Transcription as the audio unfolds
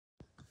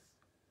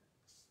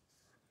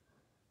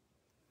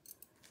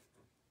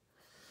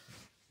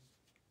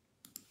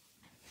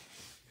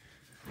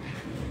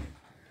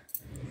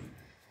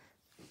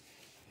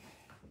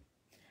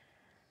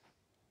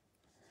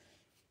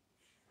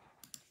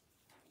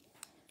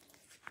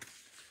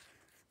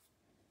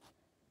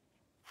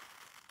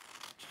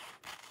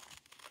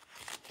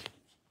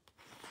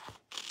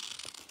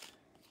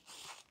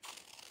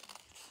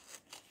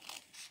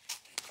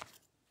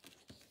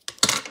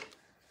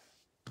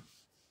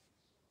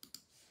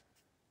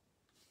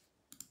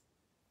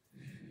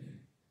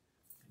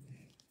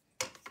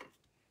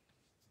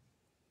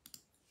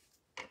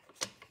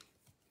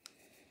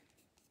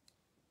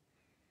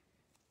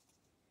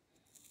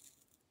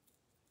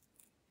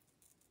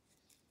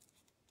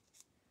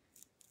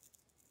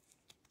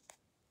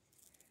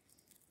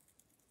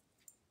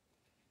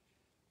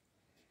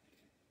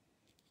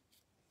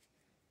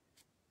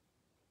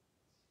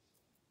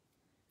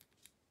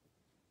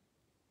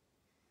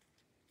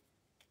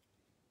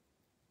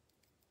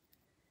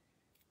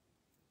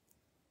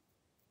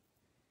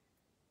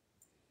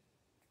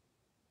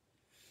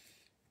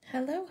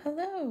Hello,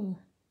 hello.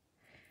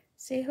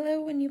 Say hello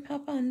when you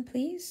pop on,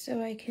 please,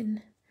 so I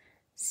can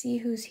see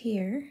who's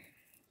here.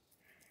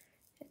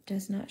 It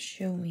does not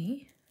show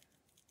me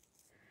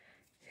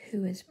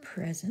who is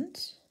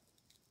present.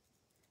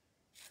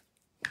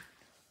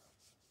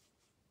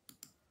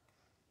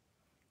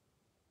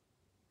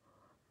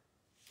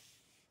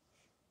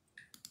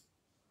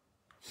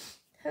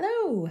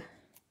 Hello.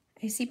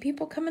 I see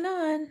people coming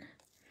on.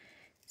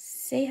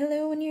 Say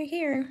hello when you're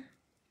here.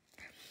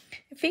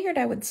 I figured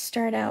I would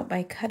start out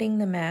by cutting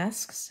the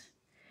masks.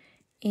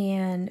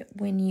 And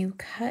when you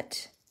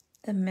cut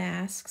the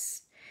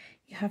masks,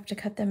 you have to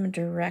cut them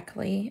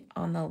directly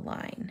on the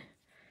line.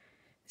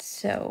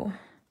 So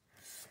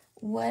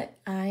what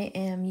I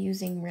am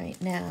using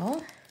right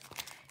now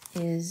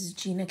is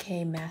Gina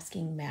K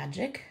Masking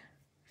Magic.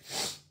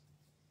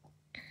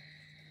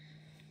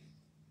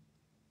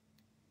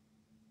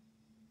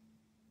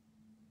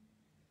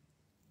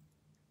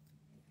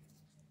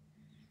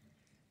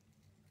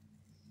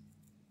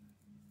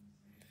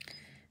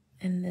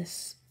 And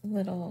this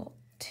little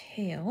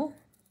tail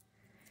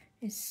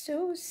is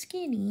so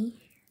skinny,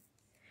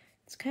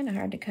 it's kind of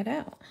hard to cut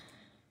out.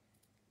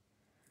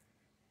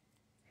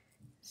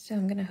 So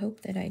I'm gonna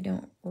hope that I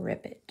don't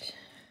rip it.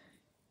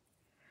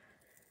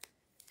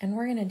 And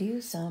we're gonna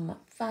do some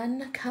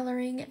fun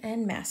coloring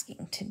and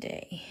masking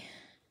today.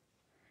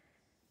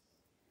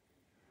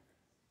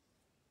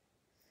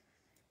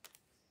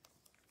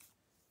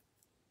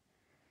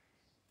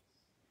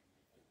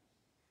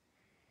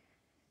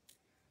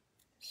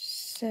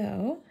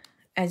 So,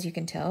 as you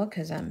can tell,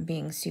 because I'm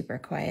being super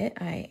quiet,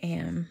 I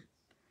am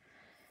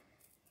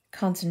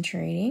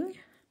concentrating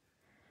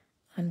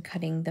on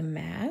cutting the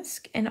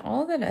mask. And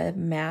all that a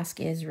mask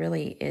is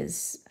really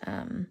is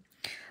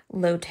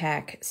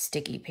low-tack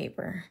sticky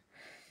paper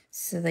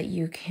so that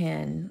you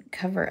can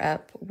cover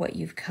up what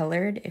you've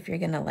colored if you're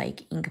going to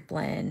like ink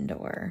blend,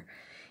 or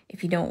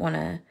if you don't want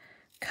to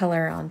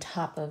color on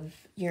top of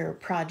your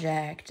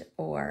project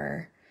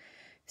or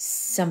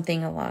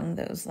something along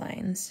those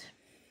lines.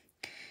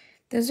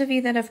 Those of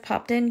you that have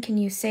popped in, can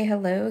you say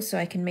hello so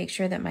I can make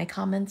sure that my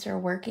comments are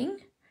working?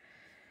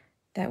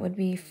 That would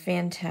be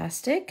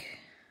fantastic.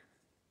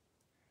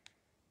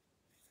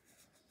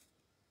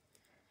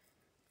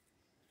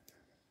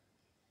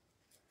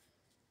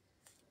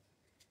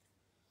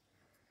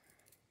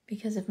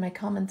 Because if my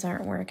comments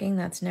aren't working,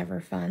 that's never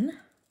fun.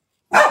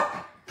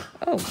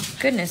 Oh,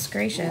 goodness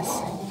gracious.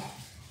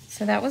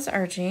 So that was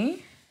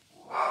Archie.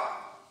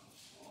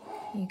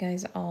 You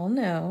guys all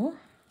know.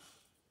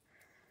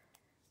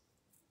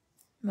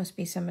 Must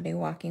be somebody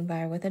walking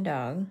by with a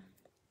dog,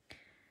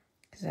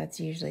 because that's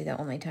usually the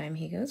only time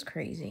he goes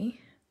crazy.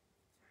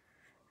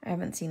 I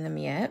haven't seen them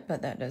yet,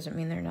 but that doesn't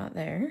mean they're not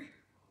there.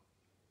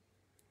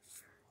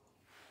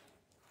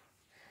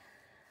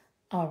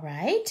 All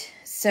right,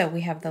 so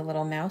we have the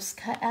little mouse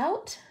cut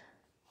out.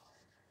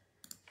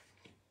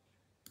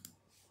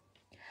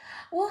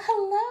 Well,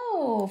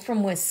 hello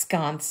from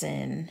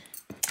Wisconsin.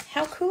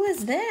 How cool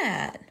is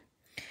that?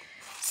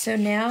 So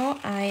now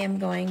I am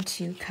going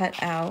to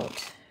cut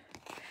out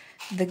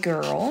the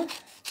girl.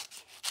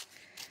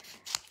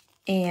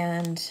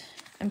 And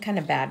I'm kind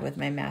of bad with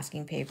my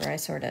masking paper. I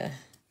sort of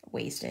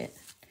waste it.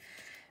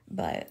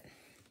 But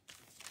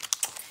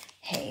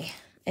hey,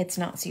 it's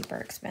not super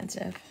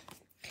expensive.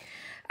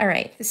 All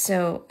right,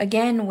 so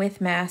again, with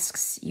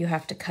masks, you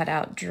have to cut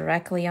out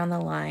directly on the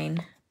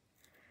line.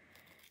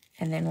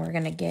 And then we're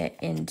gonna get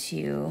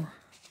into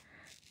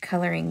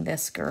coloring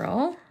this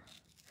girl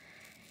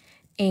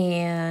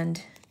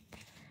and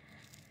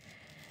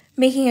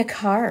making a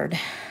card.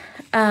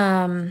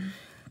 I'm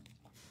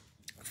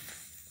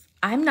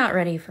not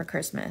ready for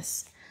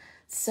Christmas.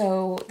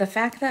 So the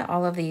fact that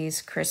all of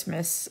these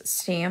Christmas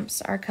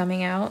stamps are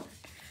coming out,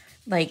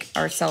 like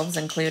ourselves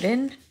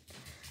included,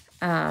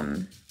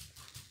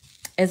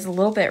 is a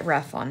little bit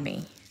rough on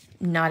me.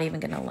 Not even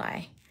gonna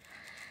lie.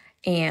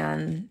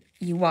 And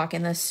you walk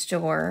in the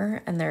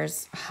store and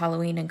there's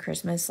Halloween and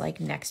Christmas like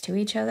next to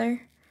each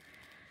other.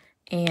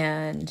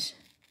 And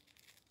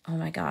oh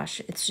my gosh,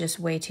 it's just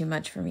way too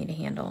much for me to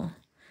handle.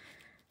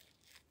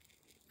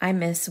 I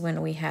miss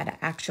when we had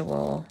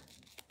actual,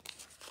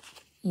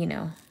 you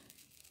know,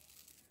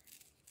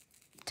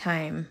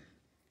 time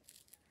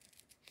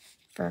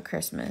for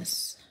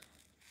Christmas.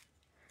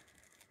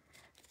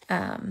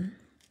 I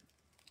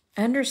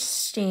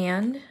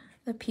understand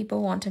that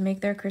people want to make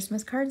their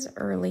Christmas cards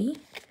early.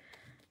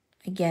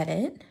 I get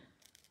it.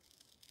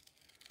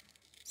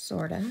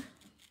 Sorta.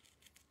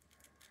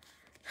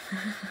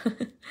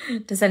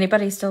 Does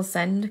anybody still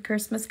send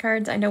Christmas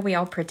cards? I know we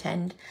all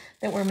pretend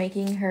that we're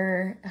making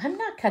her... I'm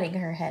not cutting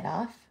her head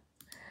off.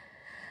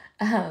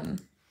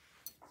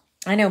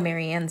 I know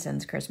Marianne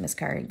sends Christmas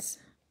cards.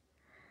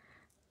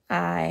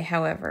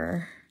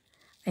 However,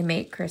 I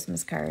make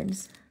Christmas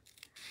cards.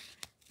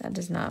 That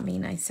does not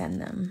mean I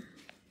send them.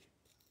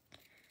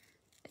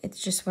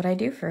 It's just what I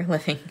do for a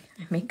living.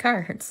 I make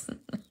cards.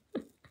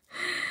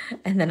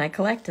 And then I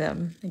collect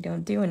them. I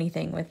don't do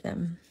anything with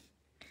them.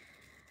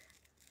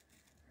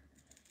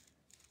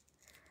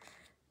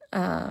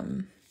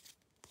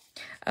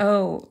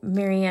 Oh,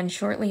 Marianne,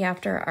 shortly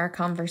after our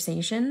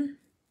conversation,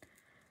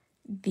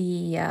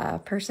 the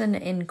person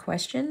in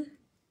question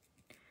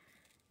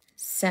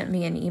sent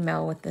me an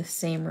email with the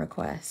same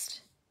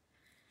request.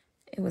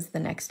 It was the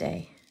next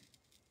day.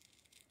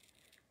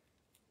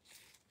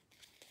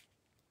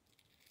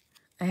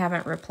 I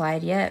haven't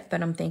replied yet,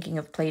 but I'm thinking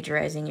of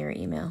plagiarizing your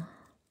email.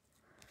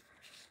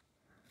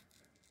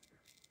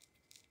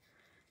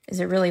 Is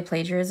it really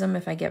plagiarism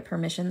if I get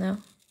permission, though?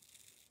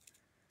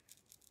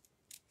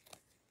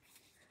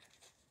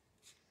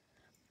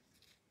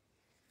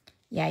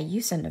 Yeah,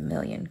 you send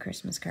 1,000,000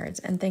 Christmas cards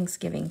and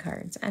Thanksgiving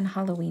cards and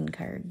Halloween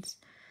cards.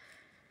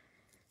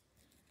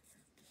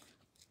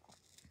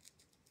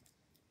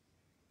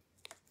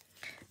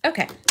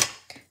 Okay,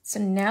 so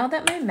now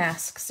that my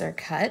masks are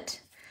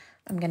cut,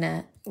 I'm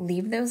gonna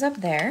leave those up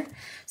there.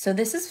 So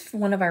this is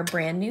one of our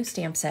brand new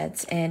stamp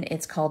sets, and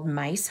it's called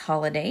Mice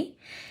Holiday.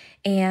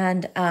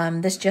 And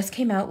this just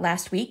came out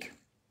last week.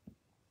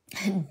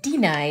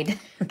 Denied.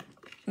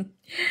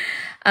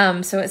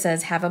 So it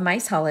says, have a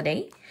mice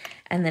holiday.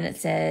 And then it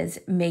says,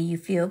 may you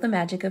feel the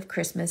magic of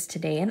Christmas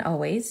today and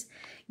always.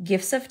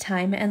 Gifts of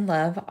time and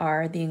love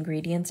are the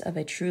ingredients of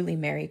a truly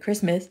Merry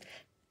Christmas.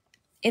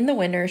 In the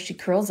winter, she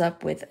curls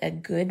up with a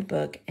good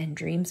book and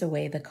dreams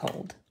away the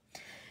cold.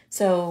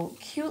 So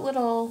cute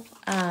little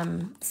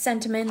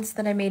sentiments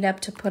that I made up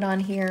to put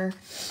on here.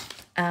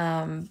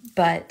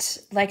 But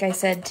like I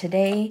said,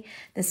 today,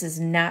 this is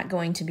not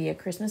going to be a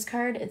Christmas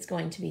card. It's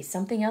going to be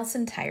something else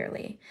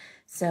entirely.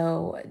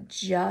 So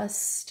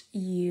just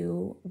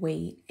you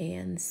wait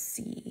and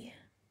see.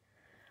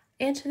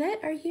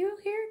 Antoinette, are you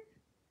here?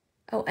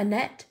 Oh,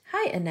 Annette.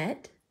 Hi,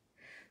 Annette.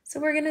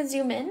 So we're going to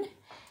zoom in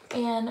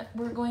and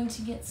we're going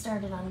to get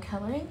started on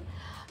coloring.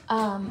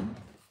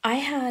 I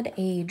had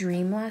a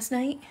dream last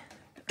night,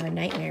 or a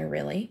nightmare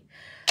really,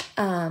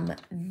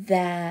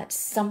 that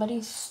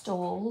somebody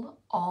stole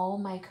all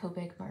my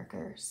Copic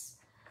markers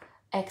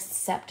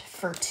except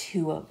for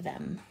 2 of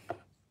them.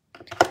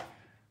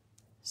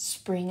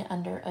 Spring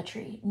under a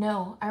tree.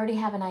 No, I already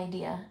have an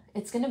idea.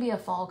 It's going to be a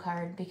fall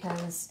card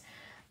because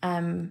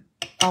I'm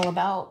all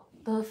about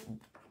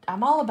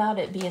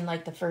it being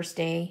like the first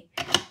day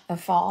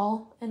of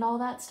fall and all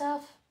that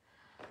stuff.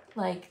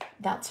 Like,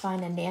 that's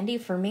fine and dandy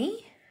for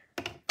me.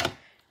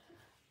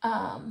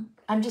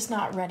 I'm just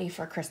not ready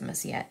for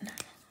Christmas yet.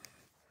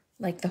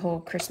 Like, the whole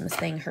Christmas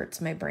thing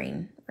hurts my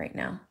brain right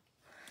now.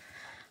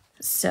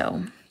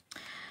 So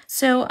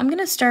I'm going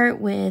to start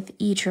with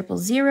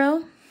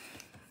E000.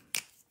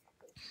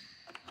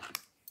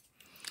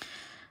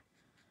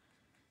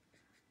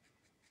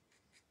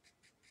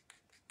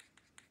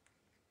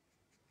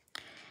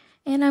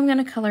 And I'm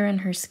going to color in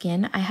her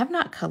skin. I have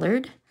not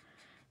colored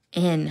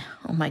in,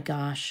 oh my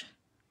gosh,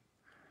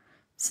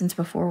 since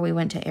before we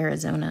went to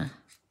Arizona.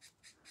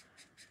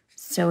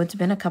 So it's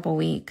been a couple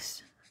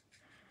weeks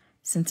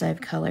since I've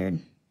colored.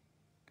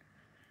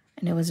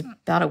 And it was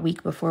about a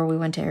week before we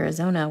went to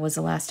Arizona was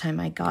the last time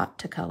I got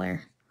to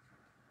color.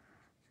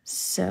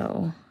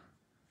 So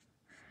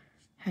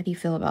how do you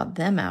feel about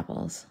them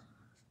apples?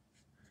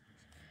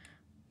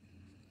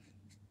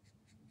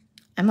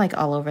 I'm like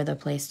all over the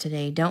place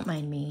today. Don't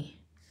mind me.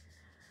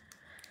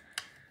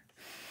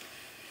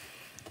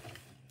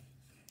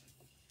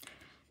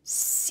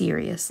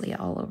 Seriously,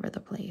 all over the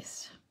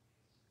place.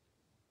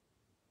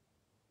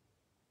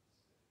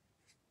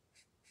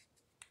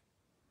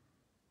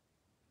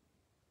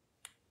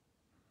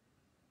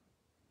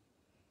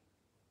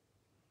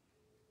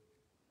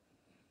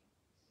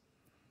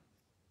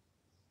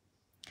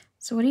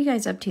 So what are you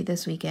guys up to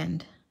this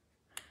weekend?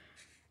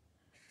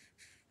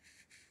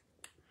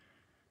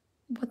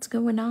 What's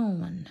going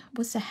on?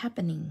 What's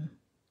happening?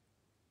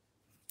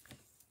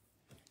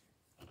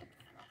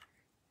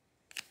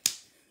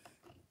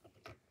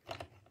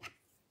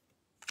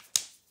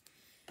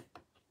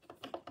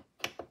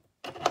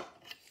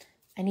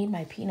 I need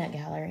my peanut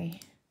gallery.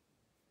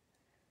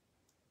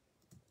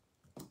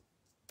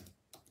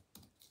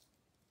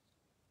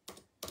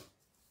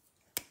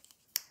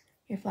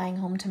 You're flying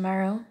home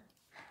tomorrow?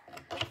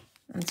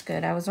 That's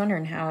good. I was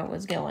wondering how it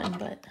was going,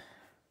 but...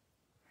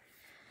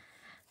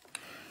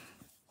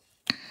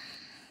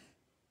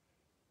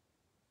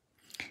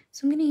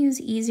 So I'm going to use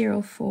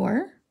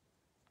E04.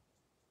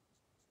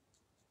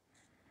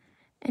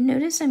 And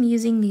notice I'm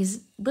using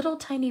these little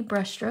tiny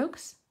brush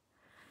strokes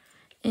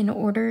in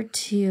order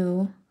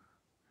to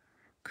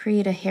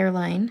create a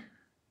hairline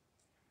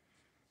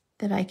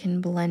that I can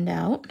blend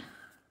out.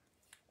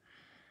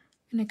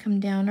 I'm going to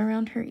come down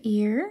around her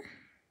ear.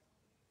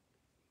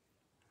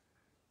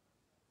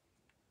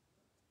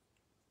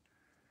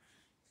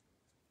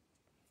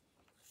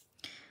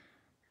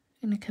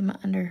 I'm going to come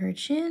under her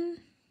chin.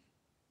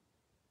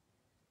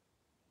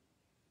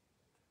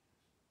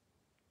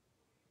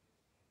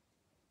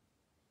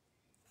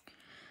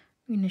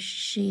 I'm going to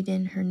shade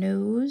in her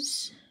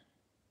nose.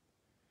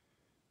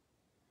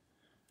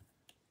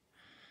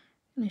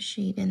 I'm going to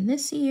shade in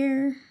this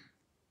ear.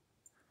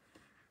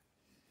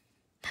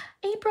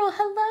 April,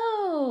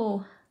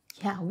 hello.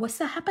 Yeah, what's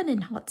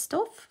happening, hot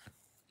stuff?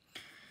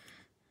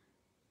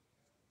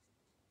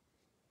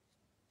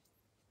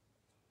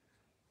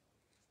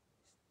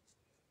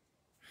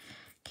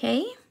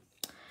 Okay.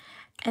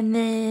 And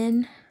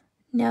then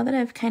now that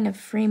I've kind of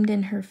framed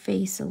in her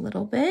face a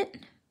little bit,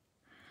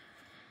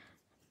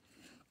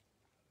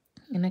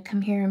 I'm going to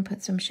come here and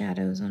put some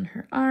shadows on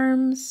her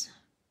arms.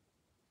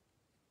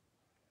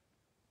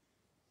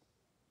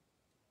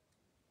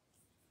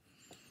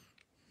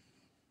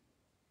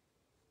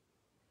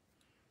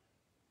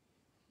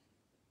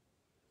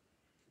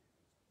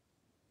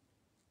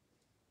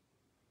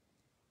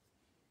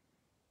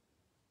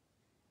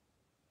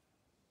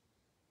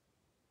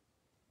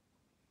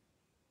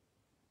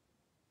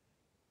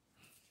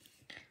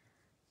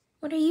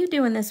 What are you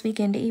doing this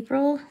weekend,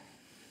 April?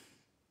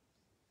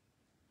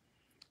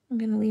 I'm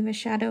going to leave a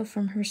shadow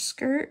from her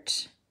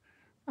skirt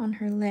on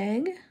her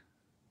leg.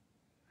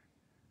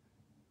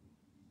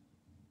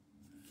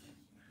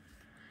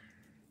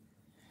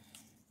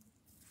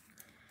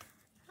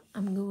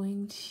 I'm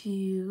going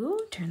to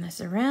turn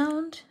this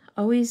around.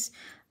 Always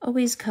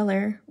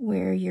color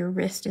where your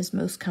wrist is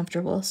most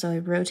comfortable. So I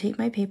rotate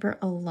my paper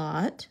a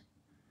lot.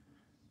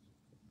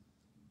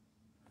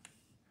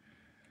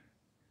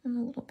 And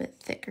a little bit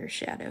thicker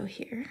shadow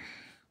here.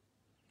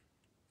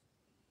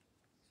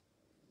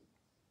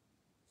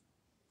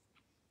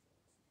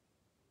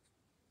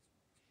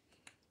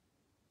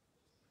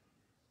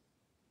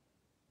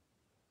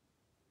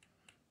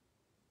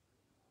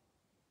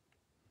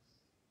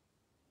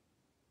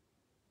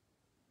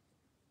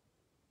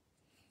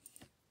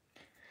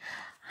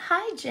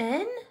 Hi,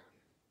 Jen.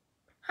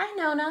 Hi,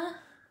 Nona.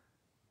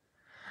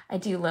 I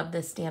do love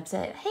this stamp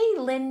set. Hey,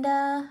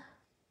 Linda.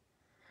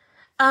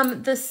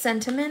 The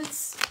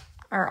sentiments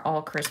are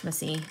all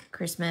Christmassy.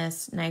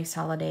 Christmas, nice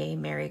holiday,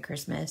 Merry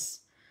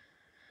Christmas.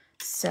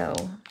 So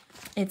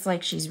it's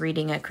like she's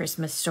reading a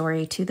Christmas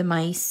story to the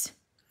mice.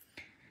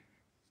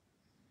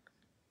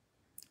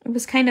 It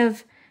was kind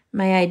of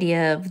my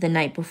idea of the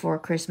night before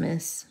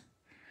Christmas,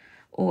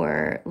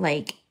 or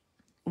like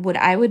what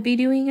I would be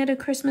doing at a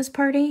Christmas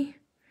party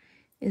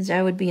is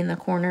I would be in the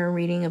corner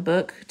reading a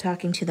book,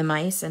 talking to the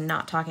mice and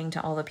not talking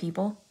to all the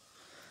people.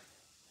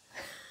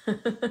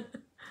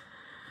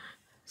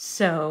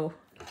 So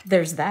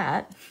there's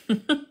that. I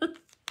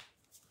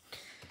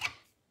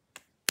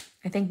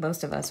think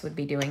most of us would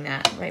be doing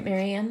that, right,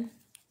 Marianne?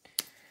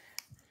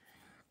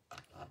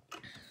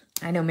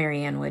 I know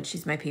Marianne would.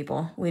 She's my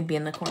people. We'd be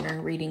in the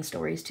corner reading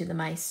stories to the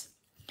mice.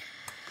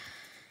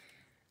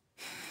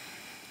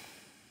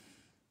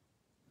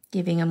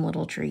 Giving them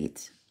little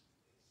treats.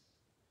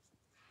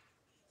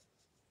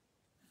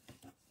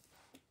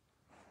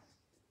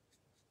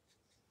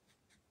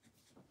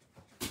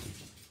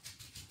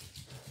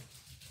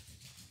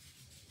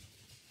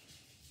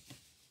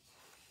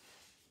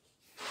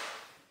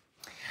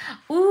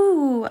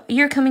 Ooh,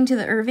 you're coming to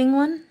the Irving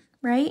one,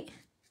 right?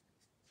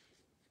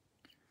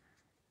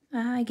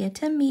 I get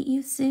to meet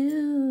you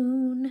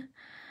soon.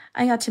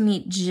 I got to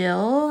meet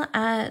Jill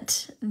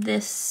at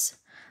this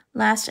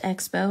last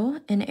expo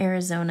in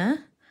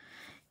Arizona.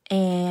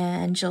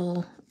 And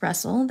Jill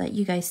Russell, that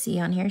you guys see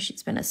on here,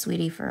 she's been a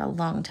sweetie for a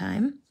long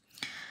time.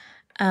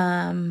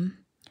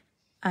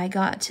 I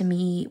got to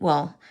meet,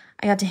 well,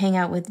 I got to hang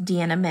out with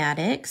Deanna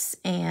Maddox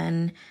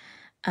and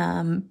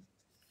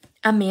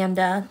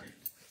Amanda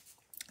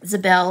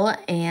Zabel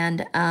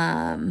and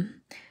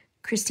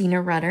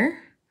Christina Rutter.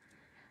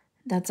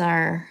 That's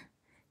our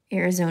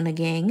Arizona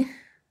gang.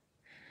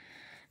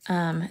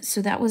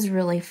 So that was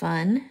really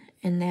fun.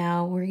 And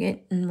now we're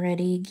getting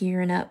ready,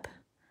 gearing up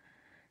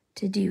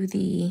to do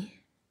the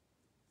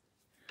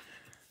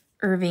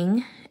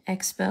Irving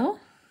Expo.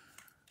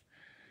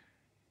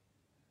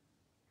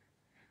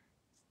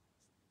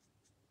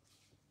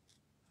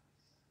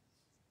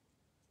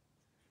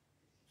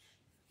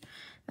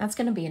 That's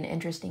going to be an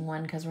interesting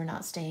one because we're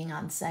not staying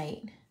on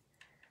site.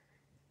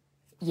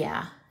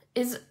 Yeah.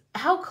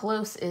 How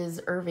close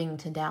is Irving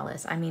to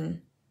Dallas? I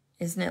mean,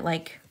 isn't it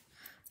like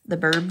the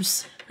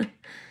burbs?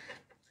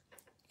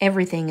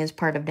 Everything is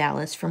part of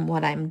Dallas from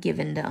what I'm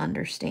given to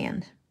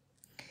understand.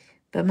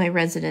 But my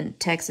resident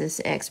Texas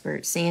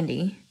expert,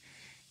 Sandy,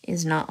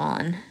 is not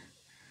on,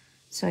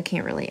 so I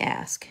can't really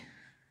ask.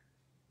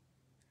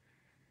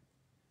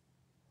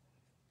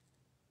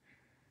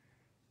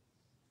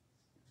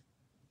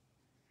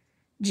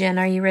 Jen,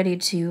 are you ready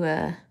to,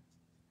 or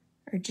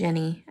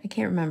Jenny, I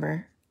can't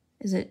remember.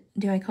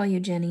 Do I call you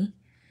Jenny?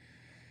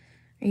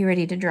 Are you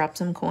ready to drop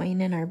some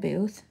coin in our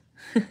booth?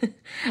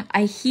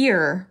 I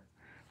hear,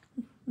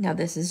 now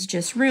this is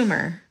just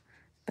rumor,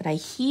 but I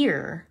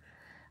hear,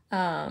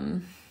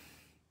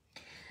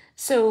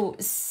 so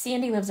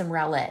Sandy lives in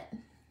Rowlett.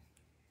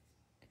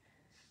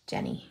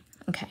 Jenny,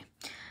 okay.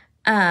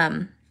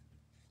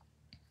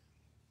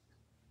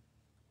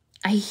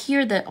 I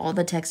hear that all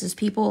the Texas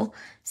people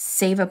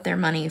save up their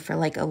money for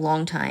like a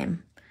long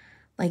time.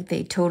 Like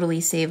they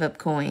totally save up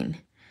coin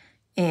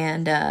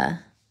and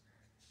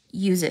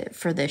use it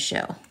for this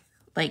show.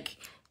 Like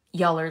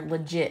y'all are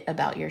legit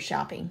about your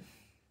shopping.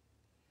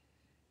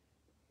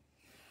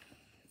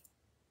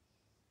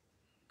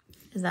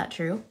 Is that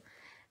true?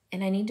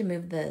 And I need to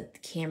move the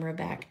camera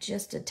back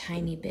just a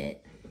tiny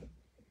bit.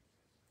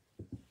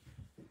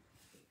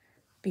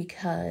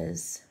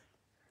 because,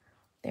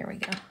 there we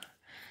go,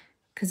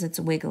 because it's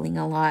wiggling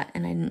a lot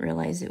and I didn't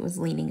realize it was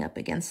leaning up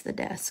against the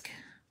desk.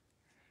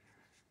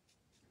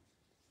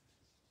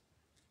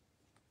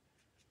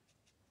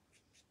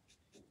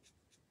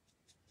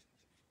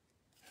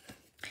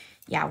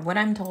 Yeah, what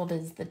I'm told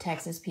is the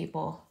Texas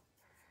people...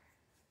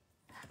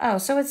 Oh,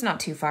 so it's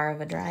not too far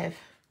of a drive.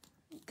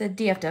 The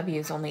DFW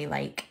is only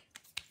like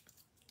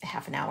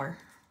half an hour.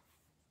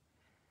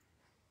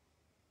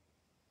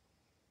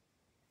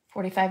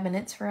 45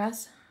 minutes for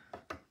us.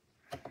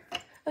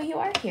 Oh, you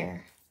are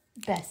here,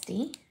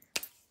 bestie.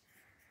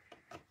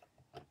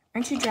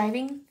 Aren't you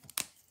driving?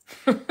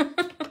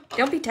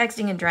 Don't be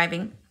texting and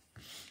driving.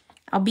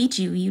 I'll beat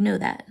you, you know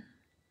that.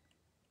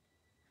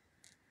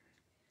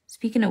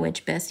 Speaking of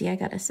which, bestie, I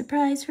got a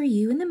surprise for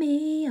you in the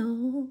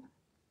mail.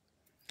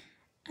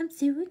 I'm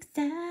so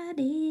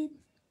excited.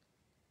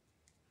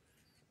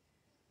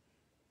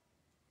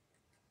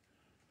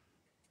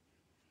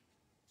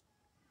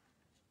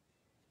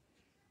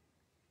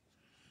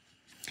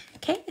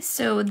 Okay,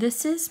 so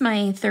this is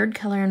my third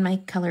color in my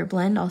color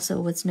blend,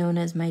 also what's known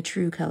as my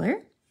true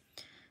color.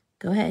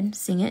 Go ahead,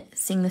 sing it.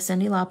 Sing the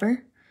Cyndi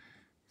Lauper.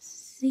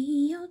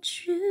 See your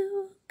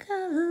true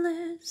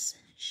colors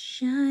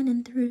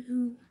shining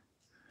through.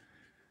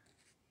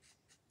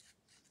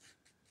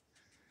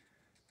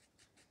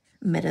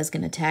 Meta's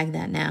gonna tag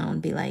that now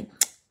and be like,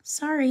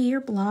 sorry, you're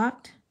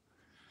blocked.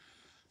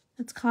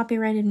 That's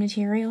copyrighted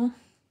material.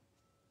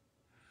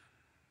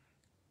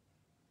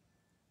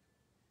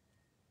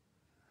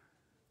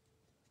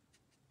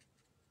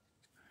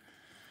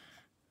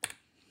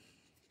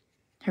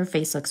 Her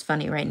face looks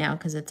funny right now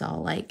because it's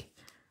all like,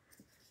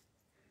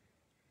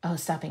 oh,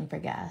 stopping for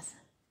gas.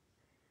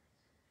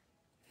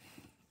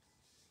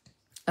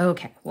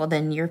 Okay, well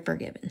then you're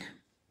forgiven.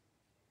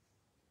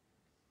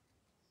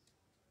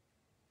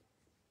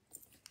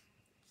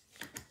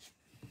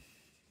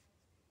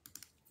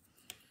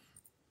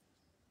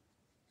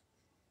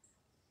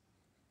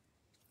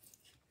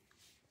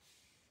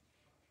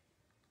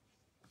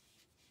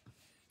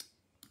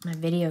 My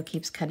video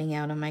keeps cutting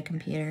out on my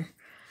computer.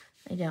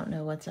 I don't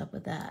know what's up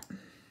with that.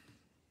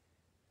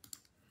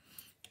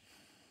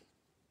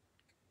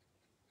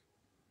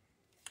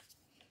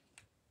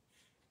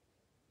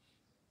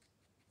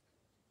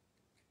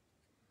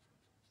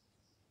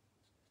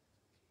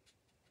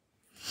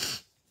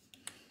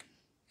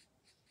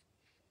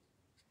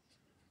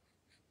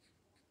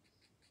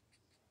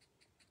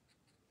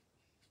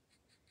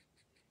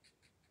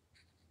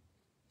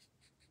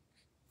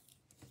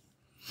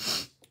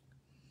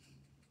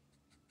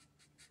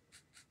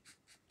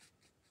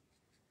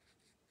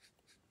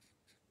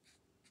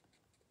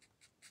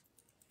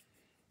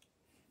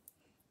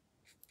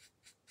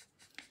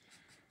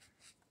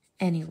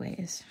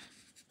 Anyways,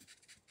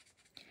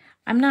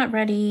 I'm not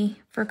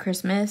ready for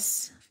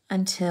Christmas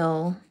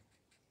until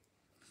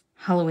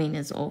Halloween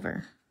is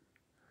over.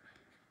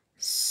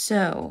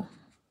 So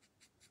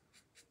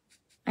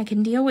I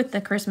can deal with the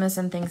Christmas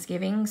and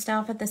Thanksgiving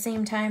stuff at the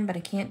same time, but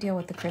I can't deal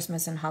with the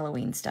Christmas and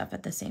Halloween stuff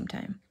at the same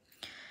time.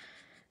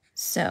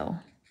 So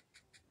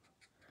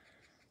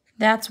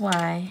that's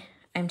why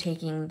I'm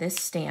taking this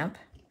stamp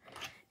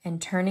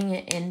and turning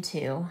it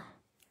into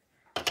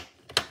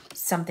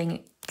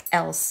something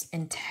else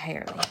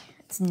entirely.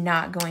 It's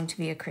not going to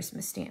be a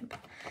Christmas stamp.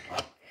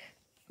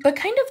 But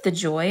kind of the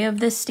joy of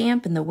this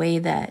stamp and the way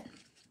that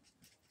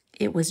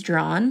it was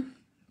drawn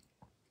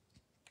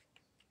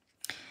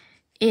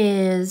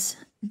is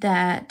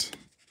that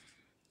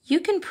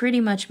you can pretty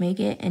much make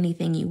it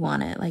anything you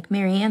want it. Like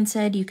Marianne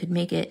said, you could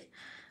make it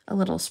a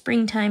little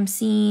springtime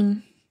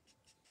scene.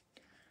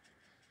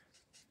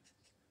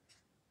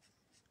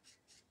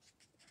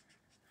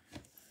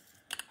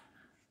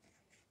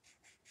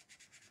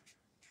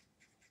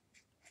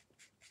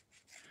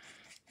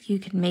 You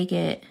can make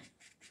it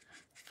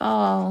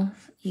fall.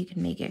 You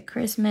can make it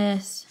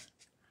Christmas.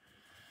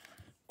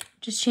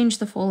 Just change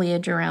the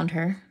foliage around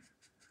her.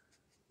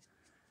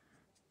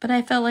 But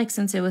I felt like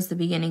since it was the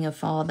beginning of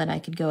fall that I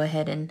could go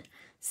ahead and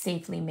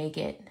safely make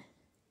it.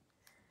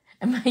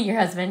 And your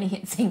husband,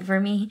 he sing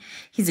for me.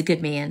 He's a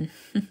good man.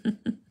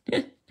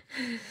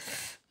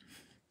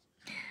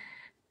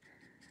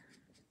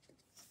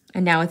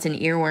 And now it's an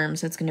earworm,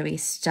 so it's going to be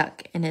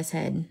stuck in his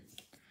head.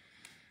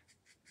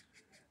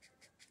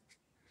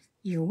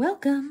 You're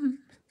welcome.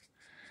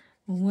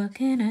 What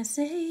can I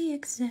say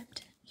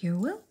except you're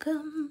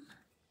welcome?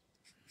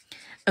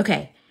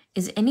 Okay,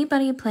 is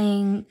anybody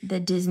playing the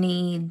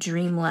Disney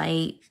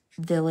Dreamlight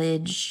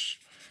Village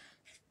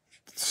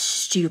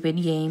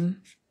stupid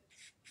game?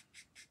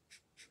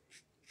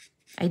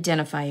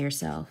 Identify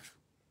yourself.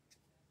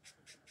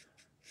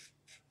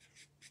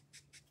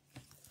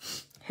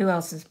 Who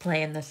else is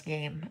playing this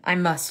game? I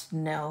must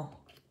know.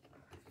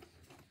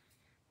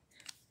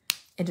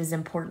 It is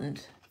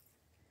important.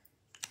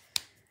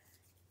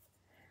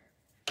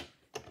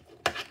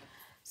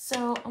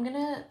 So I'm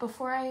gonna,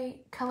 before I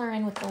color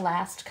in with the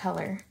last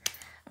color,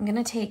 I'm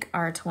gonna take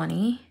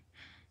R20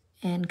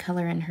 and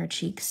color in her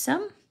cheeks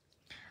some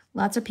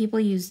Lots of people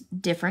use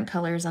different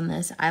colors on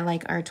this. I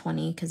like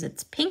R20 because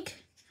it's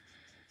pink.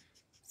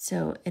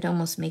 So it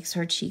almost makes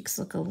her cheeks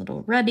look a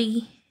little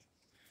ruddy.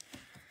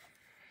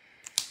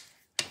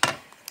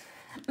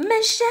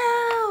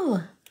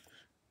 Michelle!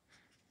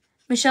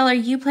 Michelle, are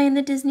you playing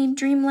the Disney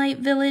Dreamlight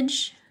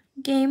Village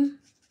game?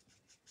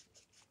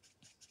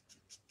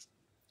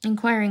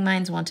 Inquiring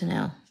minds want to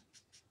know.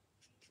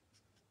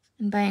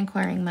 And by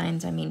inquiring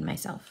minds, I mean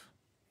myself.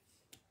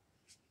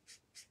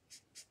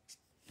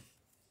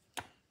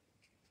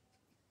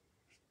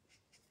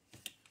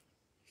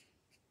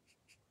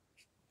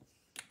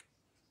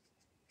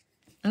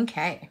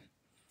 Okay.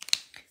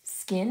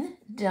 Skin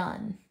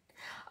done.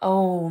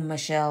 Oh,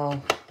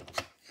 Michelle.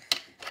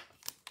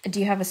 Do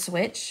you have a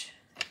Switch?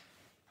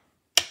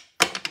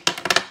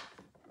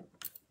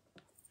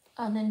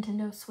 A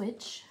Nintendo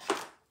Switch?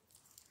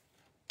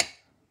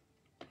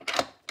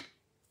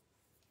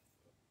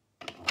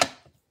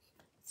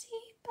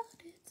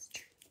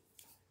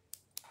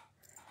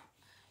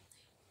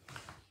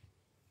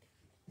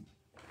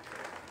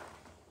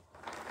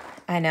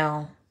 I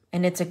know.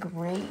 And it's a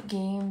great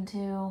game,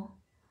 too.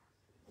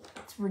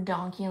 It's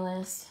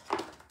redonkulous.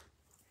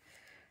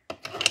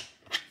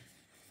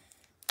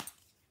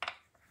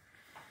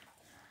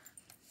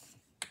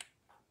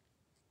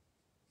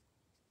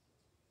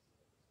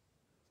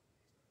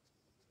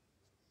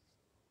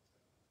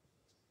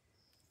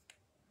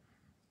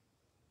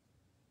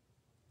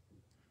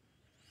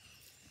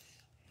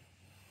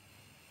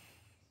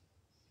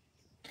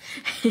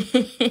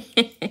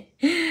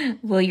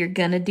 Well, you're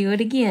gonna do it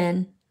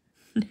again.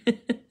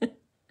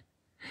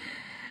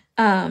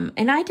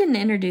 And I didn't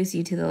introduce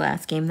you to the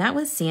last game. That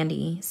was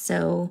Sandy,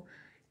 so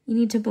you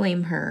need to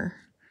blame her.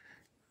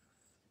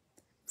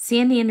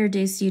 Sandy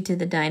introduced you to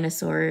the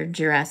dinosaur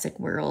Jurassic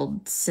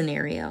World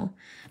scenario.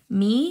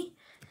 Me,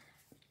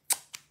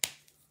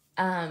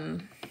 I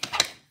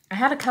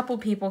had a couple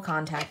people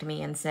contact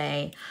me and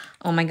say,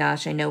 oh my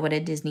gosh, I know what a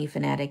Disney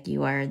fanatic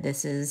you are.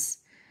 This is,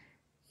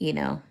 you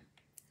know,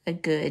 a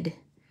good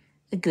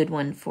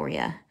one for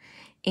you.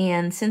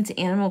 And since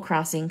Animal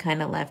Crossing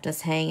kind of left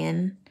us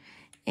hanging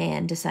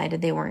and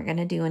decided they weren't going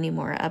to do any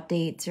more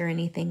updates or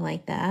anything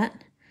like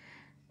that,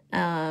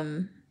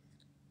 my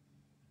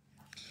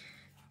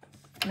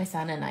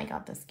son and I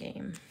got this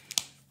game.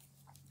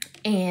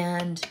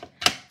 And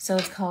so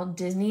it's called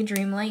Disney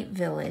Dreamlight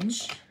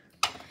Village.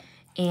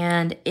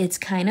 And it's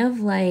kind of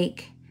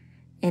like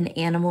an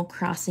Animal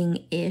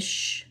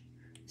Crossing-ish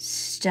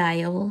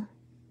style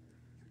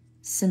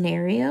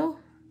scenario,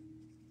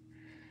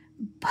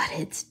 but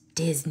it's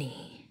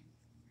Disney.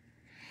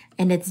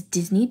 And it's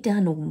Disney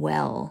done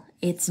well.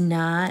 It's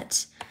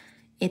not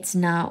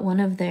one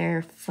of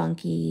their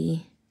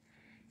funky,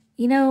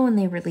 you know, when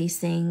they release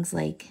things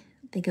like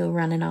they go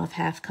running off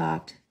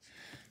half-cocked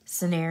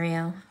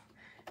scenario.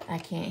 I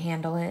can't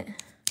handle it.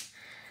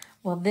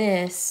 Well,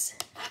 this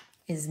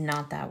is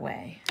not that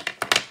way.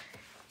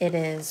 It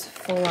is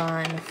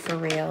full-on, for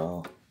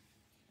real,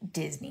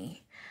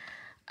 Disney.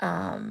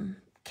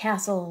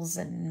 Castles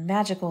and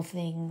magical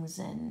things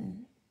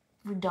and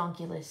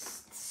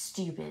redonkulous,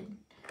 stupid,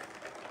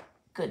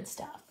 good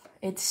stuff.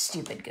 It's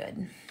stupid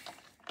good.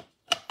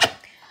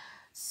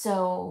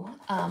 So,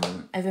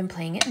 I've been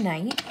playing at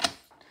night,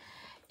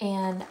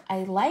 and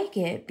I like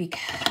it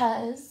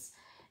because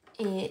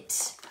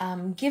it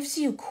gives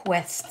you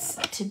quests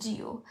to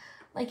do.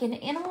 Like in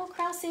Animal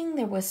Crossing,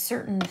 there was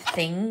certain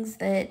things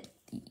that,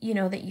 you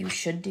know, that you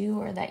should do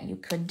or that you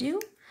could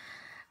do.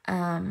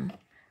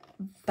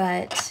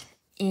 But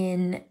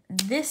in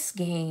this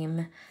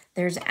game,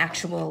 there's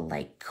actual,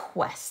 like,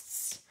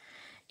 quests.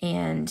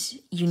 And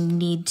you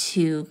need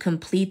to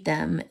complete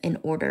them in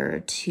order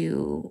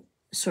to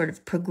sort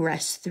of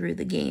progress through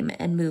the game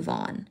and move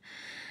on.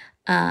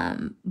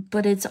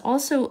 But it's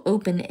also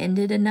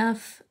open-ended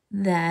enough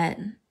that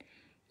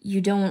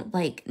you don't,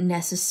 like,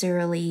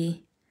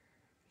 necessarily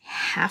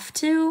have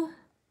to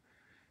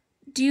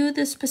do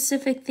the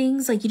specific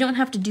things. Like, you don't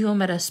have to do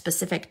them at a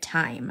specific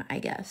time, I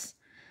guess.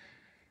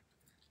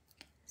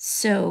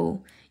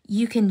 So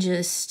you can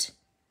just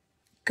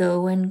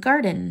go and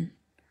garden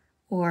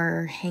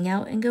or hang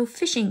out and go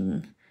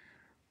fishing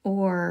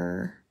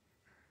or,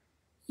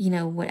 you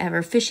know,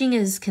 whatever. Fishing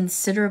is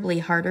considerably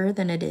harder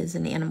than it is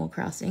in Animal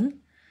Crossing.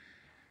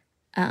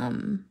 A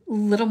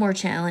little more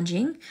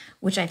challenging,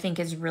 which I think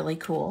is really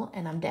cool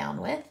and I'm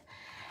down with.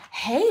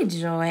 Hey,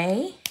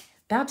 Joy.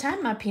 About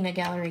time my peanut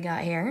gallery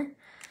got here.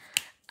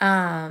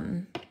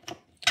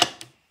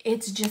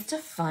 It's just a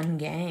fun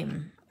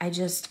game.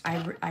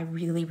 I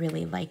really,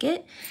 really like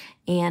it.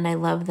 And I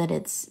love that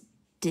it's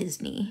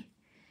Disney.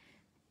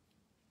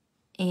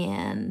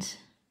 And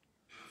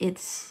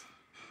it's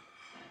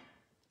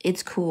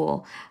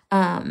cool.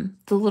 The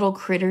little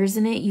critters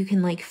in it, you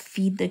can like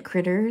feed the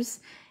critters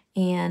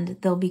and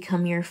they'll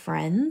become your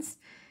friends.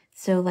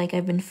 So like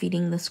I've been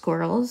feeding the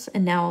squirrels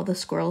and now all the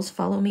squirrels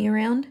follow me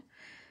around.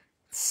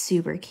 It's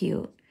super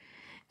cute.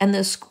 And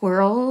the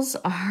squirrels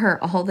are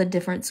all the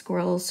different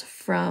squirrels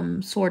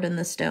from Sword in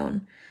the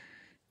Stone.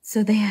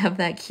 So they have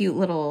that cute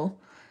little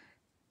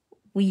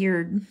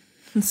weird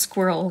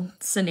squirrel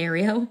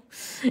scenario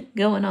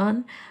going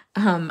on.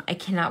 I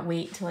cannot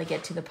wait till I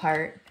get to the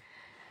part.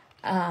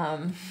 I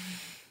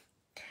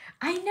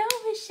know,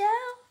 Michelle.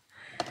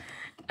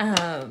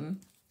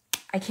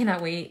 I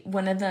cannot wait.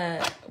 One of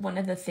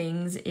the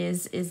things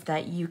is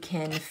that you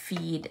can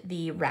feed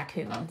the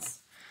raccoons.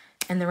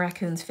 And the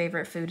raccoon's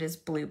favorite food is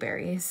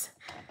blueberries.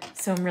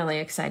 So I'm really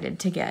excited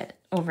to get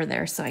over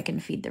there so I can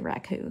feed the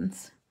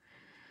raccoons.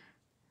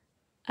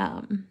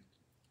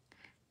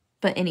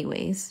 But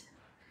anyways.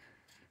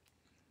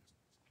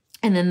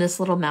 And then this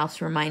little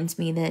mouse reminds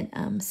me that,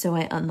 so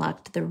I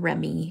unlocked the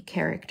Remy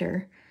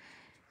character.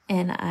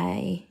 And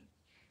I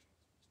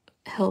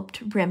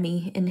helped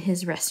Remy in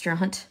his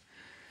restaurant.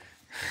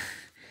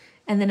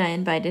 And then I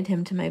invited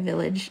him to my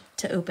village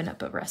to open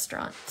up a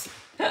restaurant.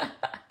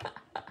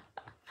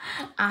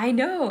 I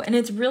know, and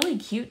it's really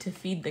cute to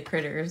feed the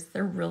critters.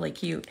 They're really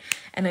cute.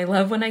 And I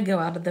love when I go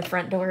out of the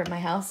front door of my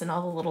house and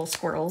all the little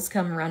squirrels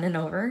come running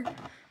over.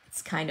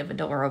 It's kind of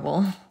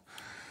adorable.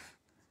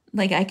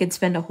 Like, I could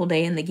spend a whole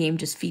day in the game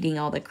just feeding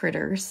all the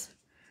critters.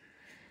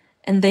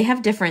 And they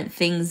have different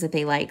things that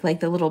they like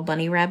the little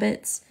bunny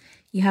rabbits.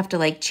 You have to,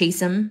 like, chase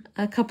them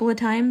a couple of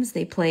times.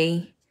 They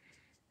play,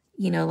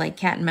 you know, like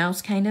cat and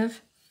mouse kind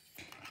of.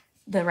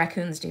 The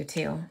raccoons do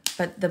too.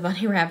 But the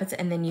bunny rabbits,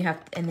 and then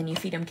you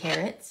feed them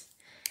carrots.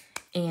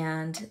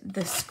 And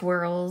the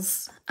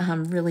squirrels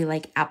really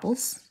like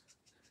apples,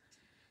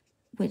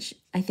 which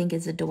I think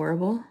is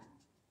adorable.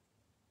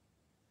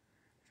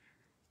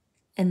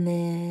 And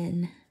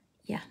then,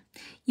 yeah,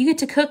 you get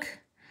to cook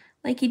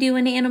like you do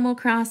in Animal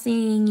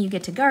Crossing. You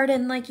get to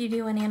garden like you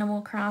do in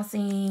Animal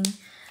Crossing.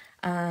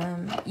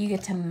 You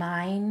get to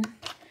mine.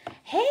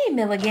 Hey,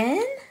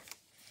 Milligan.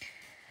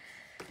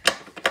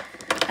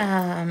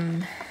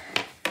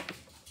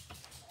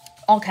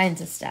 All kinds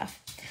of stuff.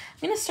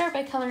 I'm going to start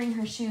by coloring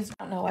her shoes.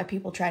 I don't know why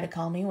people try to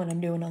call me when I'm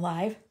doing a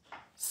live.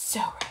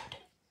 So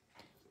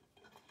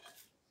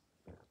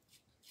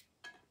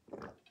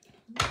rude.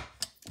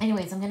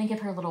 Anyways, I'm going to give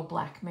her little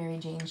black Mary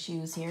Jane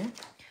shoes here.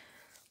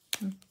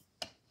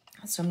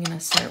 So I'm going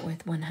to start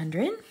with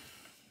 100.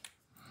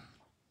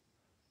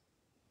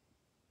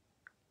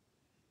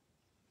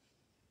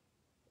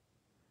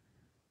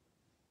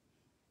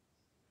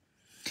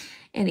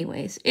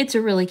 Anyways, it's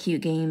a really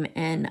cute game,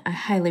 and I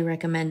highly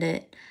recommend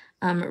it.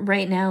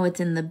 Right now, it's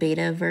in the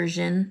beta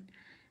version,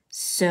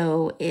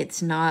 so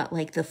it's not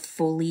like the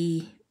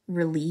fully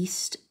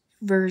released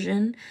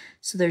version.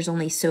 So there's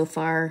only so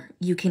far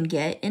you can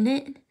get in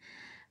it.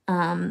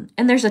 And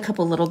there's a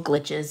couple little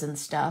glitches and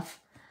stuff.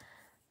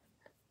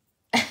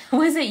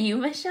 Was it you,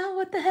 Michelle?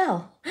 What the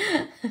hell?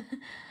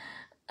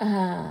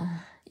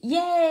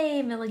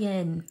 Yay,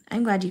 Milligan.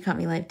 I'm glad you caught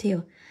me live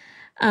too.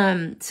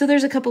 So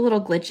there's a couple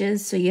little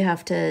glitches, so you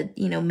have to,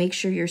 you know, make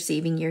sure you're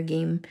saving your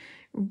game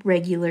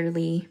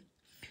regularly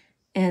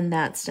and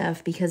that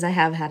stuff, because I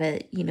have had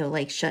it, you know,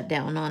 like shut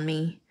down on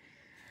me.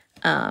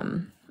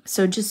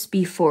 So just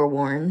be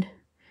forewarned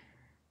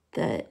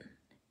that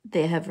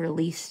they have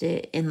released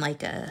it in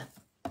like a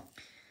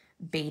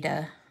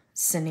beta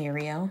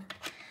scenario,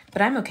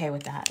 but I'm okay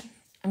with that.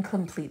 I'm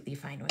completely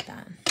fine with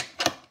that.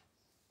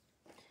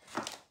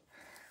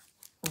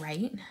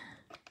 Right?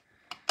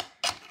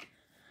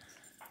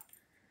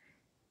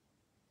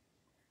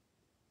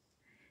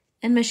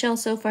 And Michelle,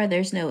 so far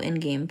there's no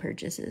in-game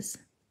purchases.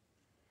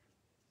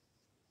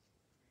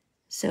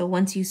 So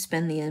once you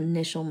spend the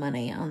initial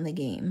money on the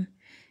game,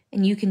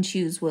 and you can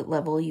choose what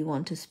level you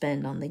want to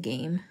spend on the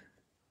game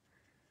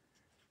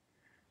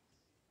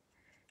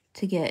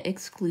to get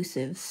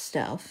exclusive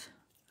stuff.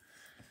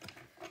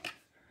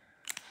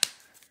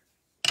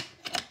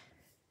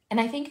 And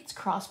I think it's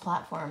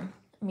cross-platform.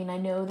 I mean, I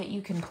know that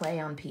you can play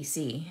on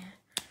PC.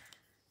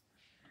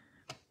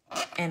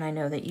 And I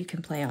know that you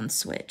can play on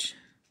Switch.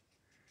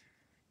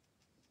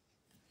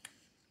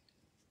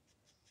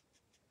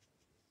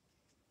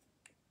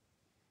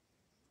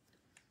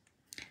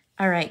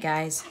 All right,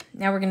 guys,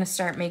 now we're going to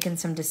start making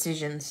some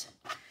decisions.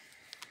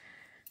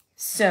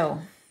 So,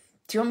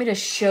 do you want me to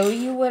show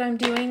you what I'm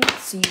doing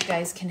so you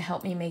guys can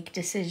help me make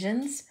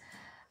decisions?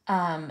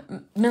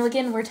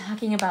 Milligan, we're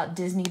talking about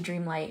Disney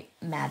Dreamlight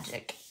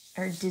Magic,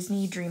 or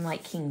Disney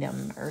Dreamlight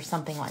Kingdom, or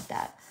something like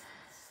that.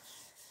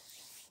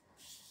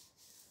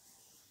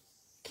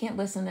 Can't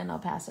listen in El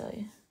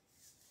Paso.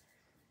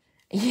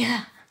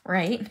 Yeah,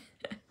 right?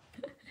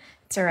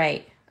 It's all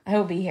right. I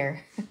will be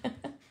here.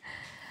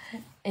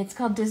 It's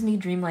called Disney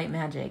Dreamlight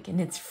Magic, and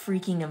it's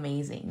freaking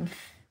amazing.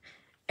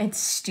 It's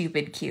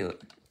stupid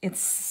cute. It's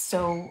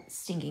so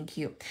stinking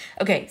cute.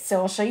 Okay,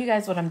 so I'll show you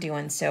guys what I'm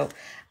doing. So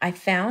I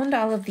found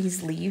all of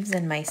these leaves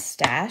in my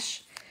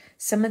stash.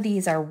 Some of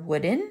these are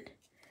wooden.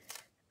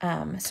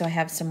 So I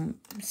have some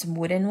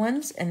wooden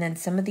ones, and then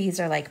some of these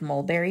are like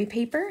mulberry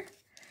paper.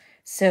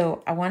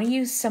 So I want to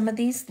use some of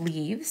these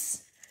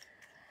leaves.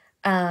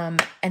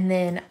 And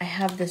then I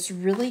have this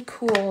really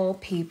cool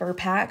paper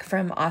pack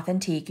from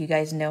Authentique. You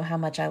guys know how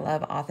much I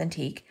love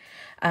Authentique.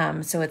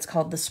 So it's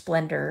called the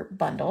Splendor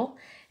Bundle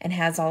and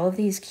has all of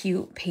these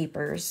cute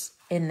papers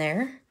in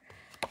there.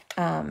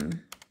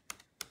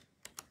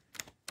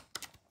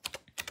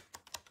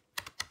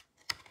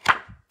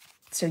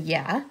 So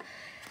yeah.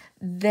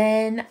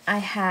 Then I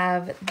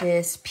have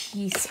this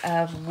piece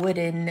of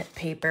wooden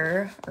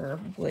paper, or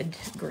wood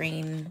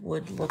grain,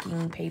 wood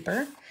looking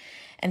paper.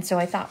 And so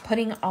I thought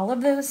putting all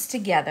of those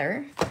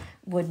together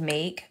would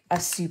make a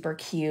super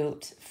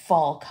cute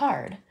fall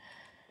card.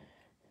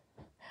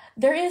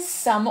 There is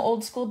some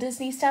old school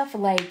Disney stuff,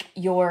 like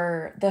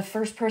the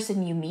first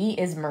person you meet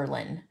is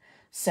Merlin.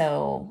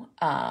 So,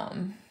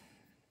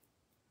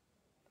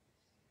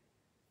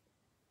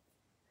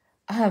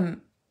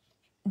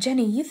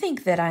 Jenny, you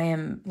think that I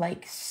am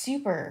like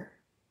super,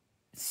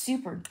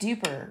 super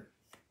duper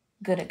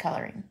good at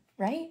coloring,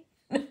 right?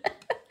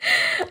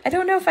 I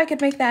don't know if I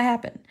could make that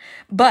happen,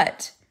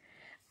 but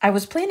I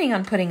was planning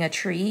on putting a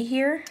tree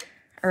here,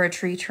 or a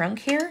tree trunk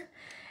here,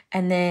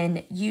 and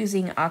then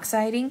using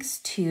oxide inks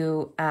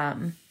to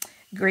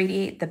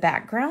gradiate the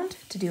background,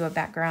 to do a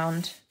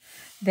background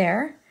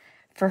there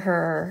for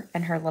her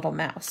and her little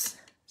mouse.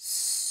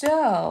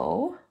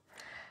 So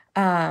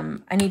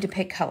I need to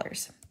pick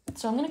colors.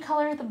 So I'm going to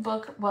color the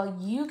book while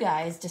you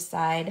guys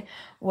decide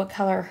what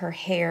color her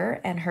hair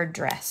and her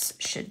dress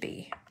should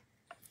be.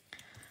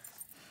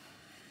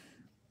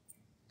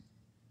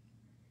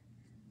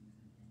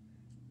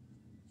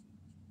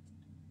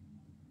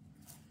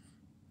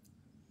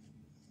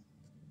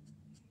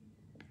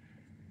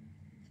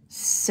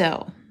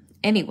 So,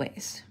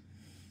 anyways,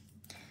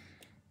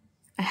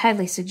 I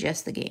highly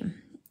suggest the game.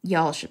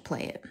 Y'all should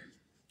play it.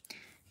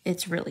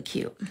 It's really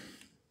cute.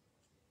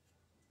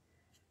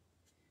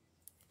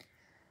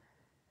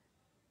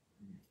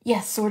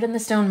 Yes, Sword in the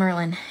Stone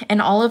Merlin.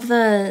 And all of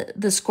the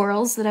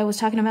squirrels that I was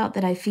talking about,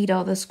 that I feed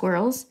all the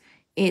squirrels,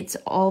 it's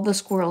all the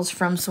squirrels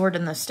from Sword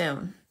in the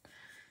Stone.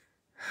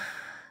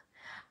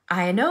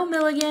 I know,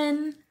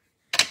 Milligan.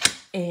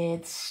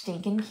 It's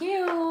stinking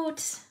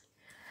cute.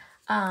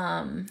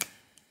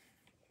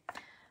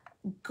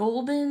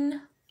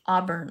 Golden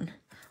Auburn.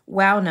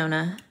 Wow,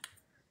 Nona.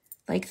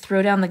 Like,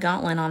 throw down the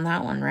gauntlet on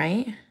that one,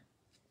 right?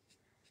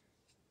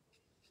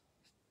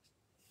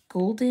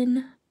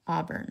 Golden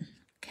Auburn.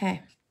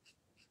 Okay.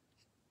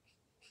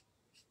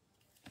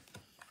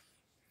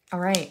 All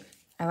right.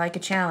 I like a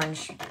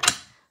challenge.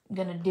 I'm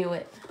gonna do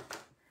it.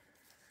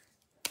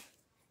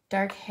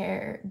 Dark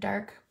hair,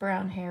 dark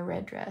brown hair,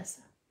 red dress.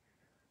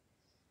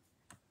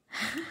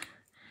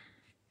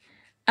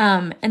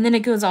 And then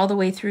it goes all the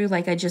way through,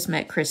 like I just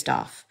met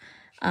Kristoff.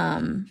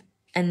 And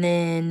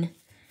then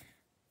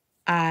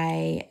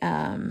I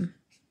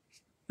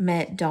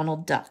met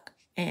Donald Duck.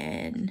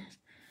 And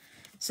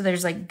so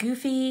there's like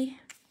Goofy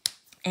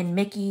and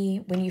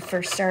Mickey when you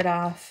first start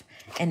off,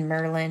 and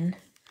Merlin.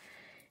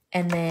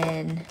 And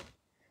then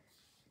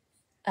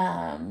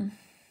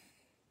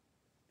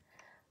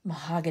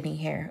mahogany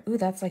hair. Ooh,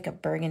 that's like a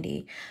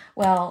burgundy.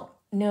 Well,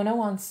 Nona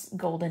wants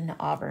golden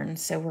auburn,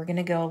 so we're going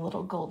to go a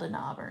little golden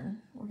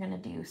auburn. We're going to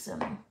do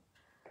some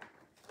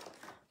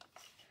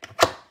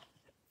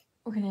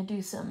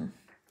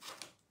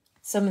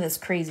of this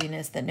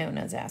craziness that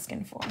Nona's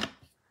asking for.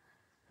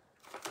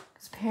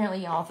 Because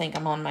apparently y'all think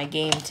I'm on my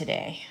game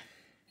today.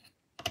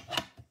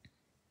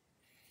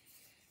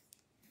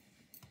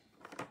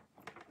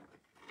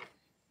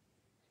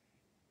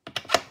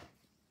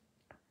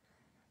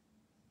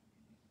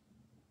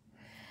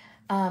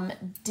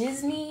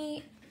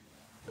 Disney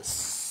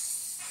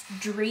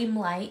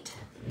Dreamlight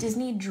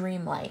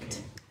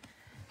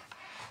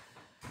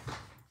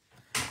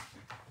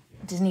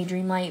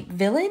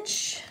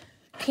Village,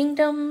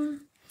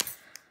 Kingdom,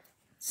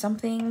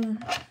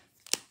 something,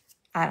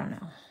 I don't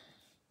know.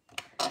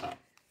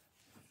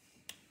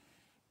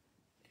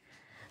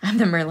 I'm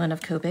the Merlin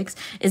of Copics.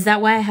 Is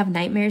that why I have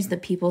nightmares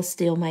that people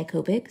steal my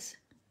Copics?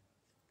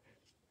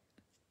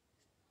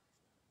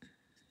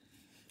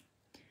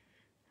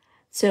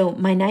 So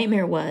my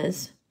nightmare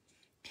was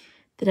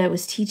that I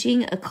was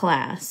teaching a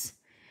class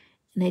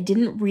and I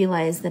didn't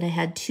realize that I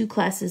had 2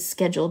 classes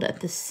scheduled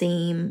at the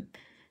same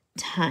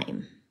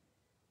time.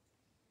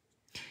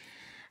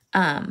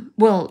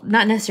 Well,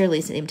 not necessarily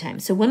the same time.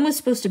 So one was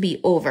supposed to be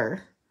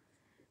over,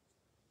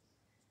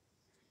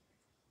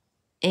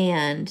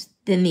 and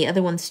then the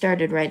other one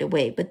started right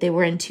away, but they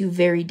were in 2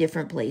 very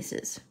different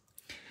places.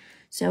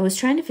 So I was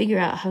trying to figure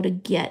out how to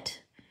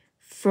get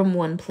from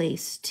one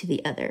place to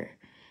the other.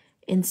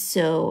 And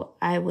so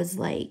I was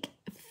like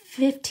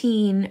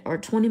 15 or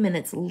 20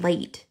 minutes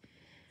late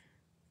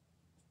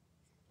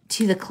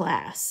to the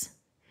class.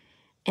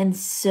 And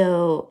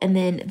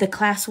then the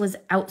class was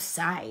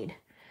outside.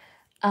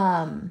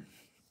 And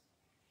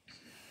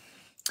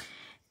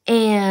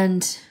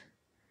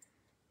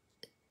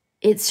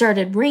it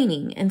started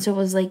raining. And so I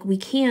was like, we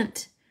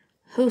can't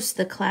host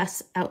the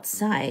class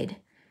outside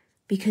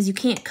because you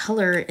can't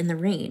color in the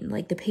rain.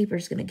 Like, the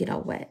paper's going to get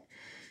all wet.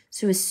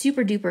 So I was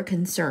super duper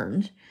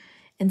concerned.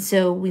 And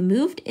so we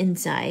moved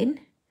inside.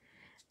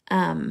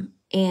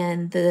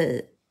 And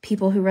the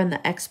people who run the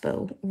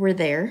expo were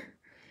there.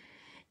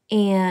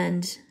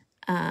 And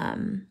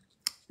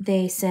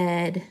they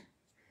said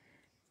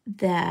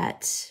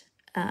that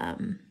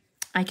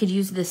I could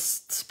use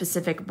this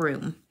specific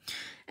room.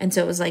 And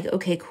so it was like,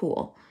 okay,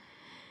 cool.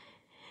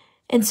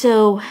 And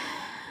so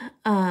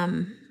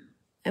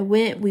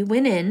we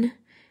went in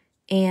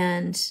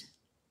and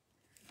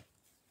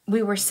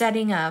we were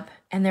setting up,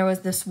 and there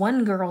was this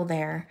one girl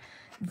there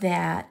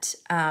that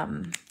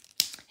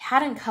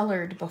hadn't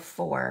colored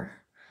before,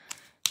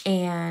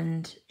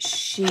 and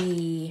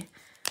she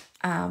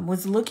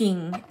was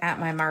looking at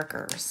my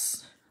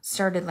markers,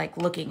 started like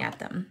looking at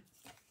them.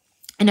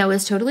 And I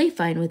was totally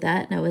fine with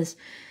that. And I was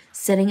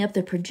setting up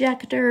the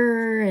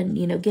projector and,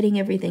 you know, getting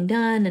everything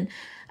done. And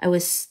I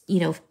was, you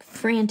know,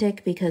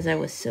 frantic because I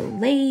was so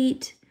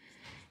late.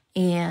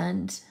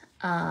 And,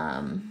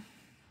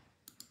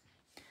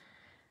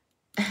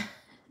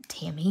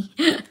 Tammy,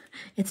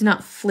 it's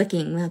not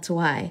flicking, that's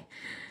why.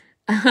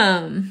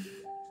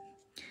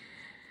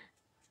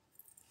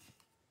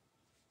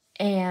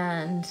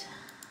 And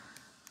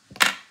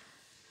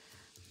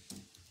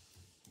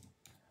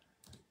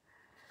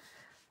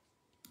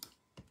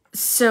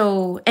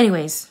so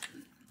anyways,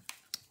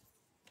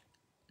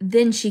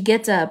 then she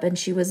gets up and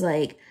she was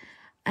like,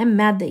 I'm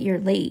mad that you're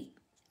late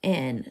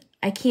and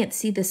I can't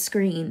see the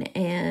screen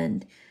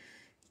and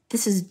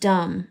this is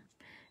dumb.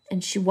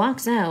 And she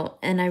walks out,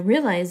 and I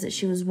realized that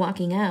she was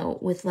walking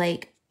out with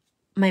like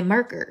my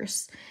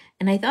markers.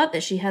 And I thought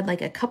that she had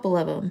like a couple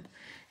of them.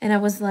 And I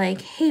was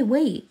like, hey,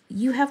 wait,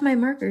 you have my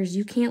markers.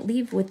 You can't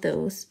leave with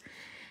those.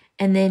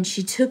 And then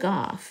she took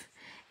off.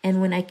 And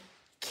when I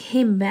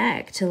came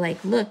back to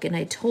like look, and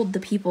I told the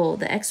people,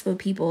 the expo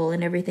people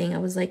and everything, I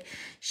was like,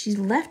 she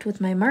left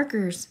with my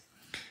markers.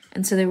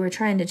 And so they were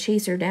trying to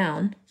chase her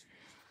down.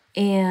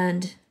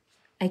 And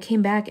I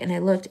came back and I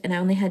looked, and I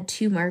only had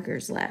 2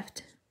 markers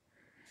left.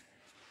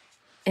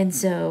 And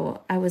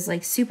so I was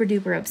like super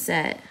duper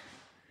upset,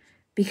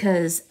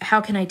 because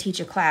how can I teach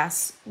a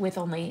class with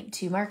only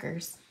 2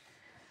 markers?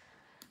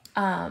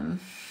 And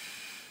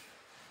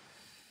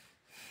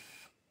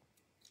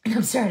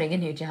I'm starting a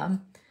new job.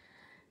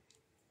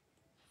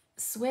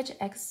 Switch,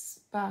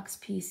 Xbox,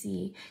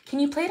 PC. Can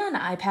you play it on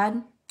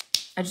iPad?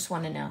 I just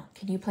want to know.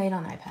 Can you play it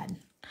on iPad?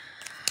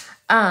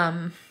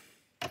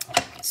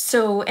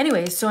 So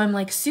anyway, so I'm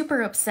like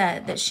super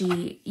upset that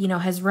she, you know,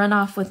 has run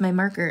off with my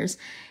markers.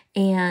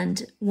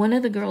 And one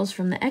of the girls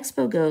from the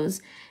expo goes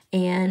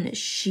and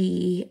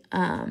she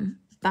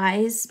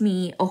buys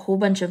me a whole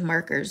bunch of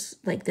markers,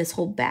 like this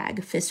whole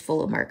bag,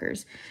 fistful of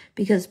markers,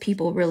 because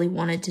people really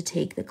wanted to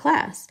take the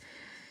class.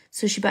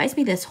 So she buys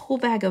me this whole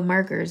bag of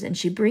markers and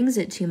she brings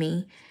it to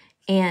me,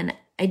 and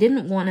I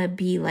didn't want to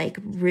be like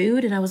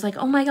rude, and I was like,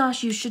 oh my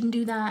gosh, you shouldn't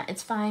do that.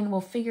 It's fine.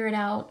 We'll figure it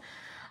out.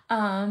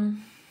 Oh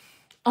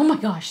my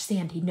gosh,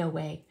 Sandy, no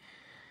way.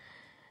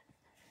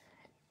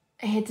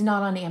 It's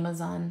not on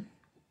Amazon.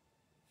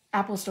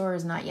 Apple Store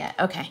is not yet.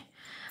 Okay.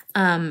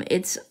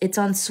 It's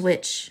on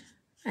Switch.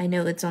 I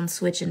know it's on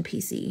Switch and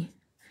PC.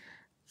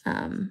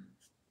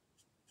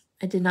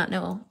 I did not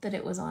know that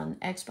it was on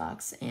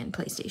Xbox and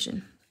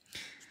PlayStation.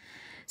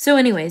 So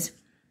anyways,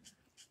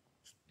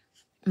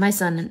 my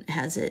son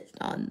has it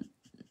on,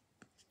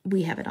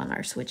 we have it on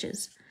our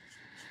Switches.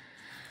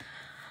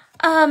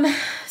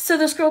 So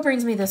this girl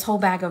brings me this whole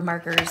bag of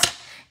markers,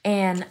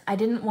 and I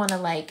didn't want to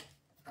like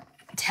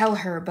tell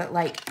her, but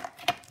like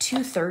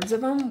 2/3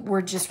 of them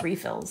were just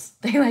refills.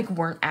 They like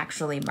weren't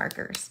actually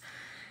markers.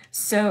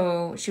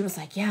 So she was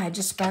like, yeah, I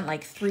just spent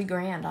like $3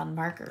 grand on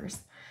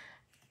markers.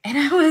 And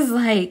I was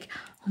like,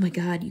 oh my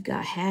God, you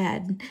got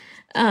had.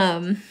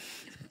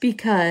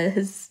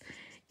 Because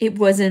it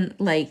wasn't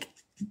like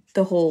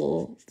the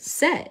whole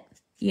set,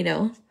 you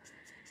know?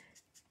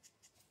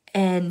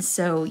 And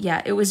so,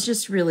 yeah, it was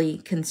just really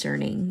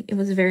concerning. It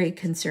was very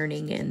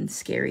concerning and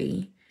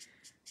scary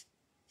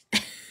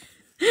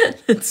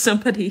that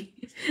somebody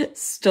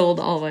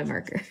stole all my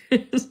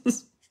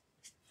markers.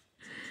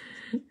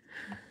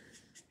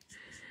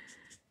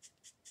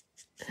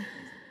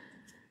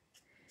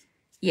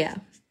 Yeah.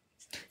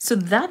 So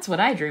that's what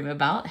I dream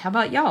about. How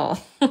about y'all?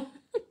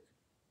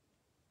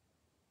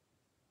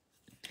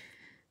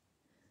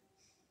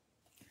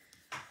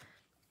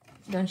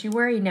 Don't you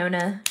worry,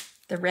 Nona.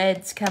 The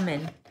red's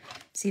coming.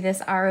 See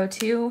this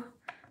R02?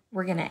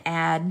 We're going to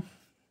add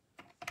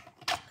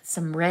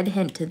some red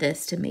hint to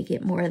this to make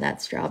it more of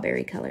that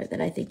strawberry color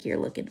that I think you're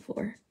looking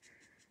for.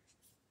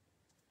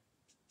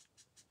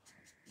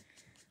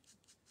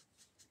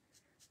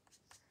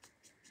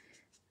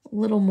 A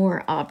little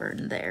more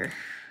auburn there.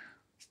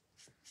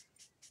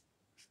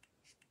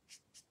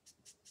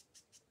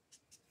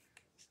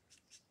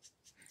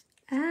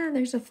 Ah,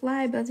 there's a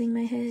fly buzzing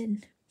my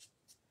head.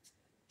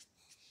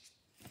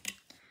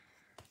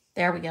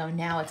 There we go.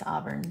 Now it's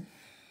auburn.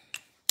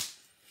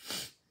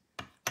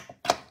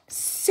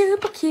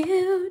 Super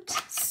cute.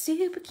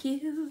 Super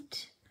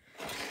cute.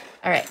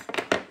 All right.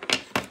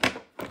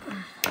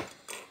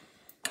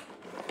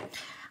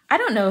 I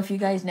don't know if you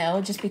guys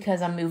know, just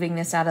because I'm moving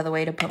this out of the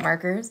way to put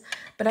markers,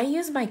 but I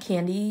use my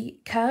candy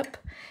cup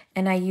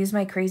and I use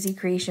my Crazy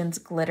Creations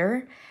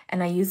glitter,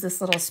 and I use this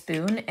little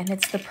spoon, and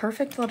it's the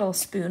perfect little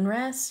spoon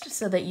rest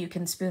so that you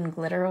can spoon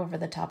glitter over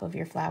the top of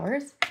your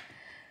flowers.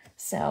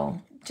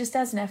 So just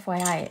as an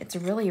FYI, it's a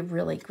really,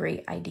 really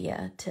great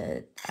idea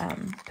to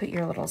put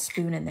your little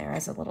spoon in there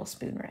as a little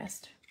spoon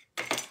rest.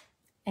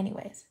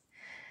 Anyways,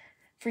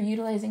 for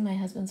utilizing my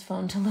husband's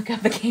phone to look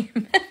up a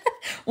game.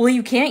 Well,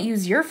 you can't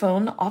use your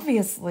phone,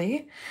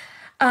 obviously.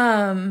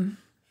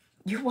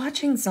 You're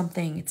watching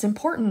something. It's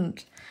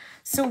important.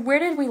 So where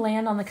did we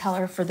land on the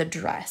color for the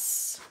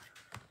dress?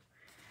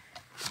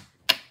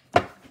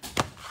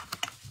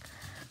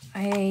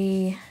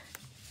 I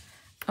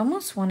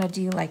almost want to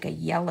do like a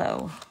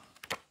yellow.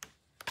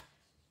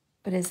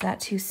 But is that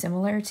too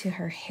similar to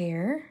her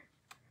hair?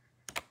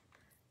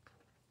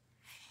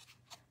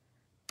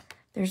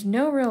 There's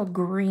no real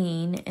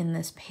green in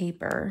this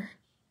paper.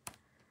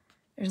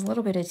 There's a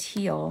little bit of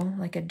teal,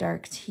 like a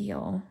dark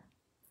teal.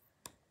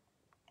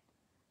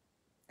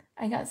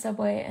 I got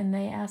Subway and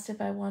they asked if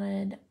I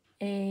wanted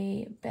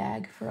a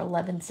bag for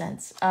 11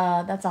 cents.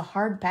 That's a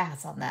hard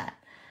pass on that.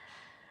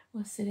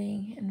 Was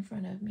sitting in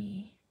front of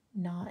me,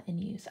 not in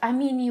use. I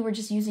mean, you were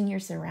just using your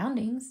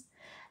surroundings.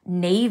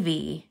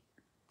 Navy.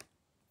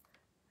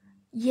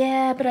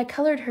 Yeah, but I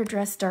colored her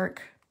dress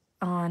dark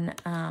on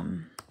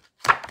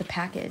the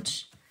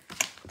package.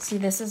 See,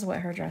 this is what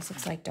her dress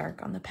looks like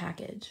dark on the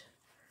package.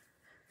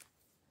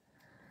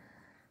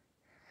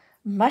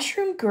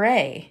 Mushroom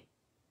gray.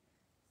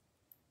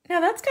 Now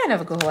that's kind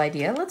of a cool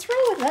idea. Let's roll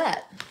with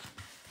that.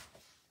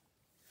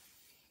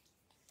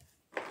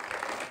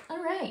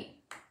 All right.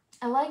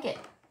 I like it.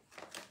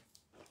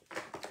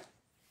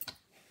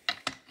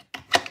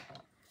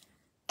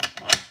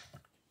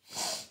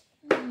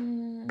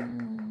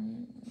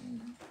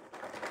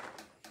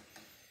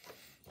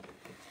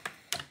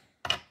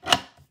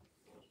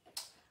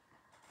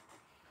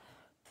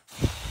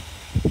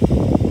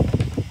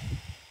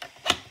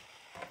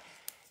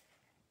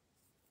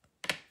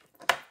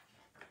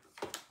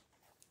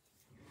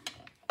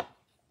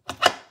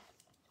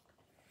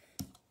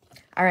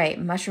 All right,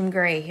 mushroom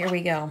gray, here we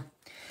go.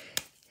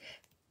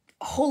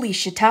 Holy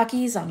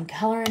shiitakes, I'm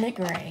coloring it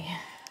gray.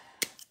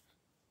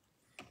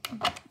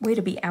 Way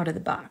to be out of the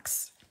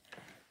box.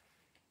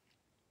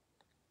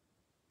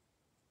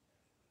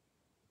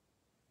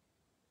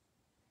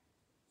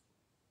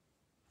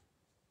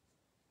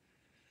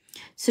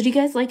 So do you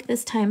guys like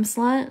this time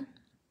slot?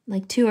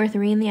 Like 2 or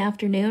 3 in the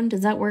afternoon?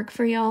 Does that work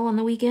for y'all on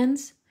the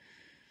weekends?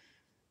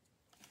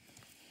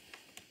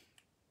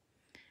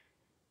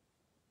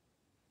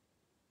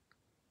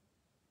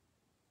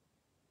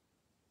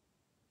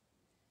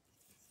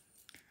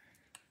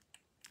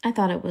 I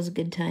thought it was a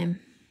good time.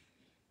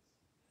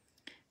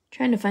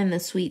 Trying to find the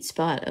sweet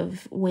spot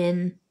of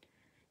when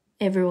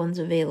everyone's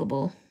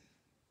available.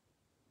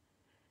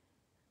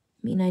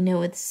 I mean, I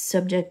know it's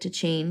subject to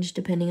change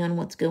depending on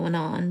what's going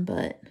on,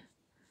 but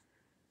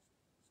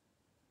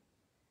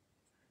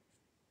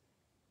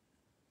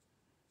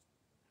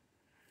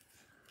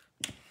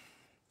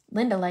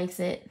Linda likes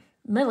it.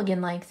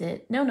 Milligan likes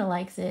it. Nona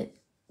likes it.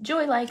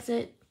 Joy likes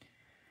it.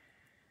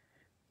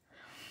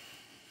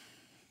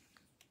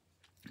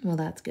 Well,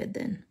 that's good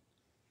then.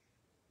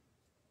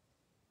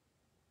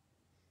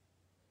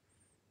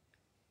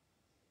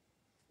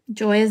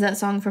 Joy, is that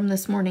song from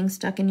this morning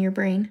stuck in your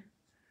brain?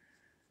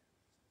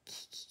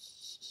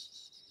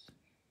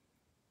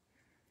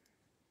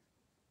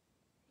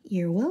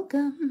 You're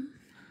welcome.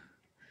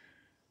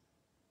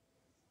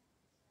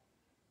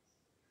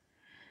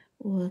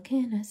 What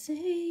can I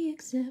say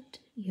except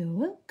you're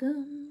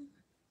welcome?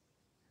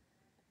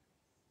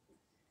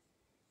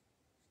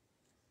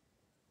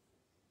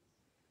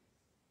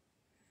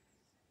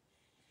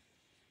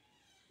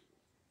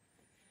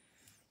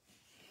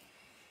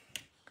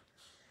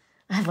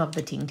 I love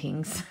the ting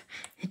tings.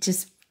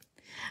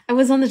 I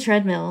was on the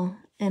treadmill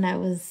and I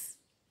was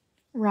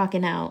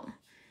rocking out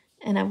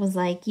and I was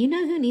like, you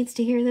know who needs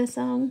to hear this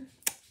song?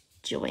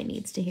 Joy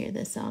needs to hear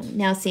this song.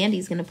 Now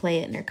Sandy's going to play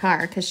it in her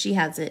car because she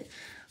has it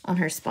on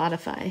her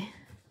Spotify.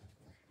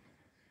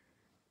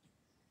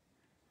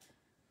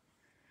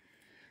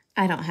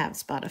 I don't have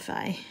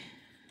Spotify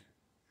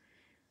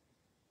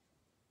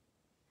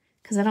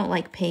because I don't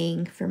like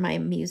paying for my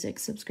music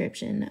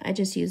subscription. I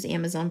just use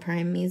Amazon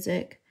Prime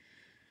Music.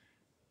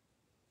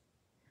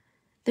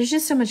 There's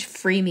just so much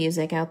free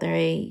music out there,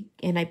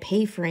 and I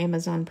pay for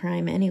Amazon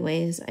Prime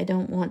anyways. I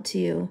don't want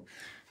to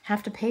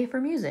have to pay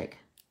for music.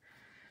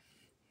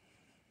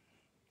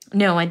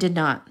 No, I did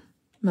not,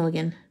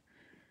 Milligan.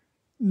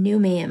 No,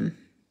 ma'am.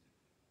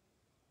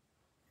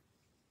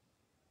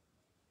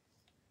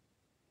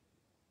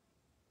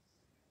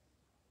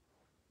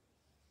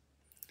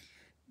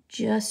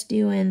 Just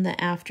doing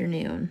the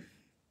afternoon.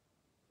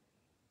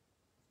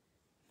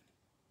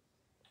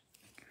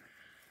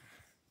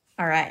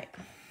 All right.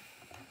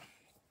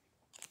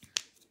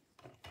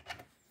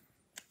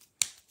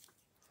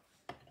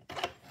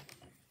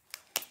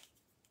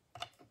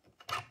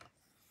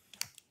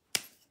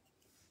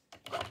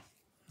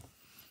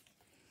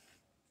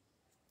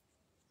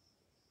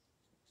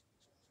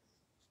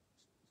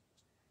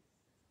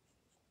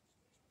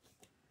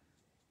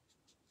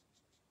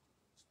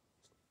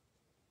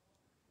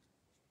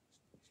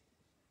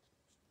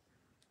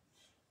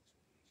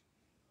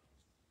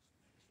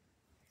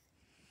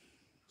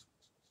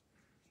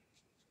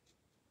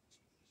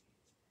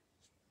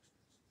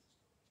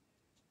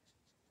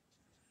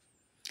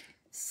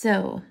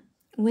 So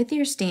with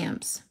your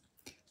stamps,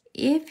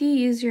 if you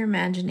use your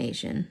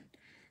imagination,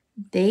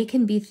 they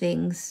can be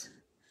things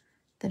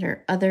that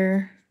are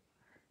other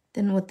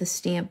than what the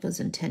stamp was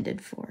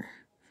intended for.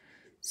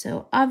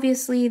 So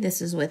obviously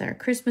this is with our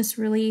Christmas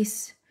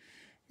release.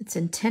 It's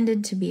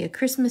intended to be a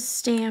Christmas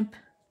stamp.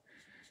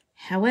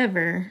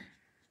 However,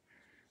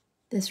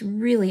 this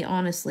really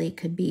honestly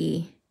could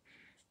be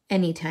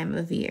any time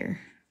of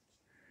year.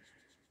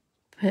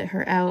 Put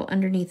her out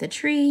underneath a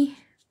tree,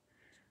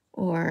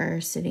 or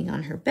sitting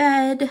on her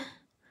bed,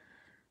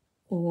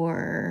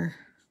 or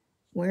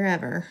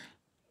wherever,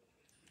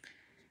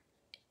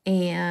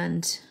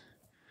 and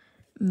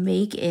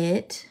make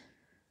it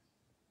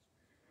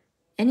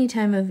any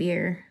time of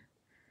year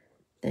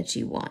that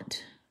you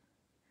want.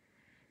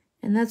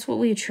 And that's what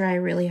we try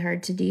really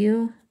hard to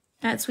do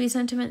at Sweet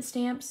Sentiment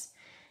Stamps,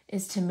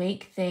 is to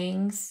make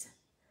things...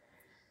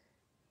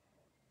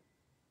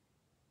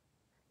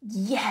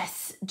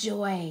 Yes,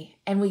 Joy!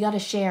 And we got to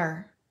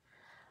share.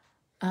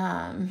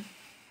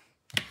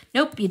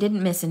 Nope, you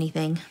didn't miss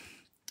anything.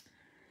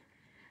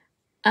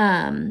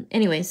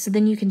 Anyway, so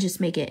then you can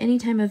just make it any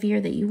time of year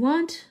that you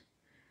want.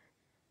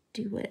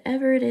 Do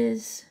whatever it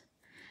is.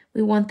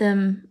 We want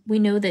them, we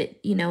know that,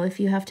 you know, if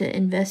you have to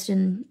invest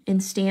in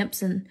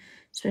stamps, and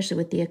especially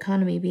with the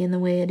economy being the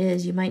way it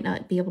is, you might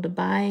not be able to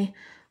buy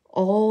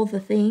all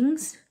the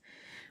things.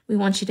 We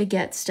want you to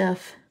get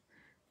stuff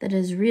that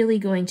is really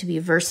going to be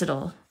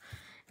versatile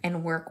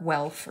and work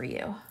well for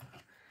you.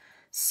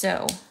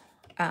 So,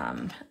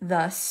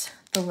 thus,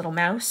 the little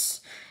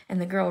mouse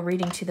and the girl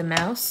reading to the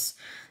mouse,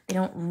 they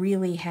don't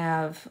really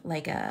have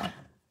like a,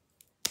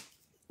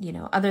 you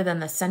know, other than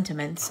the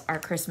sentiments are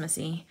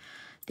Christmassy,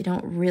 they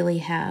don't really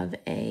have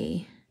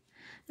a...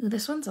 Ooh,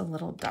 this one's a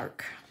little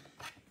dark.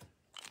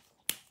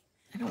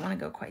 I don't want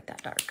to go quite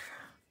that dark.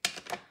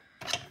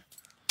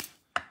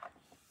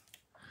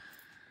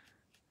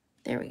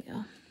 There we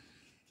go.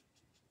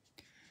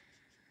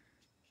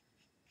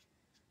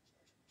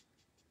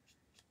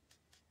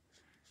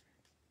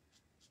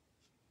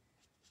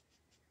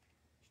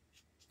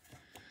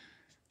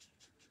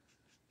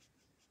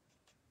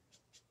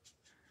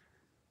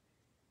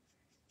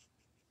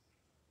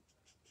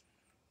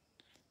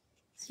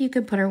 So you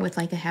could put her with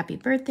like a happy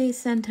birthday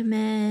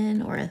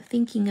sentiment or a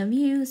thinking of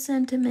you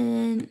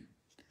sentiment.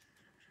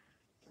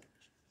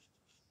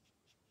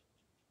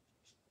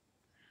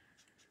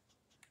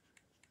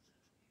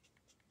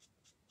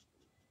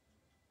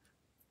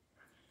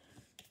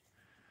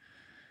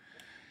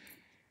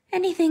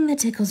 Anything that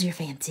tickles your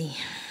fancy.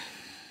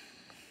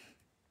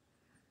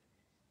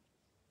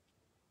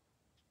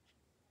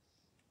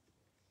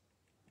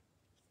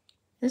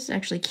 This is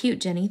actually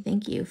cute, Jenny.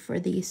 Thank you for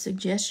the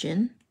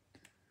suggestion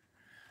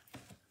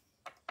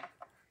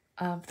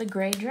of the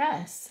gray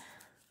dress.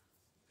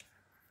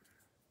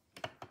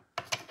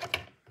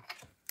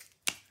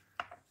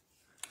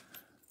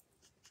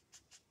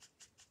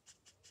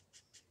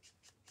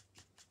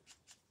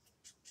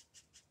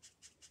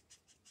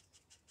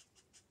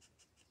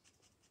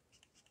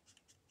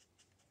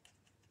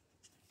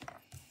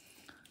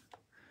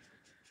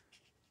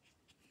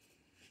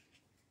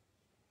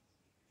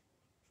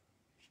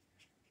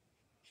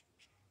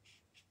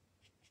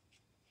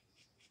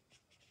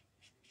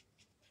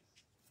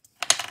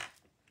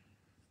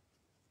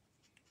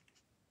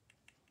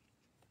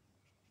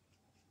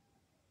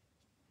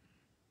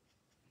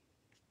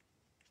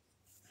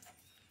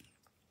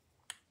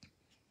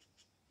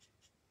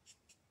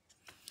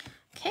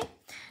 Okay,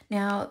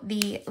 now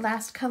the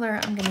last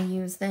color I'm going to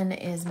use then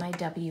is my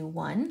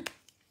W1.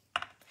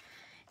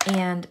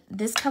 And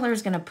this color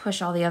is going to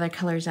push all the other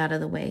colors out of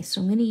the way. So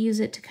I'm going to use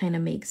it to kind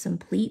of make some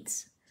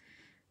pleats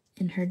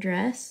in her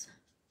dress,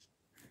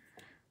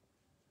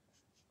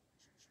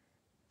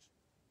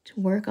 to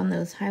work on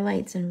those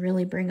highlights and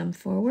really bring them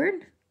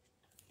forward.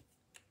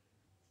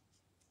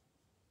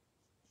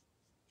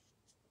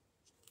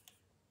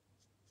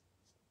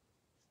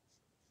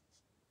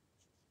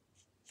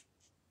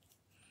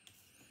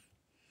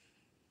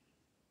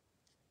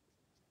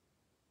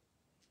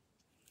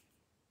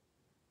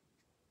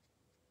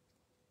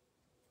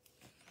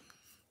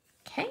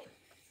 Okay.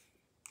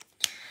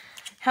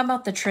 How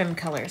about the trim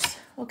colors?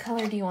 What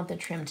color do you want the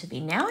trim to be?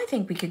 Now I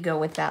think we could go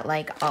with that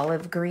like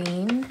olive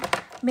green,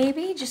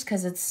 maybe, just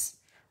because it's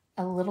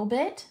a little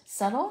bit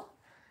subtle.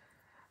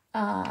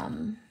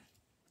 Oh,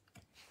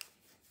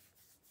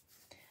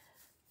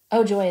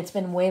 Joy, it's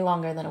been way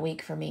longer than a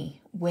week for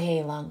me.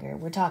 Way longer.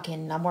 We're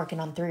talking, I'm working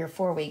on 3 or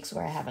 4 weeks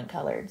where I haven't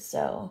colored,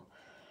 so.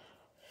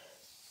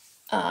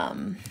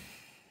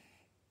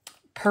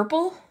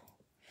 Purple?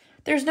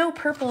 There's no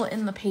purple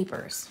in the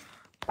papers.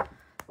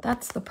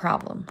 That's the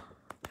problem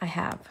I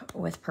have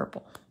with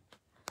purple.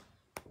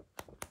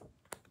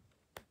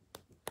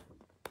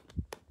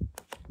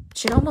 It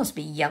should almost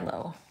be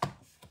yellow.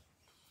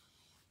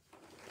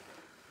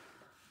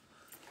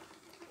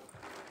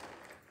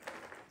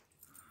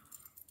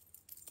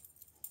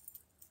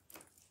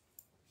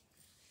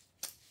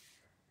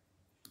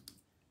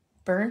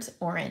 Burnt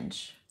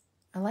orange.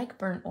 I like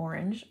burnt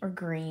orange or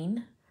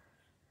green.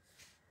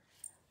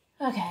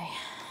 Okay.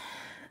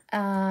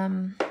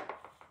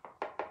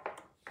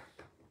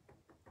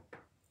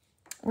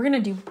 We're going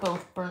to do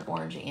both burnt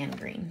orange and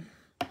green.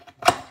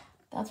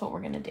 That's what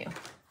we're going to do.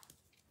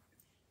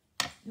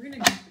 We're going to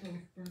do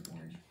both burnt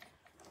orange.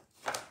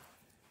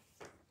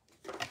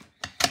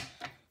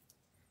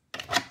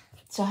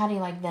 So how do you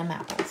like them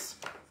apples?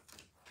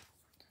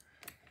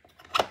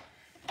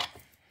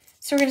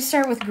 So we're going to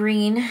start with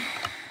green.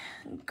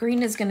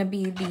 Green is going to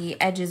be the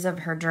edges of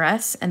her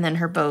dress, and then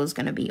her bow is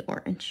going to be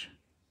orange.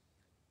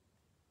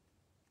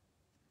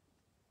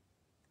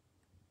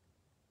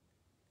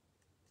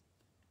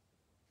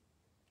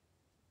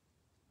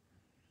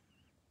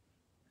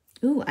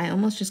 Ooh, I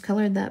almost just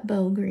colored that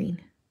bow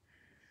green.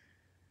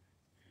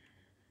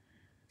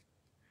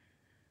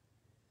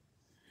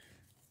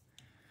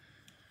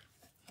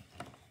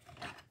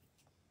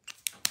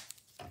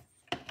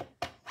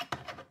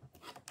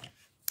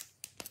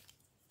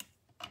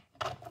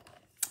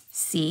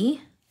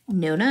 See,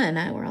 Nona and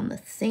I were on the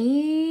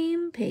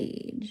same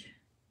page.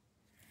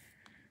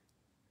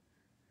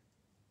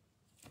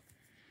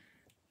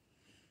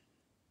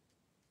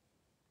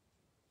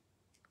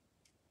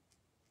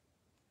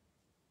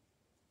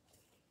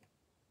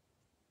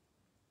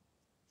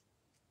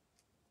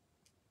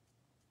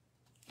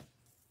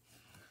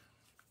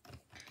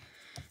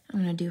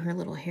 I'm going to do her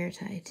little hair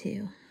tie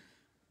too.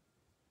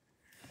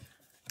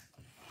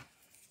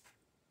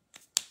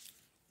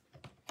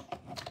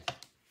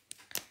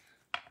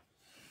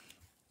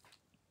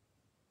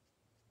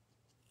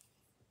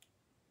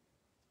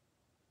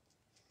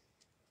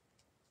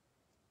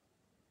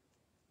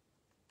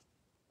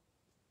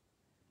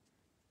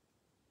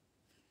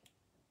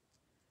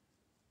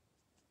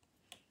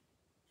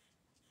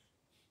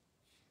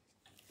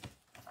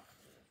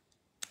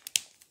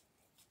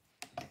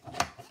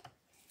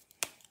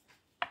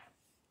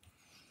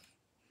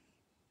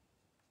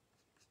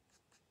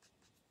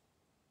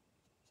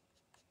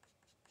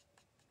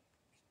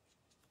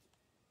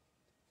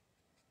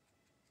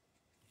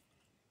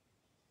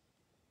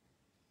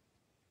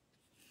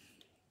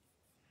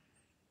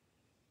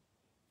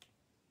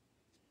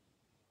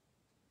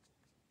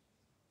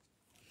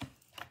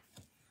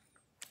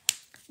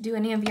 Do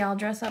any of y'all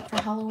dress up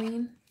for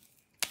Halloween?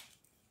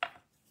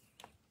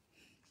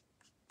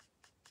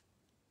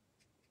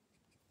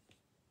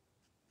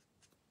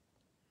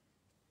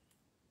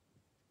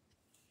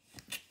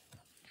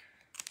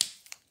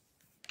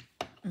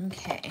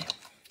 Okay.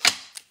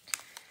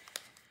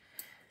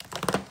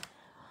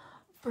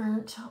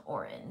 Burnt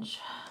orange.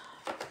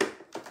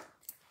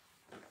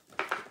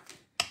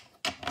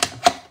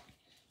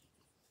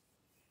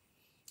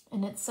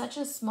 And it's such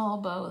a small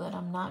bow that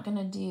I'm not going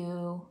to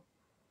do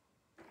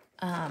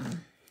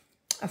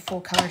a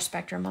full color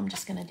spectrum. I'm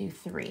just going to do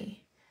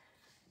 3.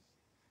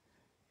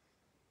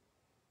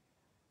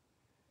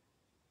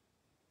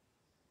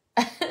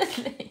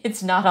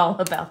 It's not all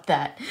about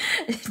that,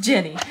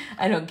 Jenny.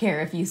 I don't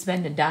care if you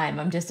spend a dime.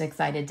 I'm just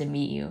excited to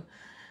meet you.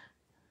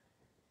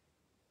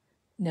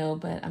 No,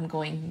 but I'm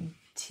going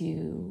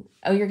to...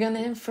 Oh, you're going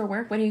to for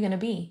work? What are you going to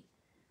be?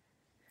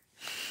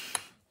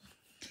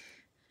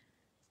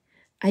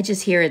 I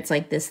just hear it's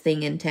like this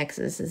thing in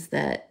Texas is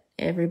that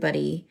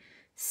everybody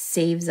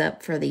saves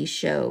up for these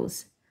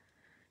shows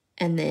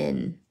and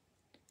then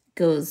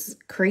goes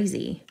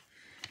crazy.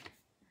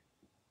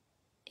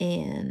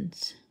 And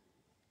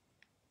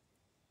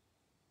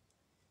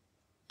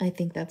I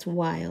think that's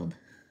wild.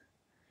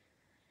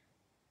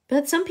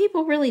 But some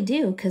people really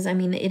do, because, I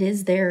mean, it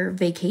is their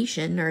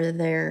vacation or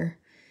their,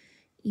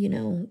 you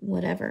know,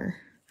 whatever.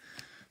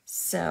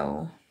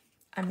 So,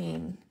 I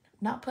mean,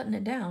 not putting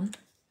it down.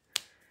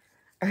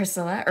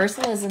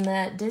 Ursula's in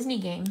that Disney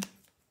game.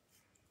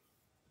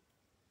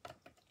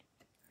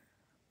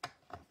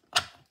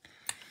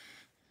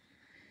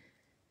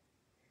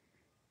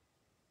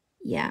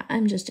 Yeah,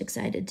 I'm just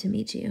excited to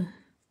meet you.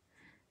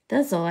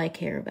 That's all I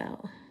care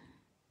about.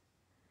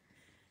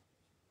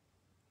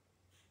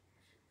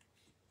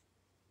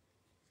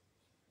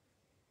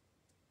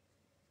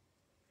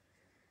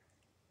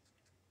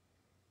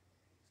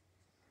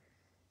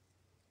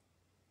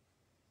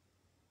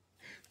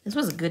 This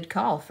was a good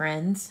call,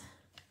 friends.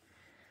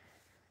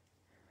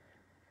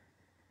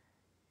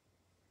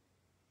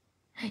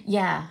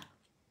 Yeah,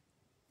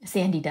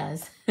 Sandy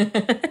does.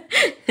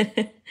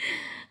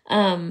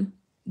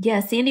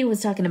 Yeah, Sandy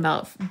was talking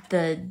about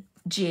the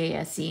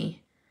GASE,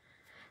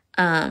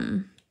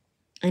 and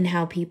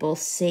how people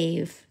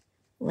save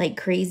like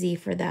crazy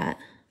for that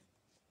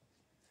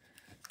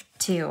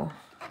too.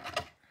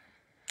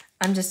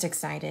 I'm just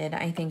excited.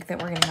 I think that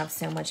we're going to have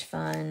so much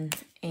fun,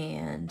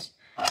 and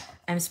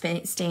I'm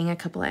staying a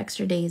couple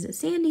extra days at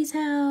Sandy's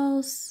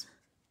house.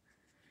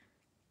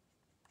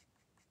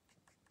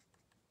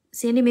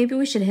 Sandy, maybe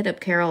we should hit up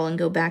Carol and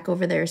go back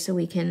over there so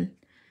we can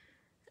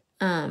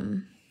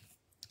kind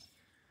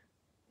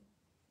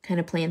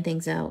of plan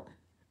things out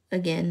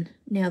again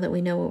now that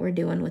we know what we're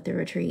doing with the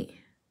retreat.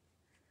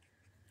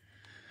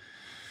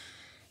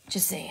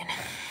 Just saying.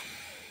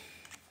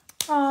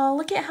 Oh,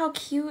 look at how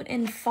cute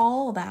and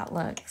fall that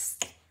looks.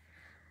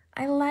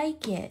 I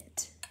like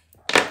it.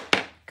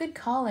 Good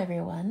call,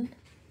 everyone.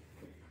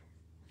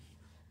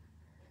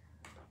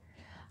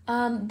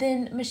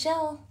 Then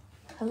Michelle,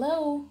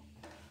 hello.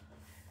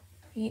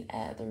 Meet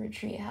at the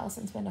retreat house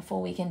and spend a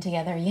full weekend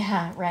together.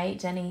 Yeah, right,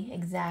 Jenny,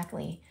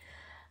 exactly.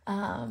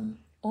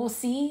 We'll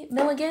see,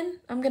 Milligan,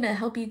 I'm gonna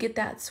help you get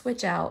that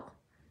Switch out.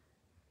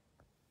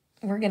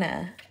 We're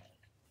gonna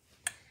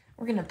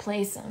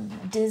play some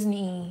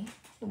Disney,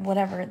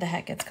 whatever the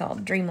heck it's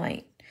called,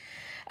 Dreamlight.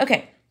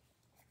 Okay,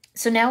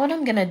 so now what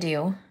I'm gonna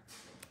do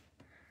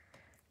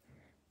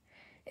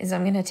is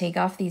I'm gonna take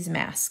off these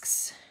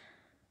masks.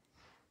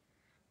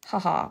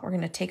 Haha, we're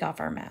gonna take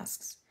off our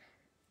masks.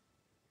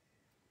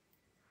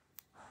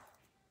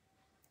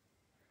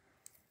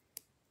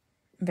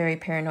 I'm very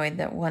paranoid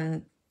that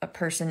a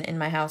person in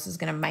my house is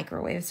gonna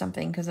microwave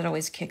something because it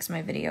always kicks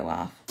my video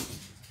off.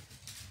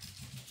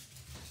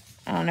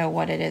 I don't know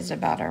what it is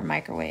about our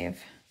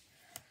microwave.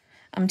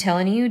 I'm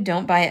telling you,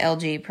 don't buy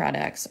LG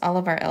products. All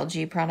of our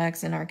LG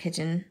products in our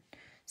kitchen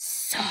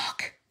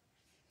suck.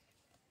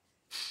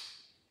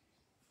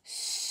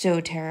 So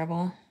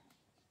terrible.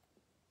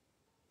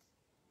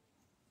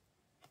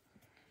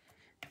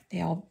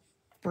 They all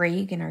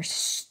break and are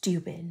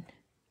stupid.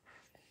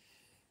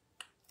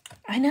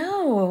 I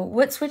know.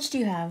 What Switch do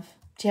you have?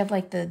 Do you have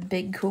like the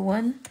big cool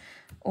one?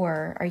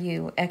 Or are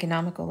you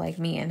economical like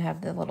me and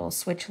have the little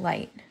Switch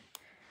Lite?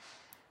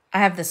 I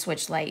have the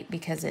Switch Lite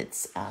because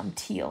it's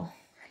teal.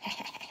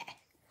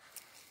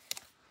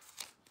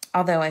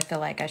 Although I feel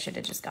like I should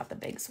have just got the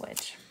big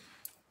Switch.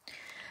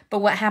 But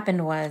what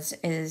happened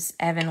is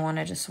Evan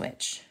wanted a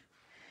Switch.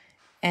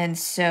 And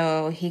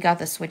so he got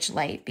the Switch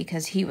Lite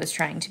because he was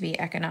trying to be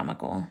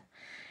economical.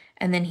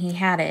 And then he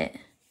had it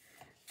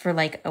for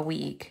like a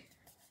week.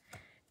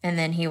 And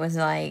then he was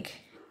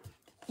like,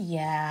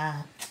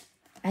 yeah,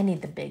 I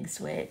need the big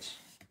Switch.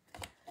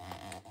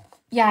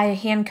 Yeah, I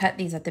hand cut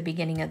these at the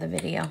beginning of the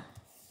video.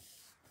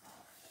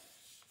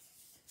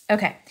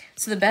 Okay,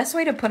 so the best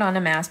way to put on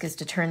a mask is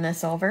to turn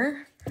this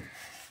over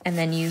and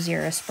then use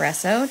your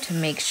espresso to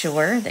make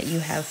sure that you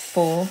have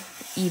full,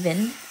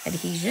 even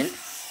adhesion.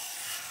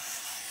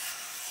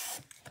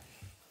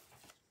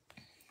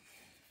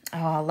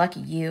 Oh,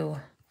 lucky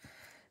you.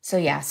 So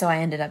yeah, so I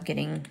ended up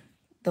getting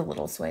the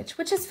little Switch,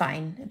 which is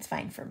fine. It's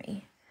fine for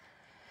me.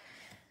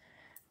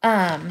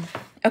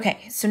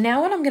 Okay, so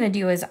now what I'm going to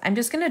do is I'm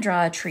just going to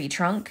draw a tree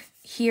trunk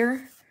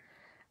here,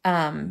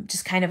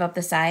 just kind of up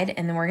the side,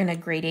 and then we're going to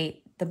gradate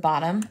the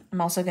bottom.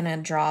 I'm also going to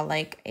draw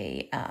like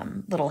a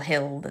little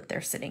hill that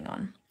they're sitting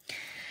on.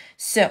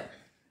 So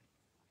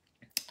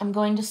I'm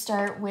going to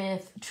start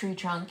with tree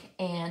trunk,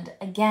 and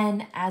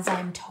again, as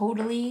I'm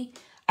totally,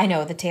 I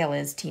know the tail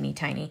is teeny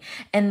tiny,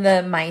 and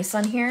the mice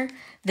on here,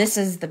 this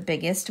is the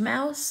biggest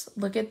mouse.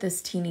 Look at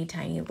this teeny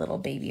tiny little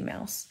baby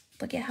mouse.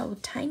 Look at how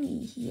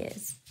tiny he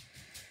is.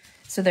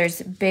 So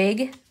there's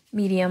big,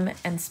 medium,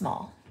 and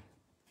small.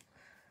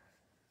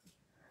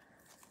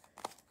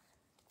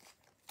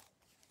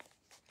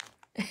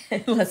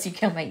 Unless you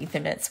count my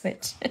Ethernet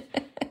switch.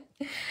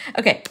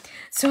 Okay,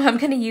 so I'm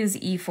going to use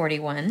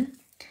E41.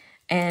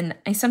 And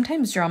I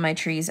sometimes draw my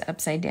trees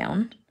upside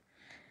down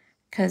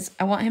because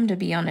I want him to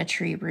be on a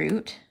tree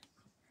root.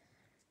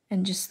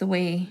 And just the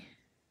way...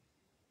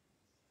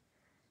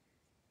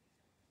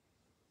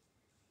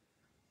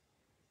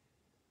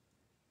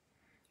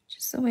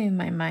 the way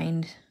my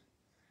mind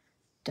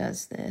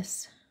does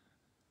this.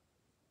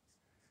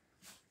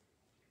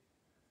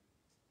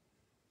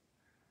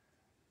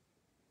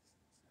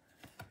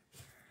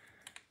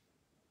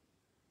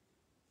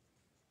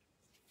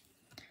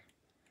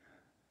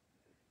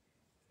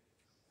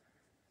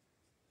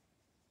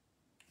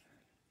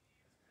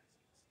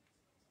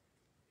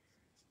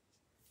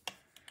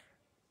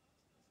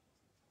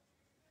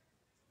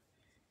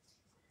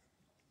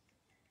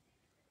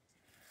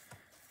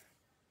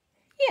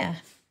 Yeah.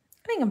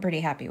 I think I'm pretty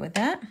happy with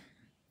that.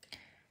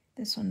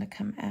 This one to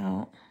come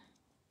out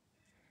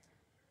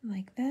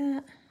like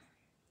that.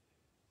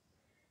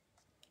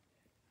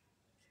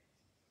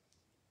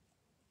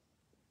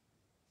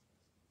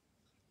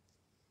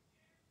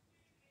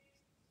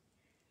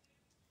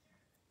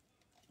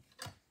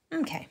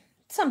 Okay,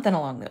 something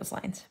along those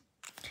lines.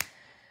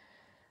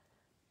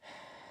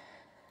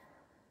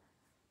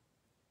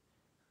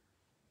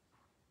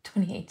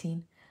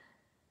 "2018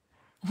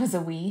 was a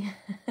Wii."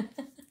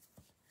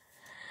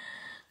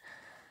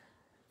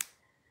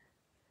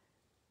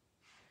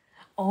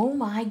 Oh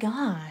my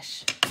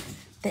gosh.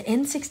 The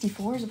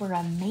N64s were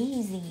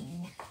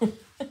amazing.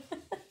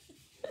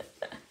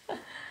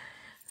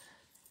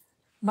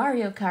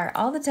 Mario Kart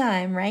all the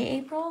time, right,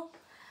 April?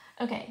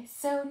 Okay,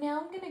 so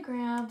now I'm going to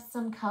grab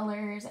some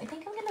colors. I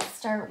think I'm going to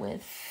start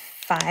with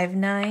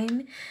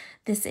 5-9.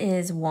 This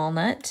is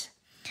walnut.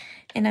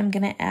 And I'm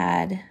going to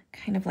add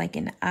kind of like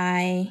an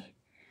eye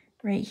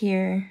right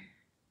here.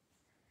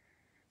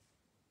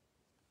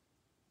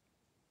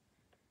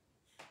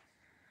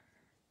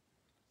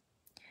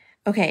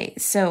 Okay,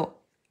 so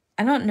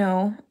I don't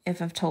know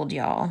if I've told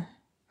y'all,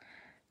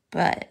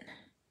 but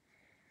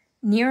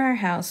near our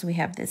house we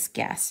have this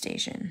gas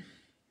station.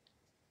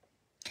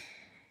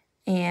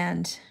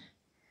 And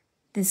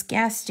this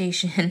gas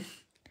station,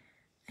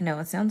 I know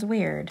it sounds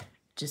weird,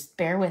 just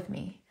bear with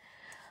me.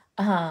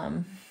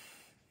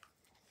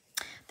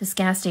 This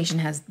gas station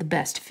has the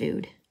best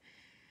food.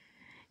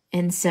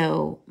 And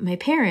so my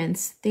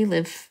parents, they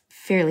live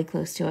fairly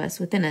close to us,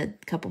 within a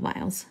couple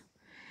miles.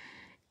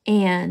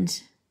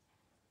 And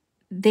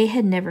they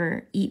had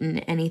never eaten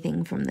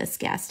anything from this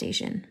gas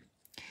station.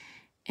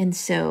 And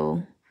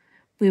so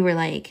we were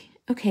like,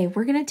 okay,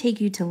 we're going to take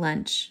you to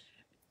lunch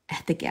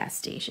at the gas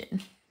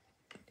station.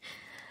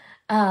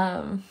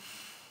 All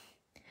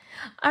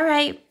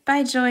right,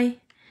 bye, Joy.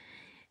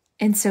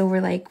 And so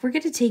we're like, we're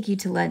going to take you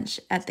to lunch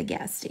at the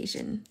gas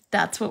station.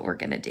 That's what we're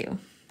going to do.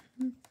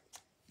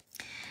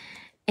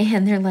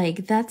 And they're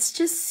like, that's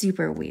just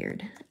super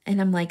weird.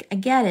 And I'm like, I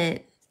get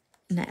it.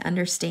 And I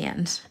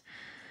understand.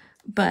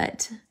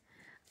 But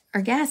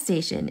our gas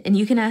station, and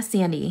you can ask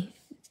Sandy,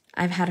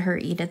 I've had her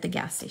eat at the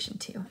gas station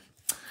too.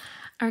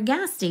 Our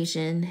gas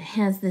station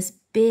has this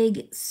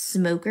big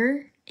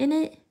smoker in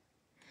it.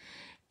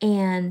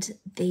 And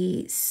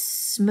they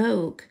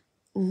smoke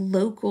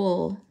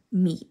local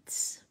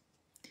meats.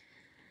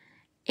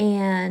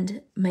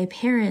 And my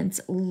parents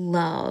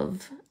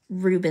love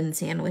Reuben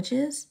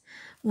sandwiches.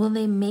 Well,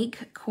 they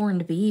make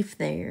corned beef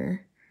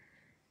there,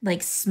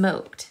 like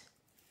smoked.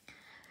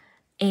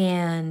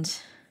 And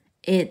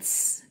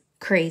it's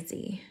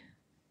crazy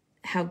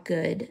how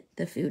good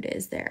the food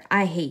is there.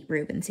 I hate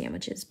Reuben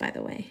sandwiches, by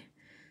the way.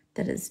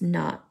 That is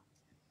not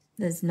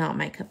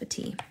my cup of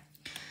tea.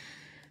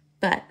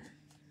 But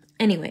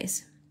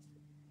anyways,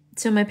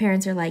 so my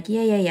parents are like,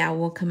 yeah,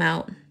 we'll come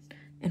out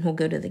and we'll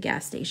go to the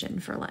gas station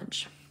for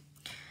lunch.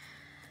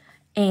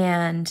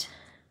 And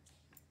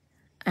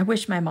I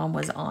wish my mom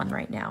was on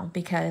right now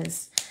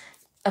because,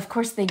 of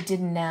course, they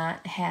did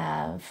not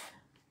have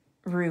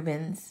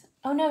Reubens.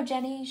 Oh, no,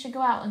 Jenny, you should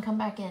go out and come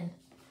back in.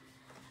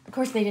 Of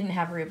course, they didn't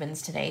have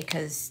Reubens today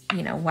because,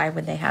 you know, why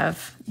would they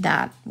have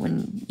that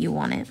when you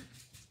want it?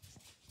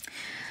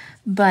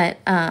 But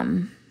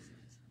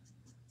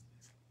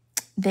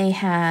they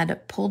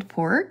had pulled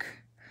pork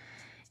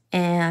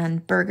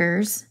and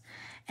burgers,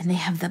 and they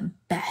have the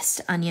best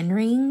onion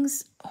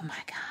rings. Oh, my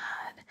God.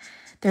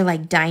 They're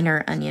like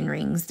diner onion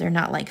rings. They're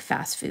not like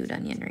fast food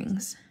onion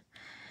rings.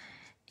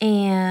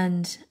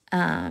 And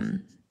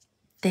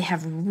they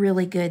have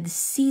really good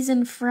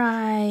seasoned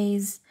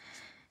fries.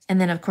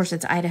 And then, of course,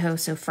 it's Idaho,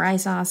 so fry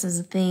sauce is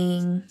a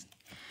thing.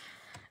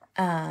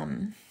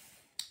 And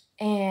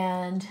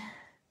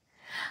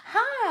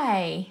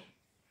hi.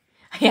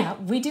 Yeah,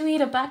 we do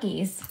eat at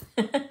Buc-ee's.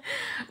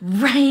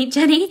 Right,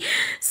 Jenny?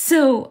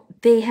 So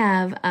they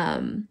have,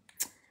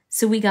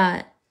 so we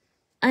got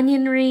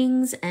onion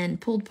rings and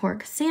pulled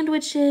pork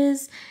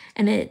sandwiches,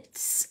 and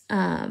it's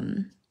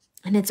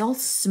all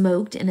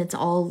smoked and it's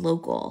all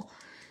local.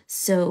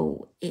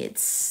 So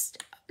it's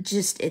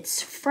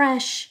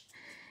fresh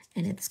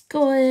and it's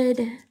good.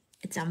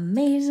 It's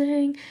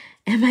amazing.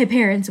 And my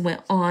parents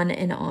went on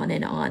and on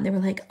and on. They were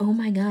like, oh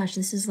my gosh,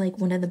 this is like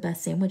one of the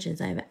best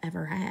sandwiches I've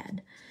ever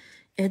had.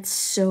 It's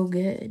so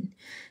good.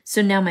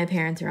 So now my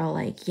parents are all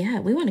like, yeah,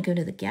 we want to go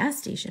to the gas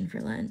station for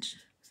lunch.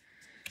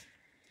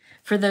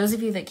 For those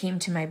of you that came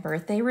to my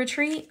birthday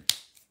retreat,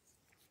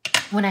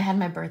 when I had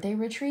my birthday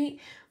retreat,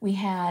 we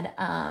had,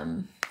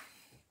 oh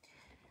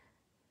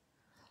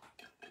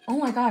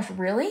my gosh,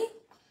 really?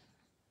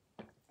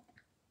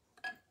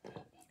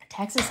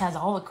 Texas has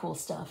all the cool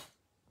stuff.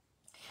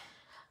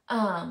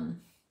 At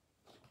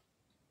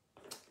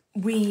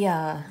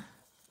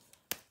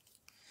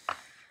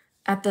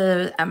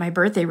my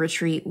birthday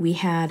retreat, we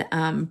had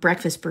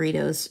breakfast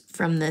burritos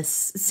from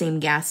this same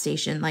gas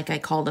station. Like I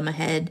called them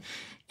ahead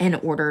and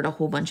ordered a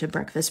whole bunch of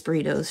breakfast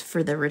burritos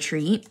for the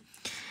retreat.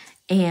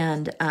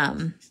 And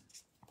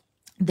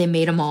they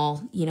made them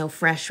all, you know,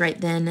 fresh right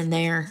then and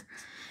there.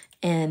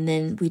 And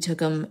then we took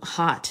them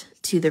hot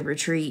to the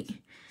retreat.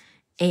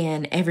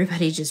 And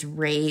everybody just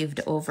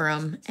raved over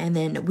them. And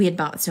then we had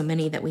bought so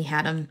many that we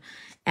had them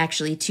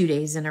actually 2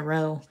 days in a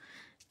row.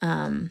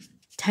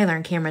 Tyler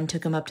and Cameron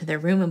took them up to their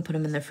room and put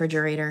them in the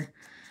refrigerator.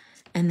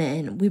 And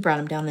then we brought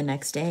them down the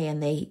next day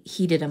and they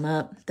heated them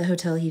up. The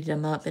hotel heated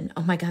them up and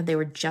oh my God, they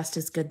were just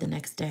as good the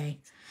next day.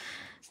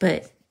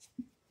 But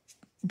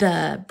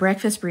the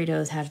breakfast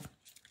burritos have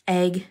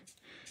egg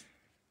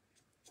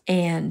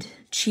and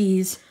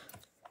cheese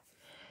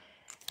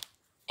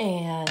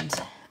and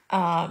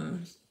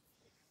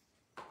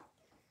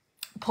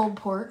pulled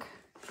pork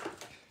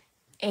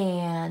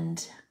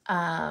and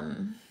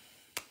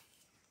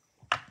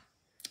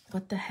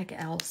what the heck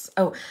else?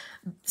 Oh,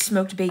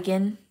 smoked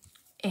bacon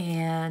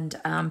and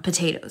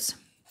potatoes.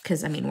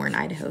 Because, I mean, we're in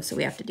Idaho, so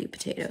we have to do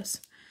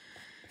potatoes.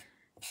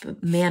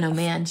 But man, oh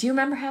man, do you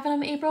remember having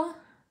them, April?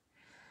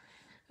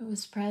 I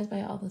was surprised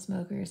by all the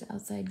smokers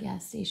outside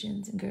gas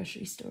stations and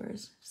grocery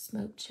stores.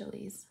 Smoked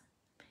chilies.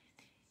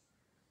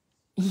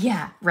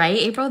 Yeah, right,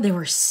 April? They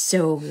were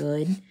so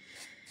good.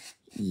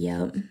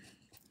 Yep.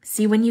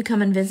 See, when you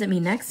come and visit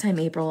me next time,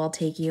 April, I'll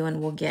take you and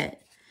we'll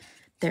get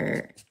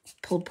their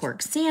pulled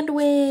pork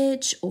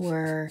sandwich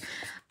or...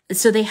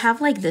 So they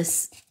have like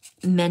this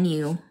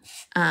menu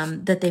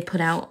that they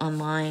put out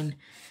online.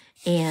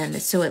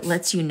 And so it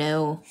lets you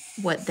know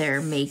what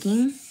they're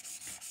making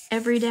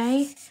every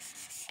day.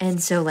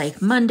 And so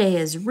like Monday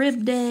is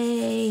rib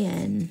day,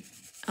 and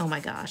oh my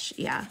gosh,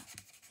 yeah,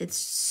 it's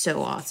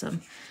so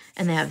awesome.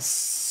 And they have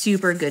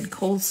super good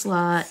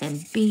coleslaw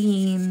and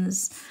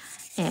beans,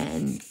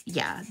 and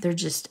yeah, they're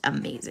just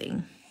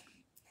amazing.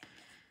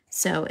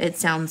 So it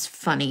sounds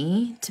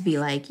funny to be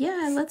like,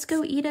 yeah, let's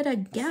go eat at a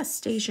gas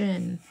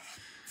station.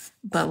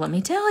 But let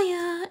me tell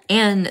ya,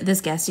 and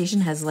this gas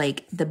station has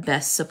like the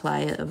best supply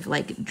of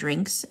like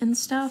drinks and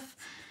stuff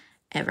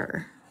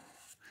ever.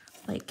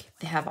 Like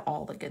they have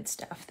all the good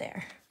stuff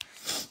there.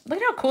 Look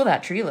at how cool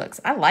that tree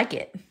looks. I like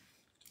it.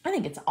 I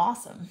think it's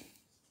awesome.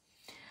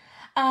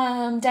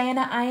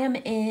 Diana, I am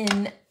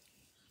in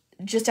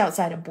just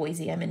outside of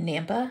Boise. I'm in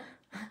Nampa.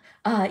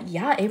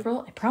 Yeah,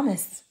 April, I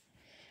promise.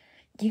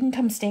 You can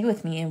come stay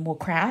with me and we'll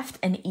craft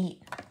and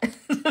eat.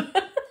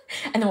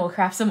 And then we'll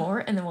craft some more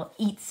and then we'll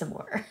eat some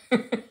more.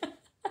 It's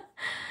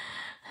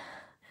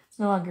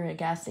no longer a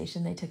gas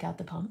station. They took out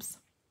the pumps.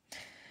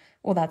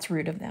 Well, that's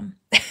rude of them.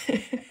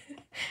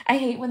 I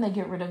hate when they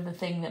get rid of the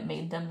thing that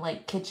made them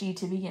like kitschy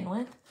to begin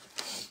with.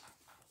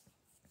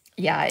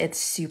 Yeah, it's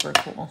super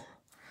cool.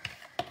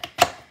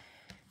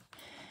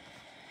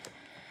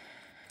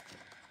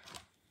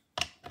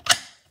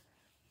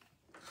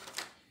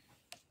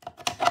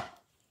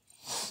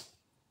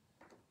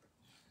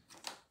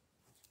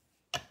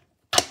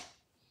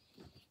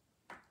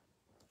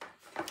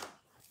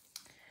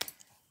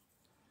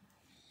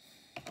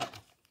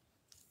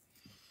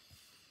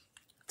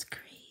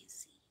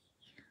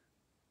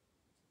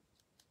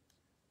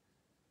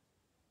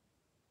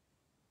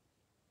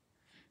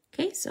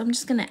 Okay, so I'm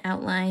just going to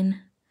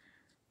outline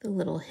the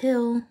little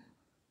hill.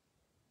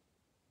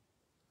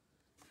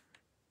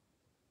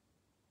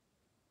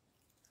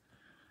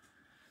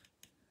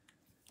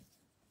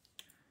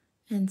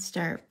 And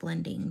start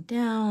blending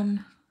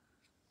down.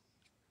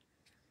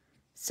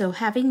 So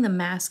having the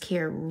mask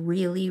here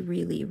really,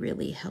 really,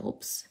 really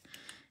helps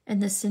in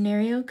this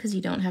scenario because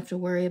you don't have to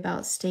worry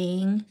about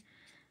staying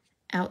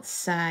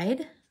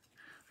outside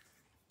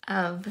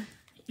of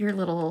your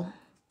little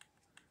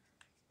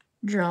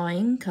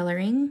drawing,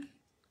 coloring.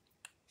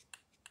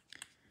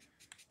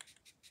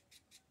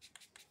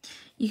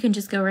 You can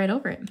just go right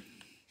over it.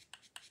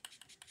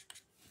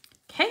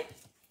 Okay.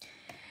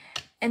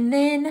 And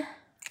then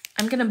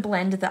I'm going to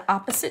blend the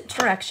opposite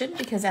direction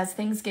because as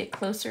things get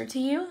closer to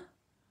you.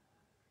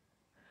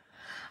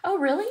 Oh,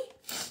 really?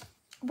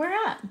 Where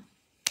at?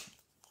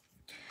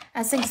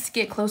 As things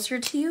get closer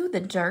to you,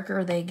 the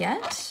darker they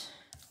get.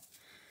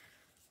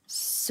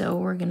 So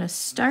we're going to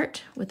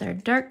start with our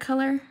dark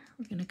color.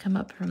 We're going to come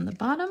up from the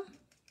bottom.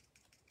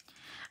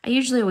 I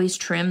usually always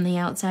trim the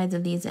outsides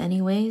of these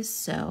anyways,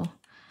 so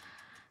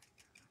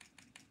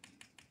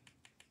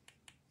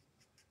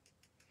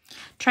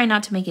try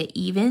not to make it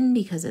even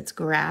because it's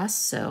grass,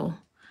 so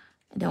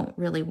I don't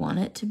really want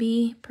it to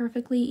be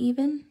perfectly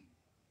even.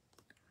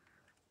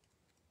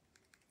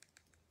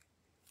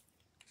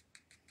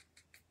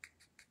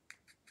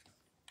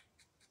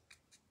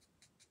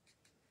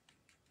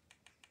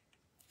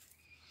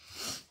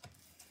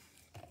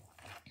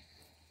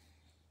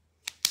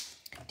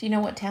 Do you know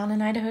what town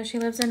in Idaho she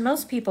lives in?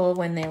 Most people,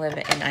 when they live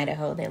in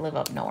Idaho, they live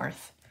up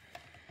north.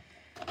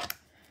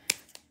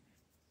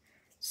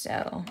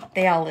 So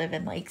they all live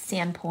in like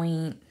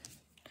Sandpoint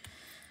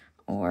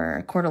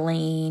or Coeur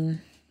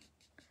d'Alene,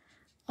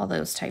 all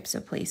those types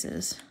of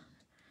places.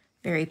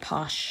 Very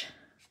posh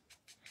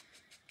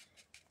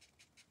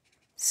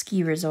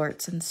ski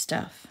resorts and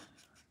stuff.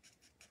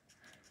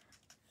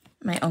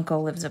 My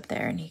uncle lives up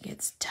there and he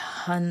gets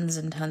tons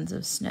and tons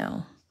of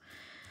snow.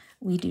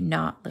 We do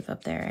not live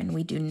up there and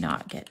we do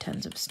not get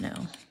tons of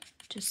snow.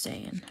 Just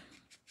saying.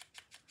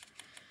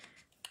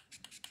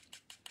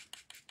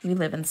 We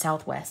live in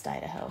southwest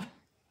Idaho.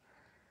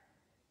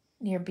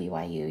 Near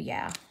BYU,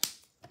 yeah.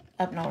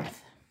 Up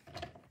north.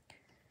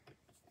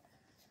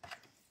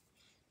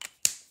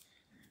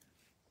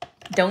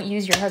 Don't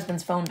use your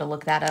husband's phone to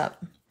look that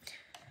up.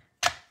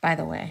 By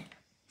the way,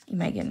 you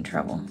might get in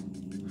trouble.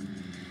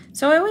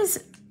 So I always,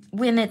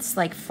 when it's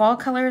like fall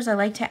colors, I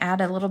like to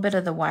add a little bit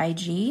of the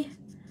YG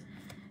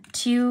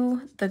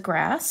to the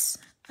grass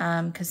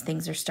because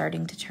things are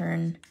starting to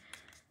turn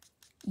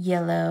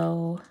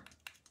yellow.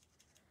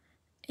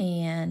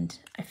 And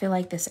I feel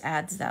like this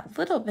adds that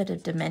little bit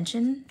of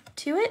dimension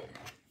to it.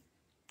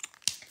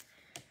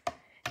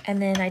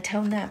 And then I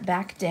tone that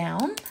back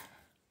down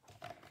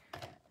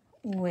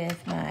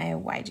with my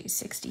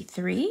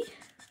YG63.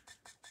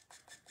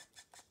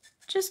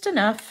 Just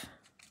enough.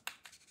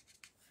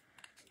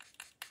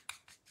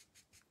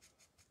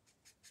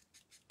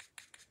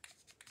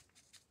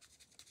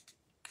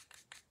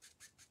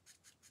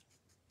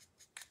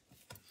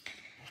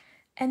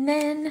 And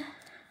then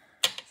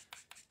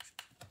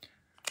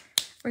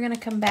we're going to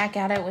come back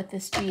at it with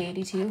this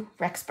G82.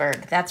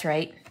 Rexburg, that's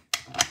right.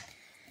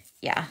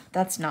 Yeah,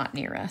 that's not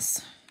near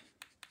us.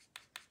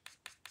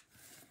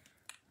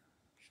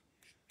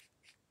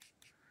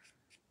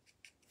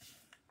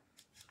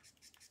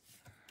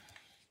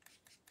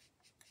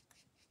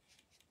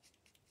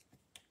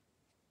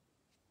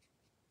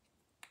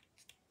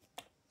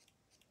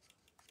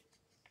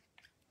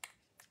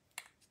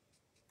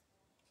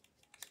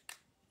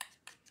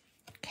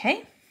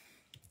 Okay.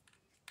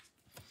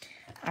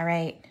 All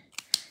right.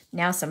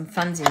 Now some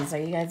funsies. Are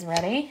you guys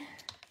ready?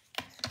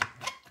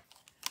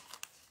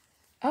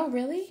 Oh,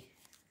 really?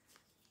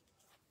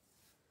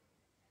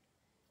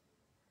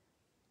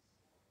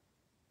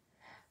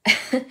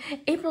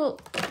 April,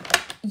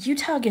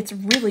 Utah gets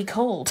really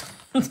cold.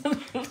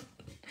 Of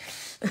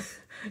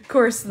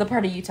course, the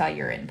part of Utah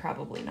you're in,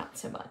 probably not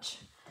so much.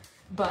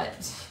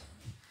 But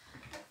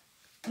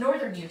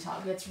northern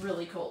Utah gets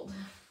really cold.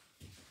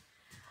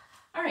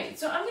 All right,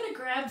 so I'm going to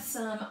grab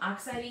some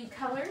oxide ink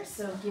color,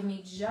 so give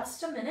me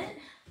just a minute.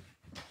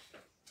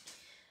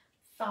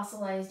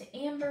 Fossilized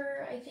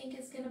amber, I think,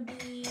 is going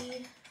to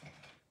be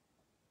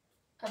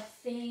a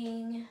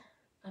thing.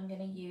 I'm going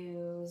to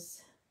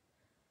use...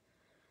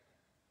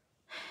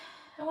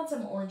 I want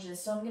some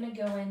oranges, so I'm going to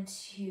go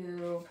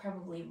into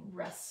probably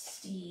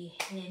Rusty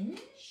Hinge.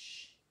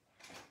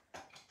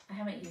 I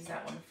haven't used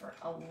that one for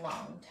a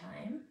long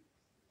time.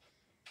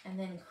 And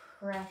then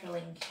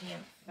Crackling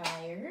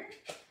Campfire.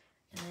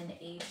 And then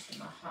Aged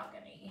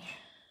Mahogany.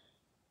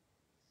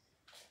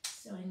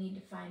 So I need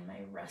to find my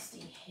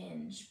Rusty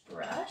Hinge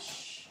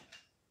brush.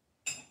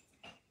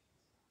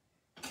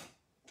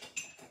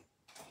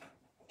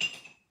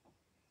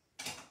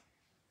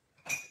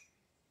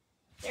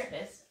 There it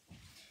is.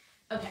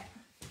 Okay,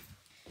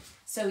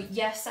 so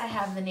yes, I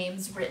have the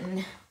names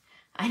written.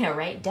 I know,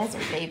 right?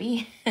 Desert,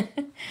 baby.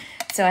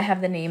 So I have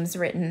the names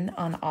written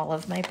on all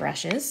of my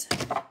brushes.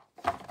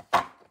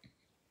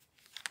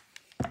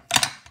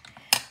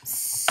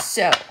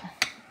 So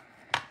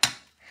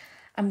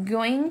I'm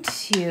going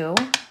to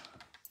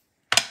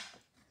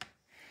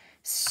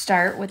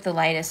start with the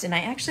lightest, and I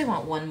actually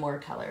want one more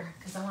color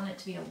because I want it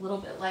to be a little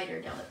bit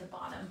lighter down at the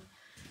bottom.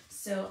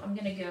 So I'm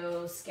going to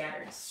go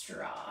Scattered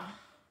Straw.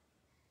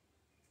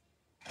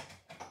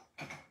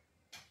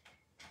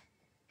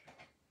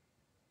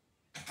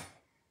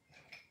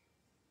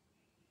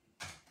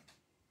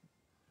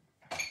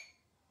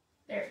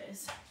 There it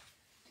is.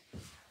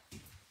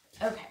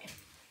 Okay.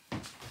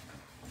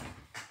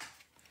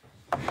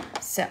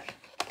 So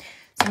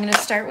I'm going to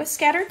start with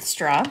Scattered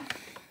Straw.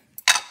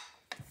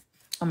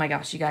 Oh my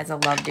gosh, you guys, I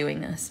love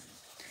doing this.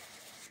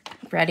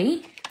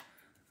 Ready?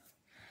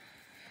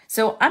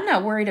 So I'm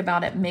not worried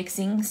about it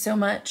mixing so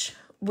much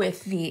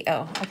with the,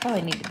 oh, I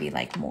probably need to be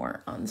like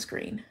more on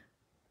screen.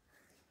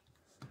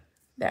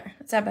 There,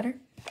 is that better?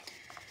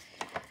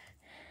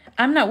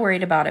 I'm not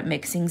worried about it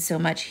mixing so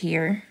much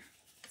here.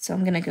 So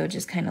I'm going to go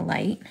just kind of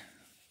light.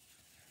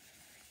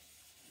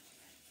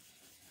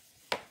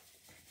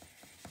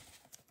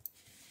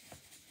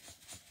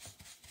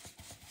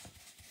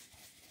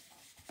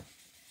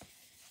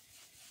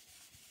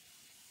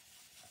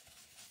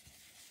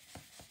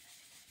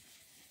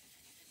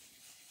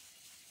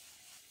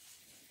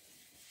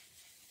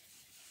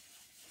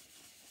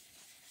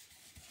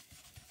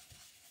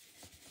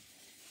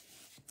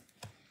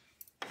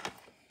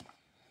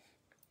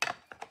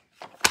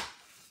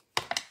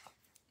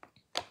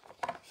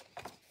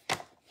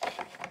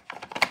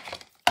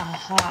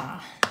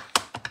 Aha.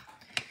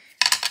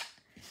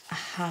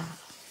 Aha.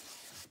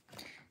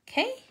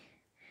 Okay.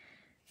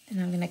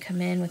 And I'm going to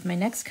come in with my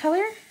next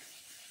color.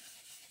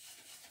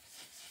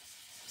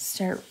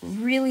 Start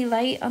really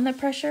light on the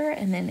pressure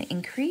and then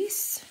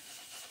increase.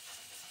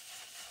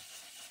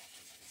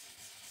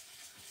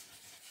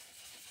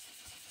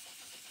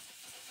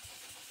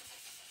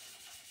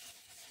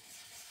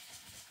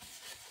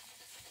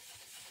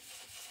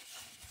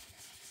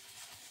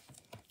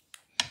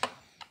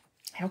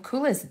 How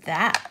cool is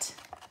that?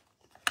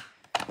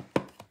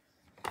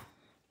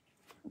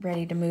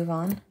 Ready to move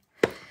on.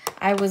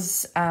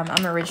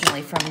 I'm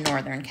originally from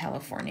Northern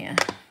California.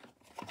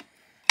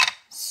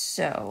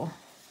 So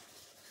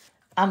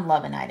I'm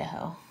loving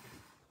Idaho.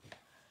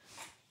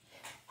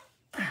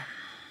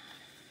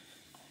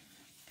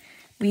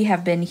 We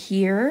have been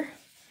here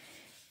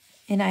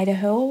in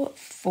Idaho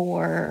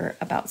for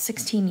about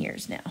 16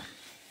 years now.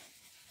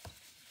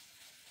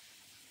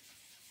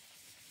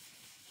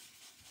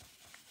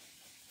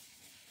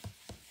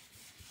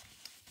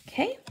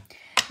 Okay,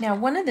 now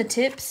one of the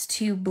tips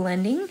to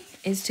blending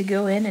is to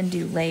go in and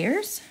do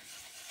layers.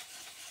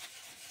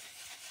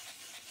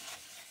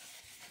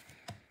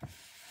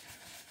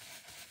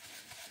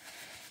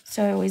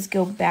 So I always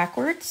go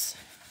backwards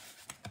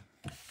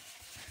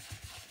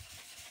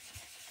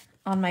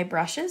on my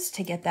brushes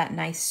to get that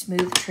nice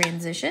smooth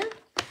transition.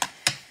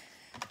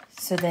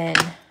 So then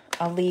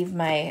I'll leave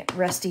my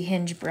Rusty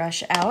Hinge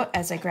brush out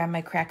as I grab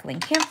my Crackling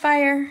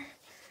Campfire.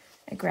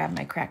 I grab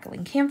my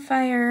Crackling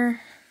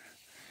Campfire.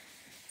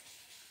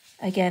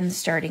 Again,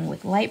 starting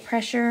with light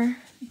pressure,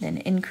 then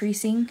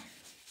increasing.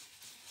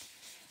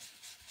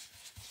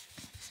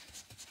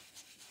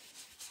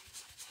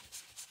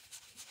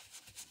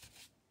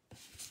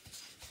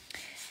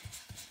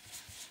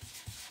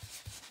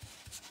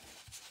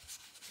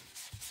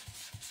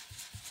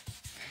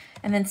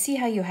 And then see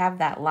how you have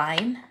that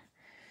line?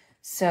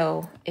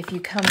 So if you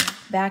come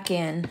back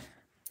in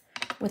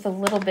with a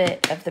little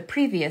bit of the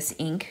previous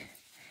ink,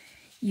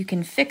 you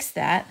can fix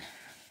that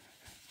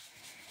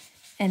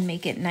and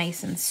make it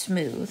nice and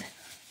smooth.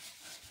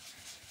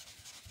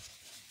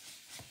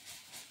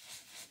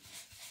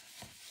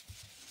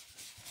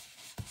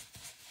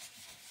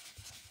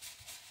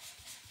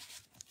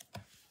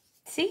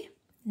 See?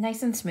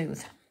 Nice and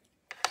smooth.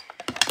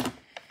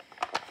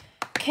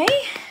 Okay,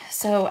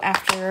 so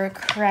after a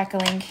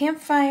crackling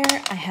campfire,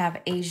 I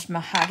have aged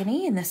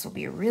mahogany, and this will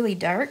be really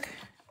dark.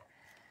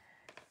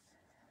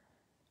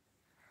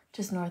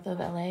 Just north of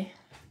LA.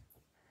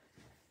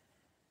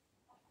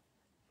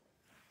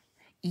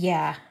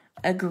 Yeah,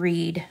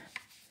 agreed.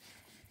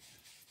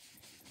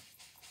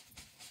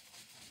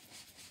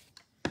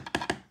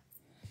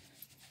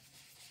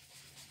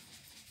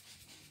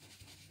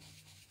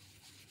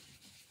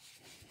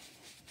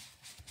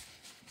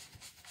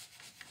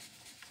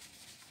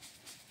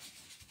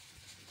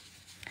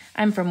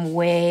 I'm from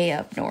way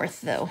up north,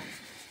 though.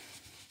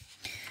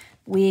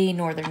 Way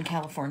northern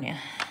California.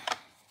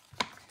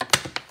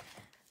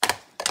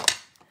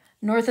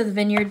 North of the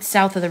vineyards,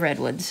 south of the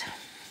redwoods.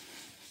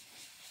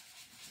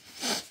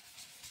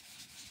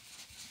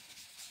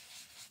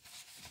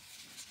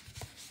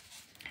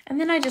 And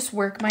then I just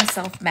work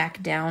myself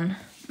back down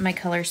my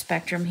color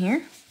spectrum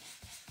here.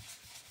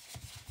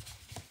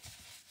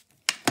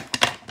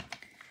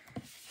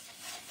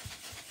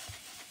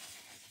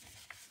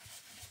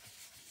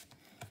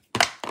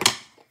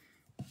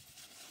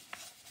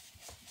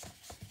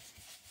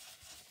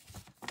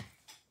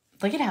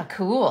 Look at how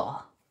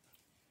cool.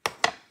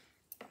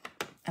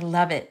 I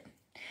love it.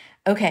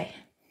 Okay.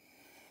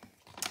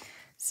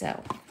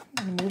 So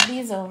I'm gonna move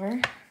these over.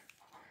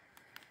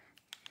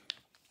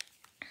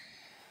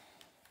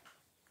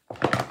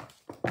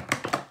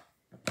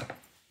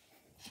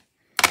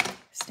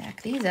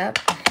 Stack these up.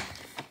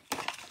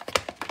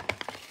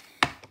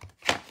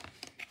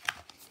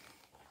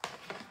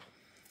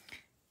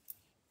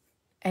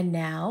 And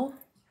now,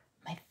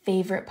 my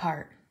favorite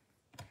part.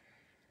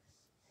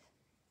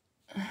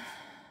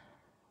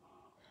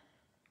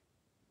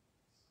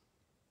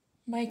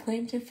 My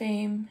claim to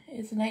fame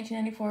is the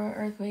 1994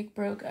 earthquake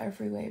broke our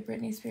freeway.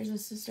 Britney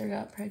Spears' sister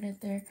got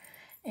pregnant there.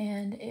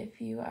 And if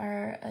you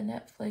are a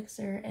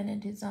Netflixer and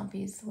into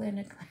zombies,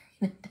 Santa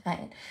Clarita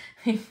Diet.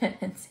 We've been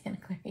in Santa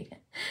Clarita.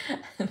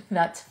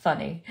 That's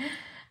funny.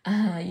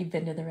 You've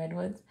been to the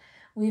Redwoods.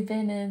 We've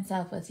been in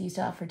Southwest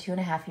Utah for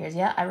 2.5 years.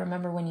 Yeah, I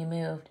remember when you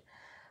moved.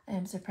 I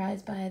am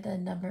surprised by the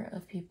number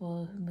of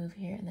people who move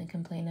here and then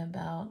complain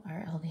about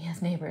our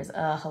LDS neighbors.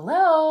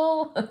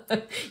 Hello?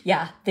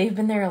 Yeah, they've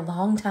been there a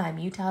long time.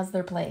 Utah's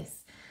their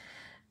place.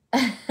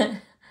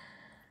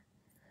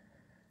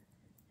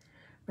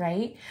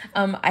 Right?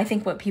 I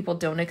think what people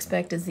don't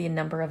expect is the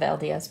number of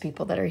LDS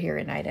people that are here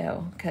in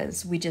Idaho,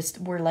 because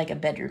we're like a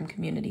bedroom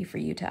community for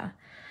Utah.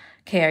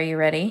 Okay, are you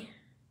ready?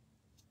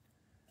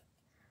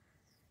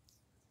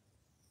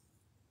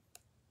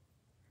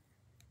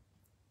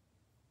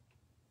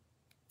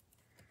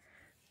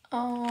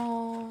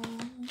 Oh,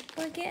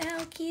 look at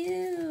how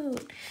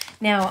cute.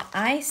 Now,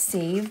 I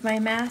save my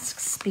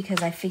masks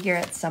because I figure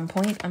at some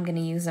point I'm going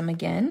to use them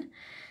again.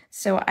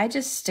 So I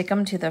just stick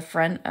them to the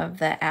front of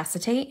the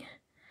acetate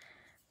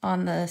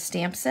on the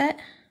stamp set.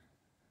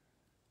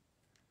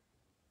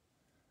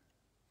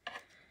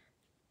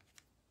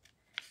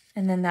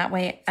 And then that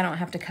way I don't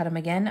have to cut them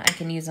again. I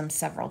can use them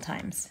several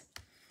times.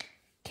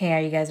 Okay, are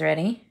you guys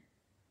ready?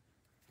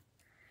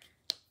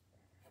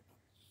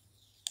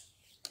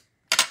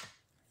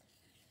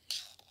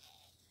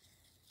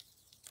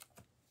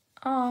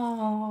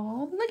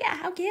 Oh, look at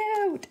how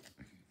cute.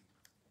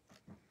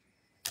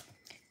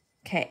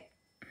 Okay.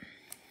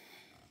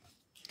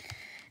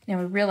 Now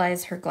we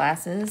realize her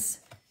glasses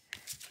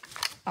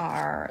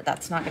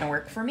that's not going to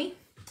work for me.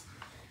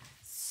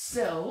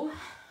 So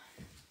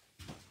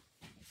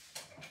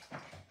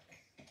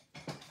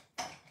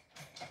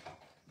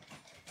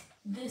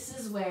this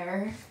is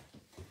where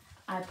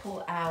I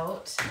pull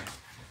out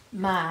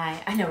my,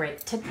 I know, right?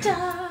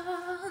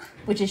 Ta-da!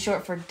 Which is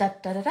short for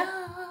da-da-da-da.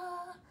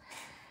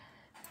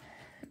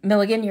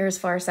 Milligan, you're as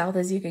far south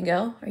as you can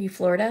go. Are you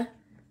Florida?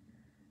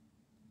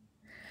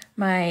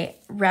 My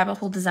Rabbit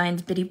Hole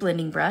Designs Bitty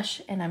Blending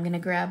Brush, and I'm going to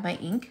grab my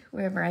ink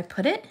wherever I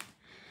put it.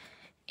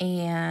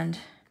 And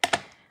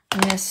I'm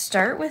going to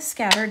start with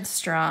Scattered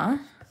Straw.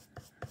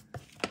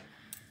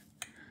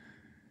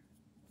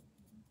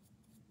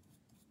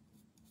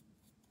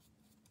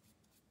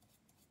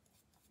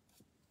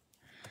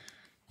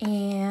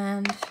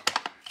 And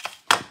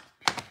I'm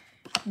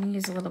going to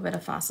use a little bit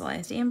of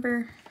fossilized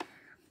amber.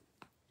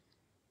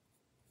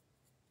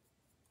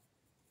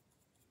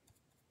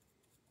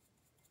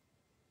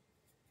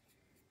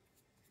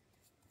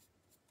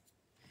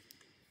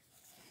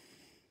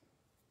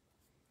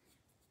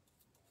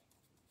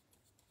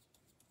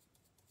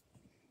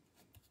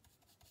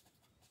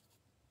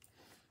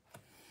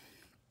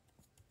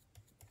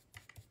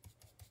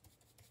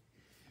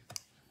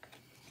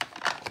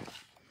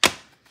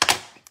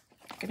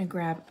 Gonna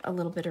grab a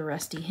little bit of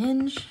Rusty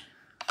Hinge.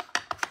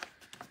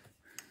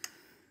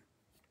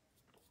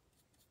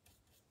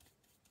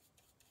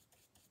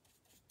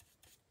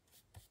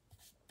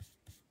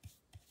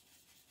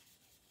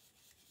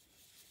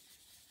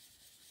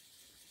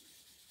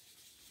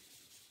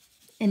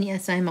 And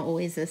yes, I'm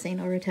always this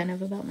anal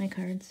retentive about my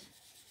cards.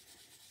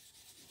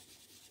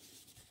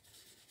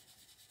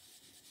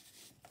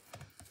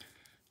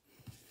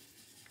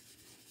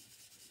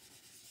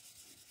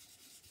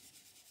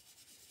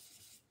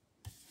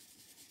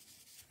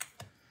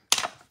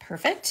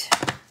 Perfect.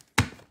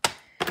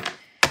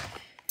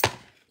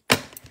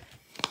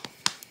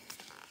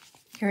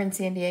 Here in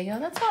San Diego,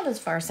 that's not as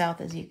far south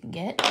as you can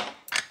get.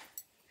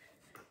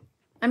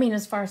 I mean,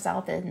 as far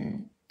south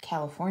in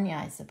California,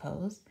 I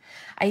suppose.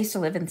 I used to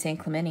live in San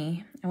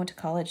Clemente. I went to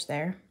college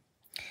there.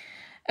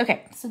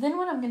 Okay, so then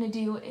what I'm going to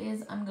do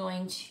is I'm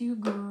going to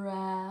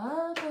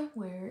grab,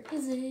 where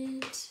is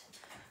it?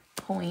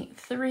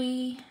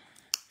 0.3.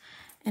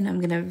 And I'm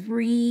going to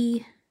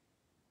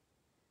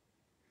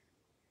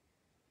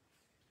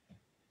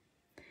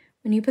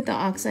when you put the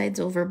oxides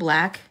over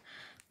black,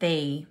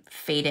 they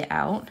fade it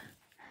out.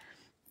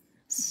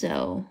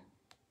 So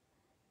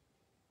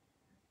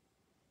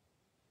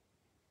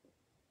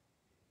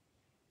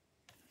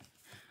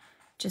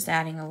just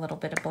adding a little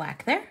bit of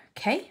black there,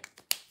 okay?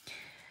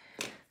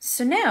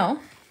 So now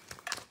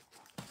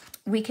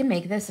we can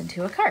make this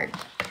into a card.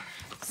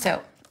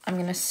 So I'm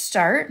gonna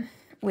start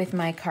with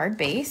my card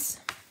base,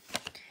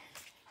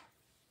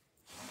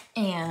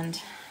 and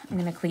I'm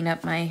gonna clean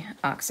up my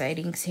oxide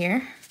inks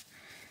here.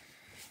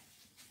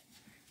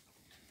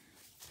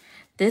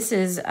 This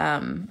is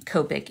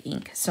Copic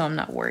ink, so I'm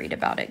not worried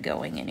about it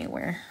going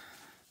anywhere.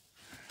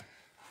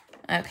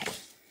 Okay.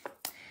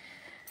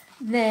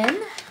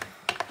 Then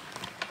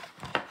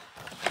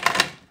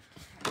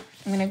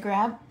I'm gonna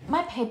grab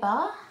my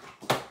paper,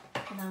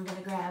 and I'm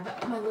gonna grab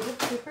my little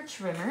paper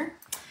trimmer.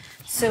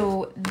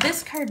 So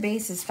this card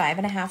base is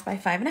 5.5 by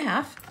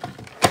 5.5.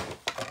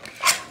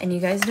 And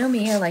you guys know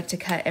me, I like to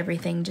cut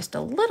everything just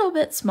a little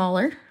bit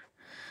smaller.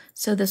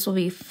 So this will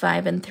be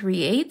 5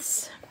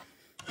 3/8.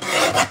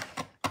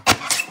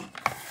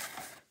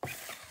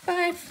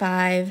 by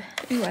 5.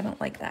 Ooh, I don't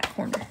like that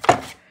corner.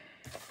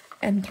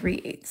 And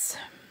 3/8.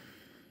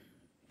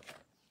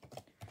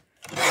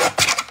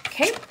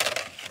 Okay,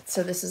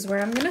 so this is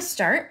where I'm gonna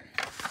start.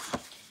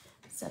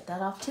 Set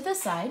that off to the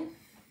side.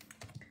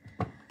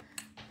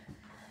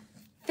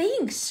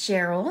 Thanks,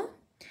 Cheryl.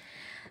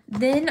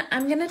 Then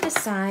I'm gonna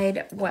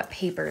decide what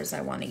papers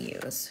I wanna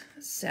use.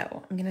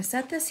 So I'm gonna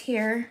set this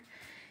here,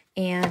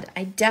 and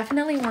I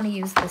definitely wanna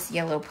use this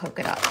yellow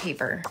polka dot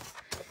paper.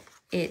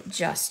 It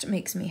just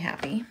makes me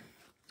happy.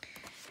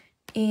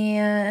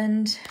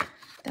 And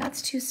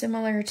that's too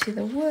similar to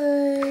the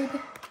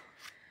wood.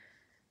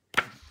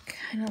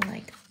 Kind of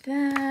like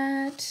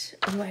that.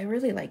 Oh, I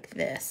really like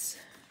this.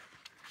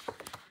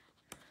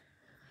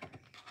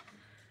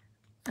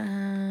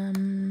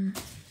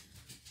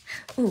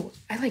 Ooh,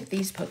 I like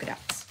these polka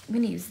dots. I'm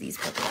gonna use these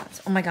polka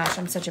dots. Oh my gosh,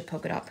 I'm such a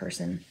polka dot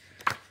person.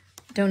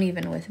 Don't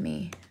even with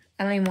me.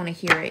 I don't even want to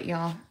hear it,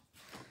 y'all.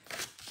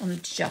 I'm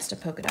just a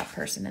polka dot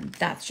person, and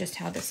that's just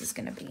how this is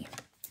gonna be.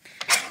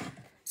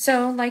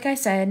 So, like I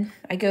said,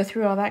 I go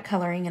through all that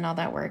coloring and all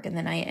that work, and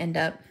then I end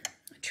up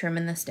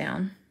trimming this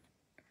down.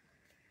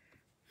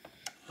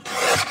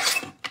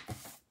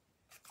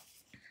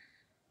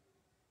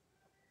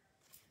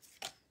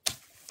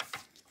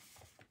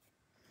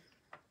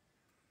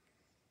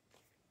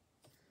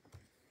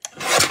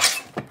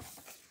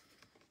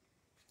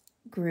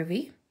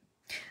 Groovy.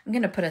 I'm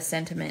gonna put a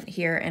sentiment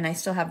here, and I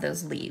still have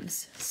those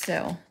leaves.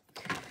 So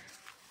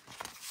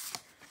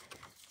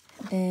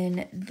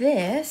then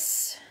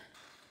this,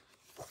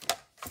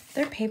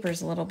 their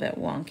paper's a little bit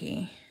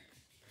wonky.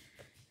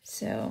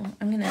 So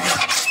I'm gonna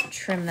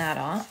trim that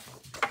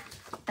off.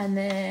 And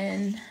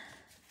then,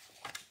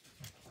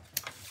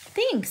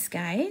 thanks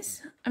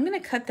guys. I'm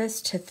gonna cut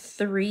this to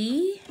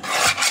 3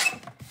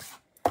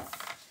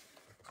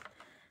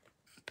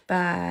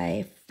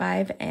 by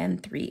 5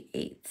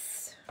 3/8.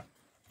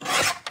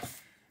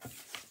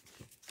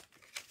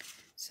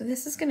 So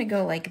this is gonna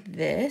go like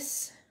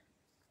this.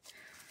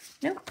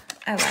 Nope,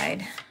 I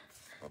lied.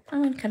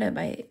 I'm gonna cut it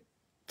by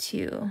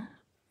 2,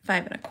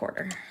 5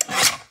 1/4.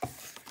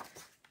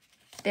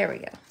 There we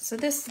go. So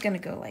this is gonna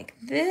go like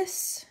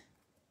this.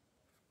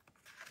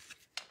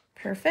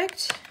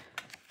 Perfect.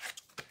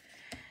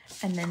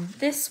 And then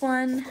this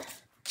one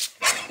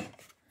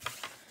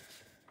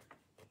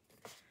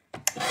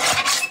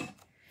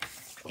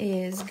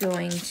is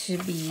going to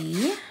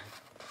be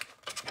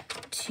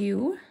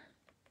 2.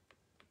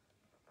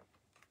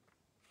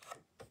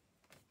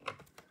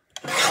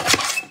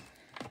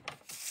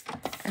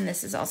 And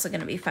this is also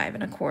going to be 5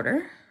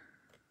 1/4.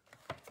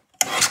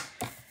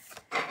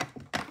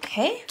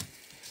 Okay.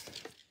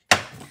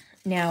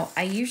 Now,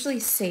 I usually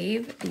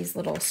save these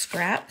little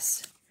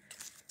scraps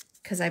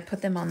because I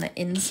put them on the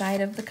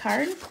inside of the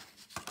card.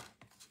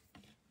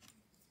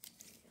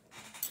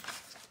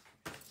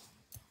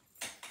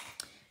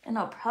 And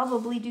I'll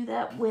probably do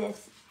that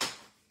with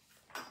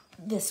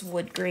this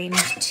wood grain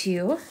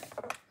too.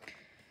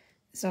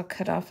 So I'll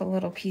cut off a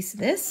little piece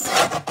of this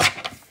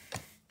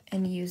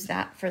and use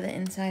that for the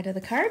inside of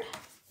the card.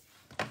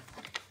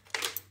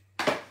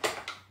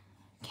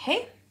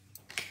 Okay.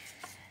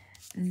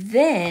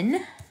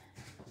 Then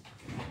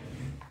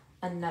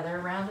another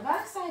round of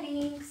oxide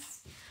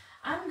inks.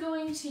 I'm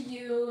going to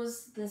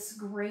use this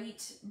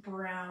great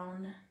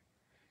brown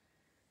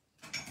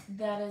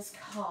that is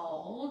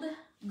called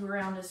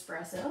Ground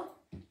Espresso.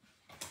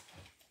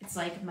 It's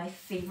like my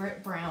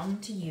favorite brown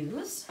to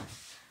use.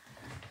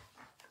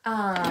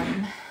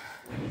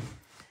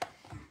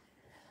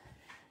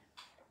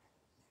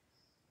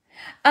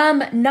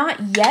 Not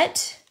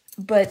yet,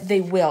 but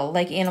they will.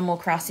 Like Animal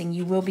Crossing,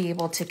 you will be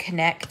able to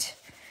connect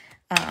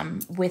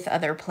with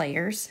other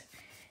players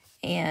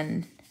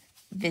and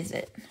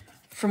visit,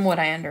 from what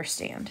I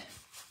understand.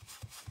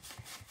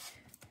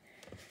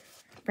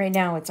 Right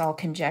now, it's all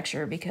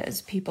conjecture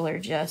because people are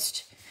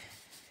just,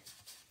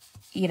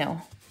 you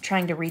know,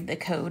 trying to read the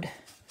code.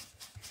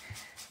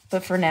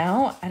 But for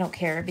now, I don't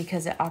care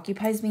because it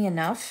occupies me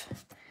enough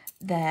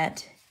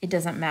that it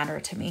doesn't matter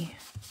to me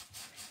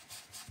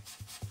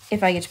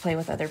if I get to play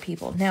with other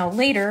people. Now,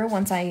 later,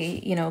 once I,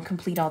 you know,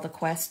 complete all the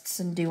quests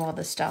and do all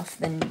the stuff,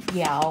 then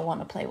yeah, I'll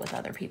want to play with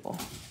other people.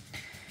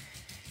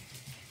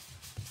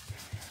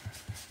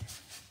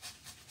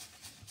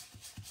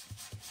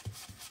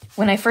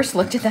 When I first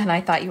looked at that, I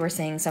thought you were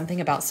saying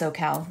something about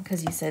SoCal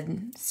because you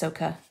said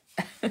Soca.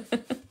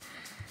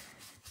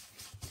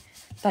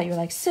 Thought you were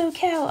like,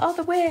 SoCal all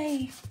the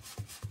way.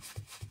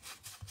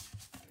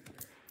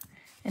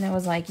 And I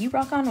was like, you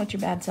rock on with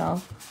your bad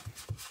self.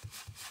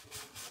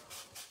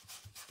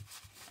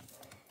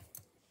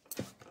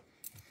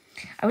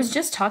 I was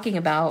just talking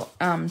about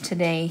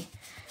today,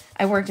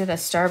 I worked at a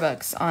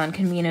Starbucks on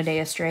Camino de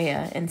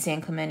Estrella in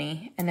San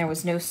Clemente, and there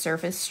was no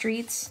surface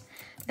streets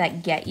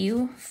that get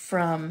you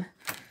from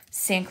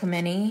San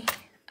Clemente,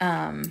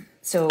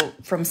 so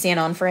from San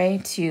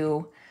Onofre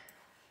to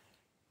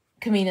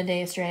Camino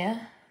de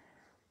Estrella.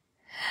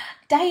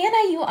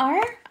 Diana, you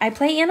are? I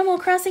play Animal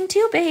Crossing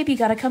too, babe. You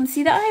gotta come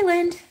see the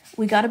island.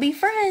 We gotta be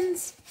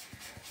friends.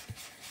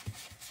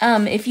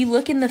 If you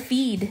look in the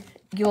feed,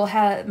 you'll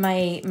have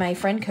my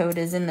friend code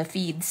is in the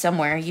feed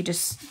somewhere. You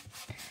just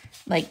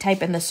like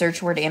type in the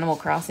search word Animal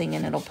Crossing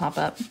and it'll pop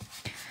up.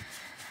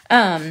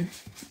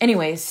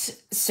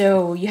 Anyways,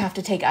 so you have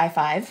to take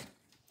I-5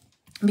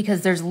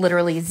 because there's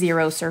literally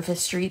 0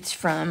 surface streets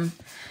from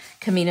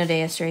Camino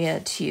de Estrella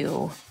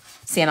to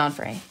San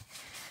Onofre.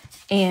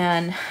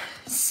 And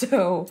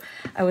so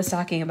I was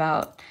talking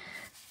about,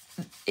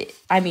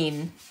 I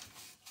mean,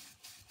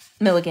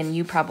 Milligan,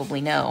 you probably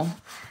know,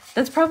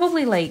 that's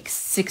probably like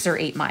 6 or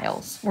 8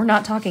 miles. We're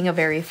not talking a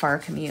very far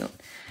commute.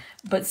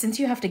 But since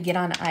you have to get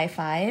on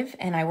I-5,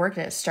 and I worked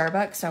at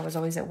Starbucks, so I was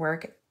always at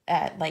work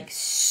at like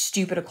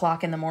stupid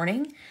o'clock in the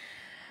morning.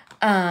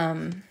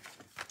 Even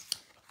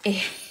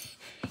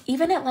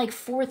at like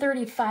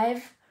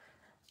 4:35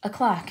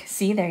 o'clock,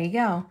 see, there you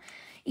go.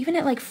 Even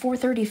at like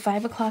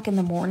 4:35 o'clock in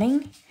the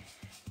morning,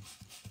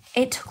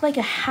 it took like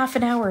a half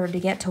an hour to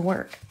get to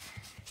work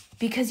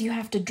because you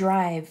have to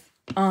drive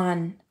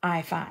on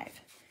I-5.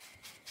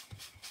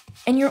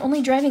 And you're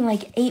only driving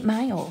like 8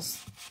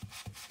 miles.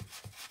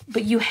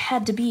 But you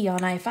had to be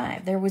on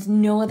I-5. There was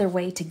no other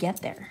way to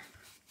get there.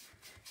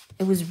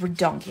 It was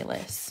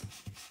redonkulous.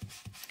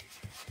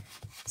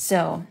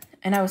 So,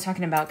 and I was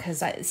talking about,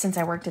 because since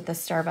I worked at the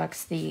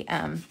Starbucks,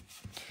 I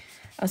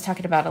was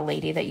talking about a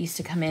lady that used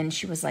to come in.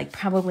 She was like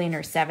probably in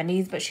her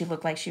 70s, but she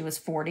looked like she was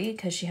 40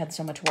 because she had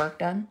so much work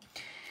done.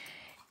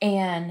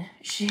 And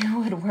she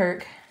would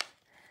work,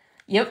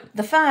 yep,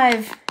 the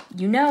 5.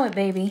 You know it,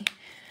 baby.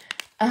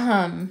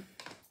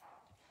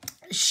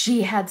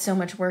 She had so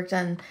much work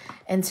done,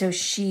 and so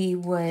she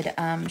would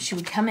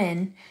come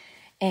in,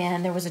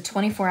 and there was a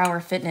 24-hour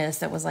fitness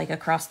that was like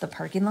across the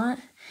parking lot,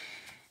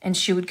 and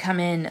she would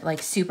come in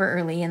like super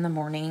early in the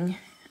morning,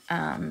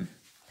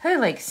 probably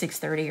like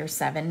 6:30 or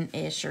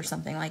 7-ish or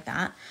something like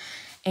that.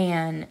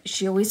 And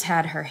she always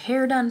had her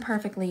hair done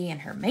perfectly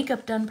and her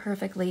makeup done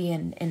perfectly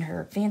and in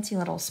her fancy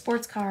little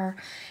sports car.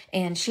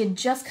 And she had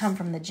just come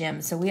from the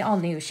gym, so we all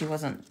knew she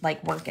wasn't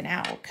like working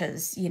out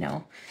because, you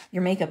know,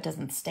 your makeup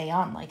doesn't stay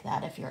on like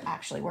that if you're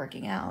actually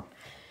working out.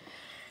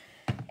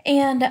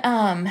 And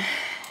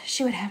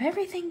she would have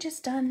everything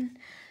just done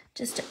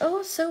just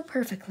oh so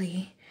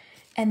perfectly.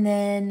 And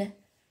then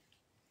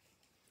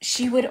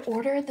she would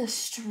order the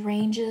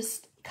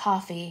strangest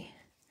coffee.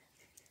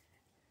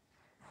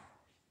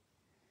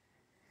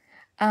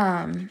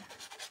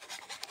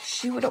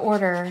 She would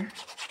order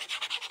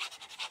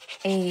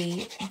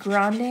a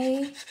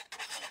grande,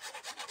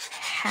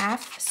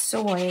 half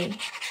soy,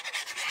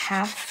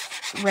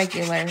 half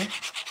regular,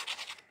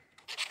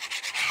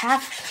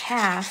 half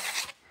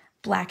calf,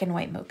 black and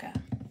white mocha.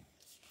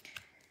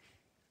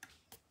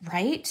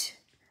 Right?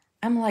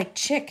 I'm like,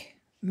 chick,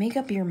 make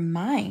up your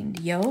mind,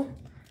 yo.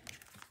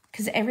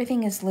 Because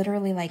everything is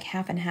literally like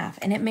half and half.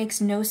 And it makes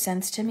no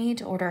sense to me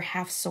to order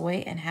half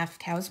soy and half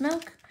cow's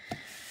milk.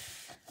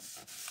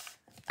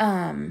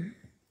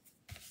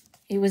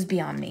 It was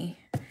beyond me.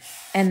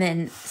 And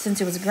then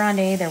since it was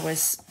grande, there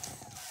was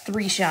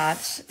 3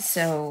 shots.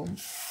 So,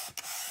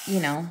 you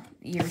know,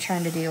 you're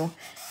trying to do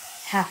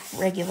half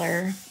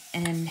regular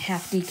and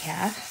half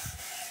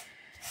decaf.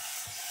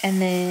 And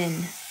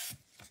then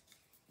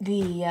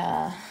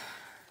the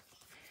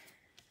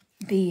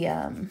the,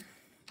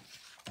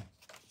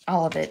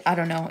 all of it. I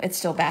don't know. It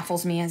still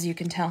baffles me, as you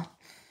can tell.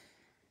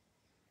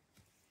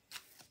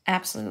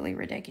 Absolutely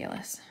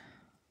ridiculous.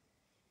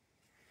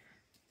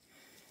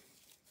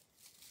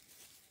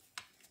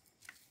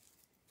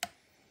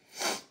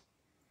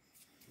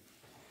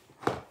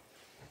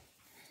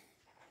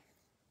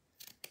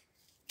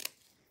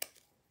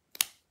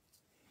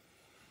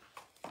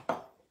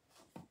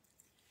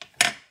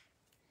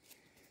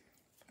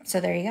 So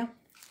there you go.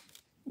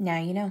 Now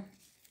you know.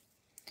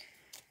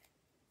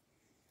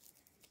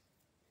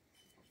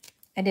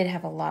 I did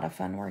have a lot of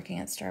fun working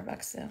at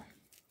Starbucks, though.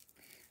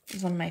 It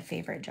was one of my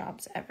favorite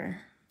jobs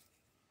ever.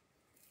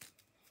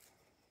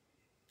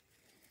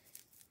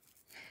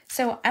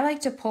 So I like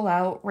to pull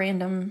out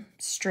random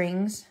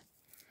strings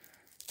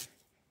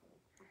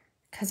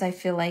because I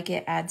feel like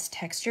it adds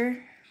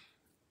texture.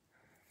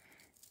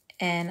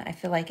 And I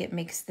feel like it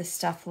makes the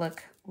stuff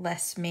look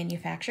less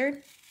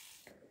manufactured.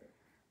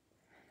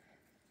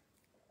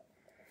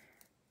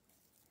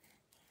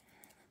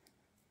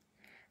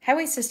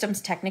 Highway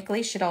systems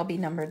technically should all be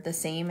numbered the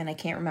same, and I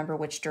can't remember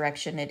which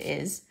direction it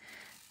is.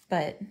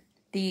 But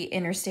the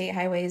interstate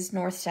highways,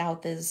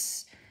 north-south,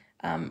 is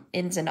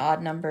ins and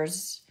odd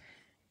numbers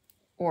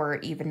or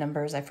even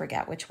numbers. I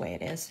forget which way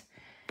it is.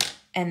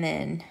 And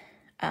then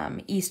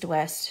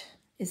east-west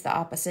is the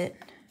opposite,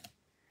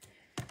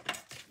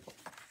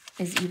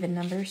 is even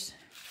numbers.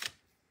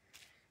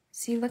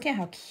 See, look at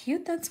how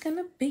cute that's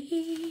gonna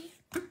be.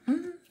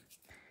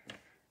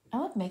 I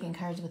love making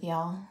cards with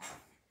y'all.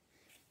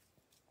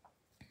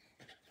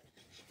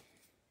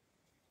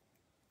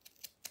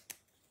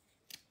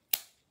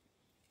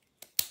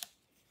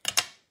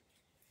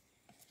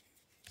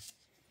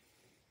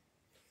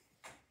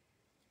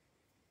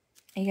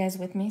 Are you guys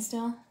with me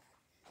still?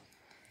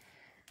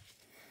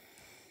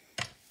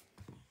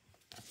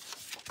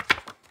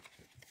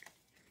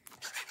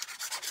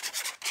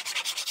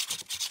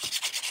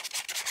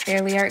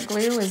 Fairly Art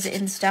glue is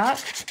in stock.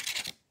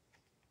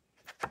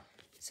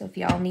 So if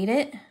y'all need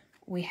it,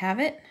 we have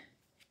it.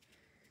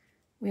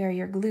 We are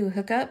your glue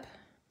hookup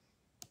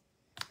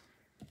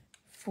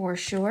for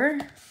sure.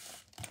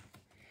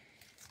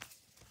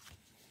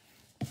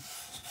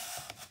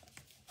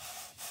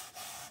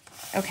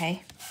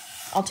 Okay,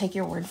 I'll take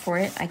your word for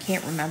it. I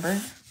can't remember.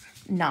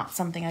 Not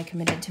something I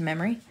committed to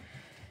memory.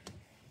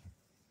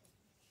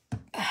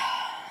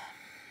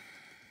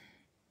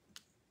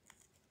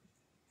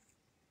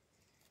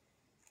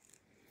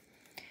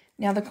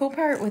 Now the cool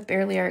part with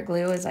Bearly Art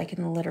glue is I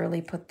can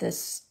literally put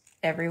this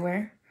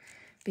everywhere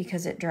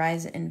because it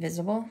dries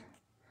invisible.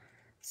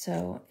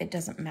 So it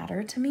doesn't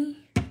matter to me.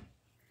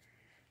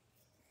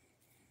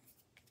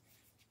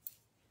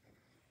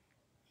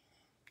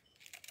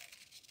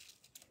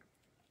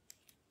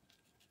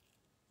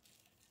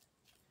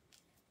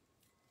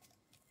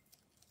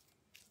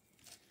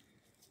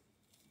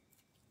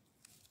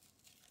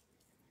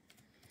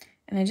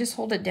 And I just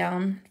hold it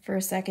down for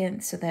a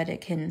second so that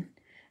it can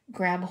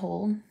grab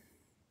hold.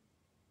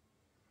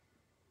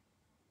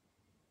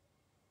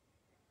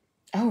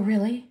 Oh,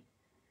 really?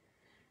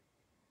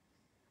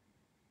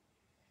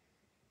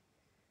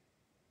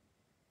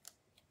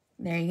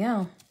 There you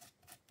go.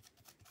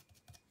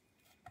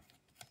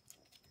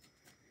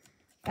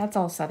 That's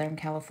all Southern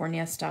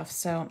California stuff,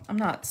 so I'm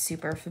not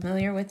super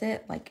familiar with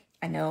it. Like,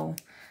 I know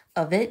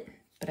of it,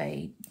 but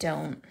I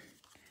don't,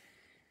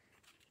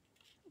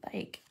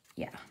 like,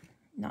 yeah,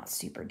 not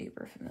super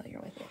duper familiar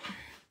with it.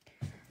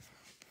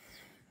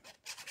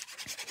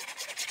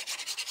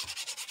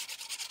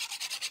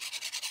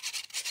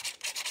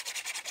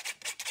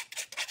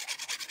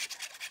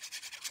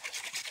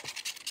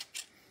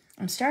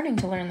 I'm starting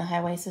to learn the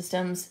highway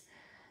systems.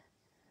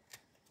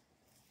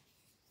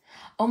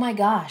 Oh my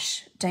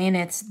gosh, Diana,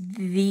 it's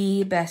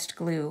the best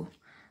glue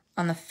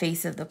on the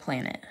face of the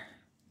planet.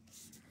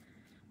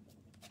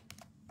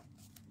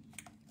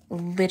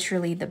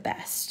 Literally the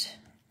best.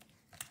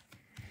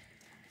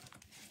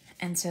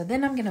 And so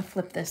then I'm gonna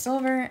flip this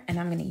over and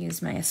I'm gonna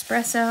use my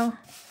espresso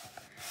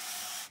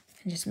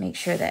and just make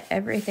sure that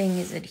everything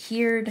is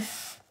adhered.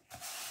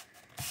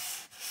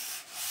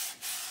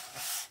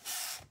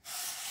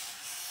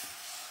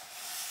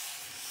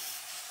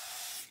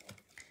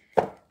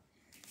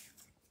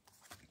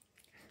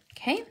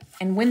 Okay,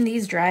 and when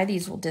these dry,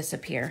 these will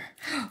disappear.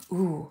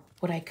 Ooh,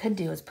 what I could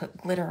do is put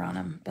glitter on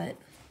them, but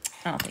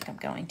I don't think I'm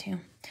going to.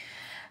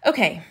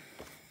 Okay.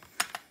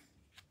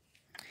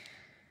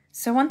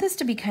 So I want this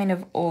to be kind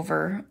of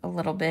over a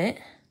little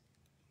bit.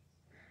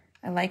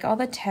 I like all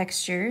the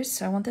textures,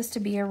 so I want this to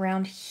be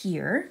around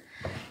here.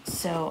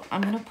 So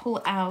I'm gonna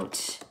pull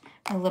out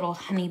a little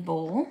honey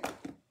bowl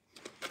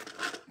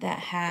that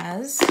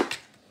has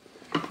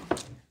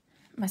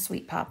my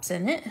Sweet Pops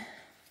in it.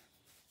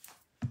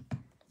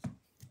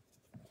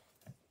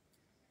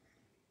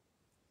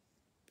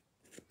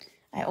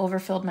 I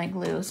overfilled my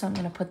glue, so I'm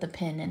going to put the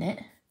pin in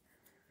it.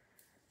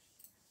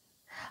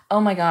 Oh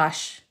my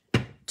gosh,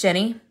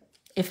 Jenny,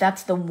 if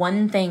that's the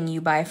one thing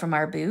you buy from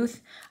our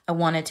booth, I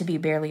want it to be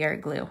Bearly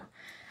Art glue.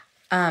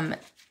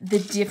 the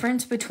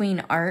difference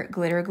between art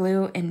glitter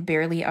glue and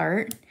Bearly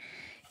Art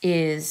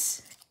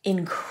is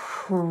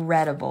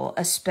incredible,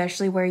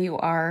 especially where you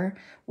are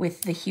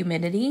with the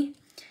humidity.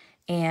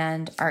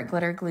 And art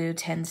glitter glue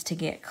tends to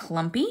get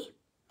clumpy,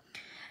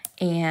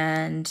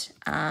 and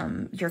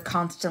you're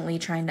constantly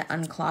trying to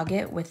unclog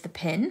it with the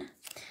pin.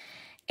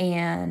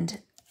 And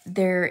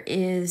there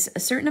is a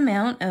certain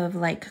amount of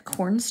like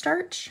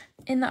cornstarch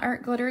in the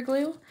art glitter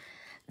glue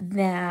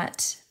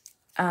that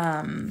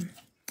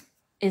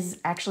is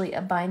actually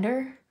a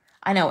binder.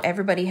 I know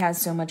everybody has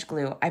so much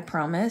glue. I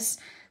promise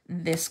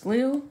this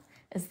glue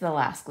is the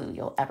last glue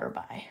you'll ever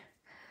buy.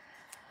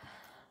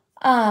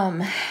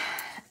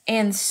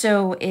 And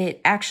so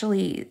it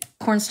actually,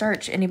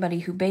 cornstarch, anybody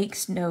who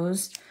bakes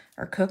knows,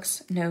 or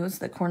cooks knows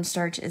that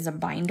cornstarch is a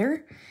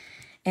binder.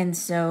 And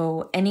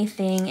so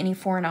anything, any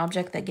foreign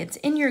object that gets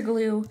in your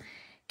glue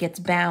gets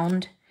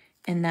bound,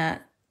 and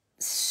that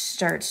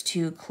starts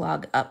to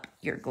clog up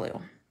your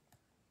glue.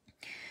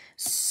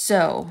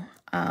 So,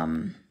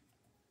 art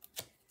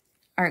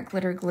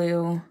glitter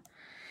glue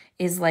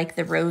is like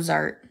the Rose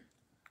Art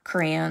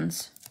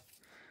crayons.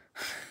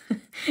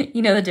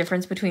 You know the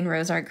difference between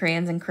Rose Art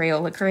crayons and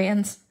Crayola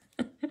crayons?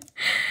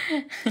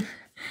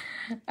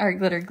 Art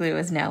glitter glue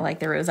is now like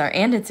the Rose Art,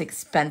 and it's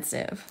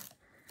expensive.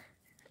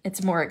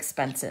 It's more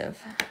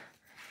expensive,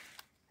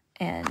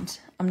 and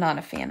I'm not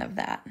a fan of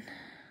that.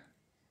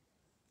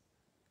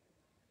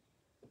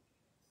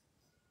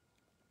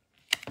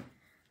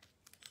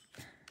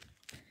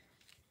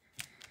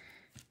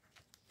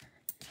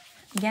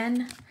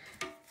 Again,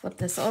 flip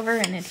this over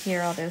and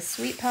adhere all those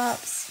Sweet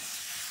Pops.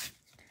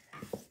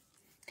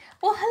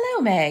 Well,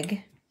 hello,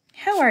 Meg.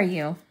 How are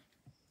you?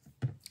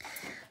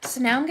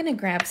 So now I'm going to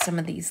grab some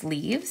of these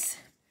leaves.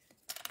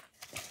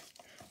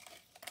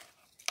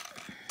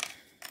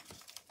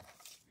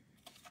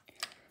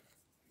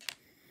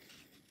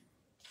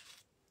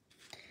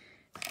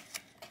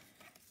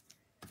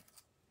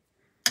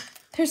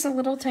 There's a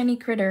little tiny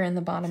critter in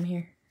the bottom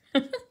here.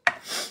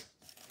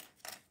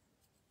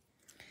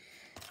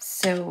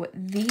 So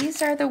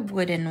these are the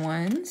wooden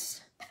ones,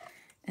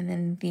 and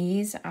then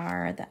these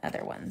are the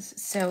other ones.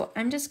 So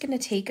I'm just going to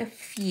take a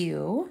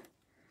few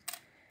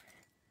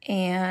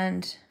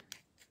and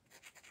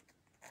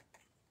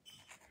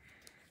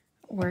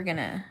we're going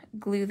to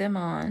glue them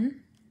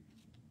on.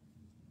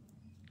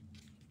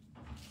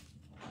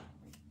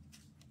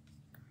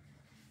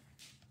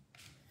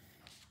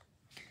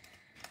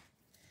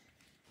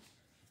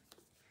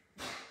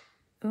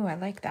 Ooh, I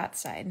like that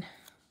side.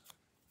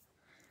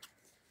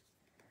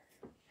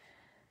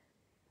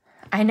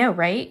 I know,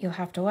 right? You'll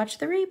have to watch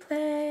the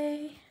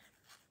replay.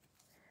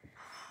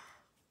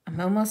 I'm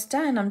almost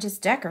done. I'm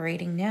just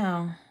decorating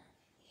now.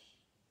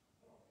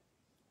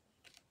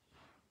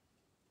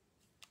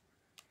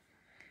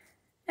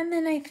 And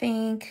then I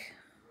think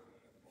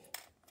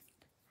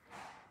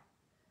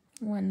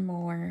one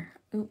more.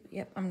 Ooh,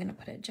 yep, I'm going to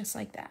put it just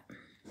like that.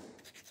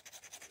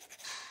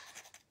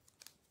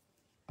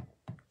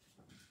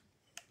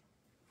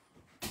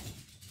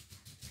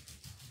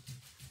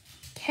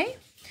 Okay.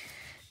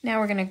 Now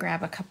we're going to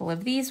grab a couple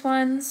of these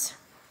ones.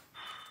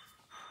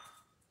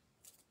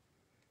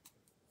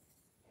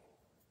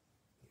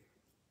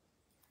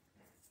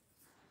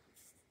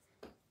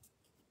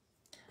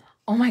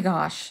 Oh my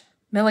gosh.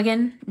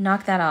 Milligan,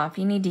 knock that off.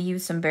 You need to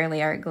use some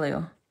Bearly Art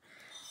glue.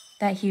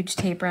 That huge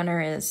tape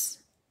runner is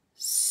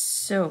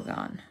so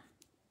gone.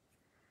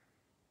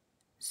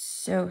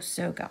 So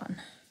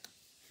gone.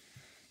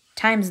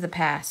 Time's the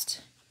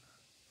past.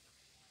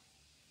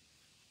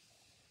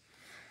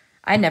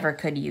 I never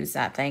could use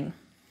that thing.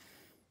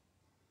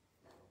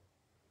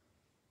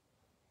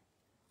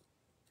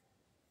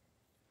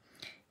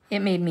 It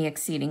made me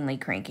exceedingly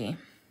cranky.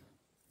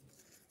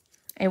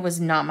 It was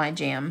not my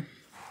jam,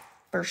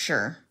 for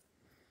sure.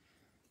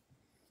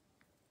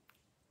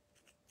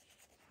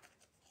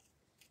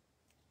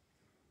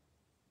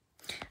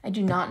 I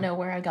do not know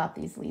where I got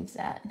these leaves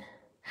at.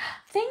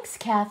 Thanks,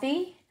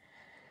 Kathy.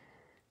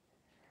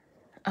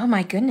 Oh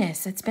my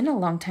goodness, it's been a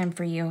long time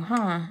for you,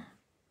 huh?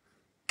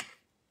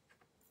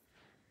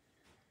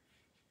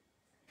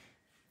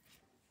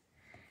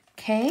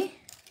 Okay.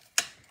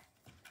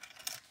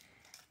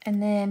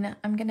 And then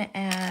I'm going to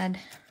add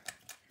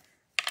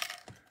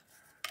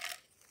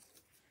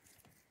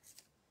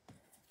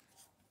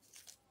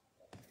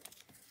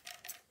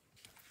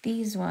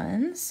these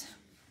ones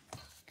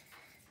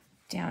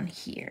down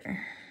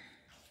here.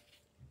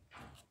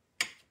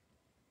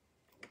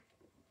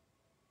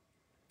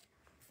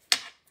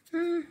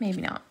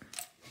 Maybe not.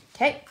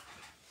 Okay.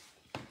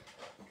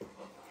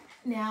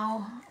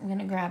 Now I'm going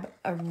to grab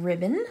a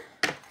ribbon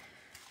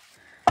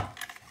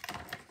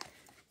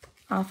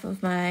off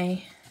of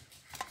my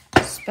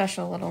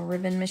special little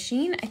ribbon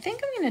machine. I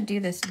think I'm going to do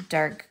this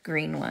dark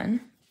green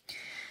one.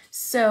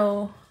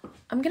 So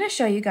I'm going to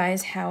show you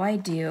guys how I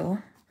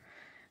do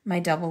my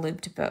double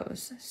looped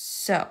bows.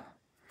 So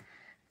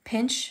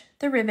pinch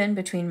the ribbon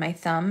between my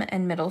thumb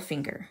and middle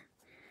finger.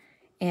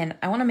 And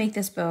I want to make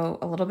this bow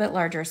a little bit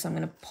larger, so I'm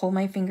going to pull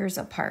my fingers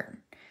apart.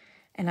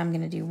 And I'm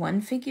going to do one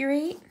figure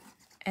eight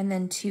and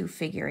then 2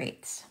 figure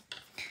eights.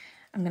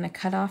 I'm going to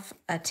cut off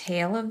a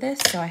tail of this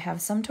so I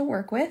have some to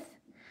work with.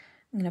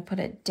 I'm going to put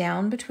it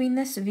down between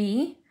this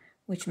V,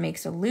 which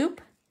makes a loop,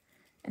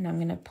 and I'm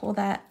going to pull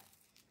that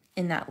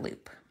in that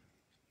loop.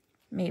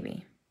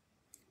 Maybe.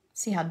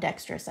 See how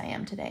dexterous I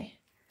am today.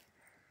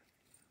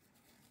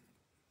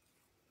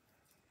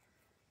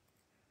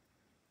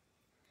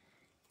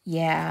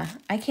 Yeah,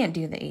 I can't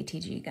do the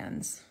ATG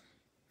guns.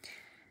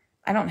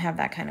 I don't have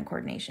that kind of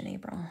coordination,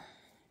 April.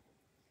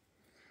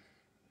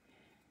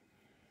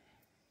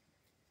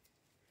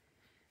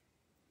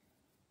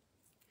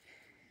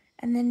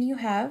 And then you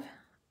have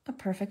a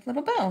perfect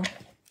little bow.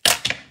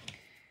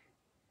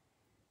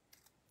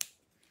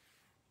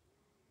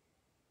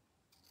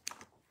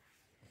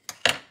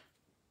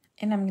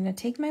 And I'm going to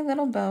take my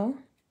little bow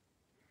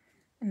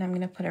and I'm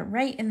going to put it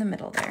right in the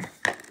middle there.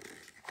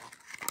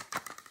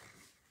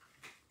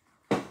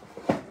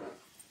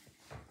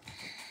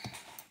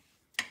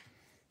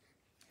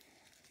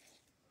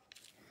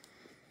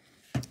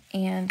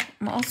 And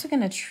I'm also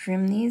going to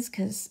trim these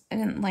because I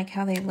didn't like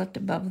how they looked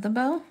above the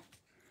bow.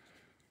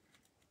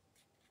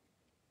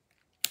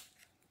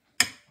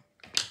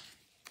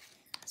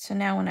 So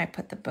now when I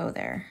put the bow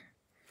there,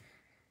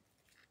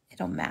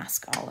 it'll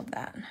mask all of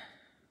that.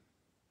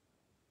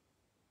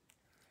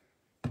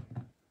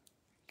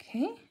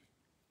 Okay.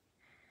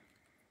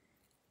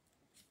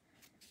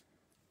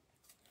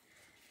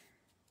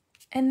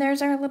 And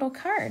there's our little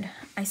card.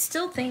 I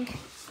still think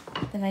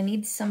that I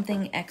need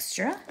something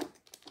extra,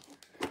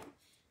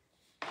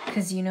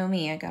 because you know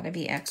me, I gotta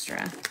be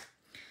extra.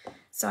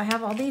 So I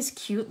have all these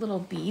cute little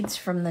beads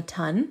from the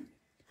ton.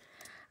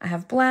 I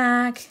have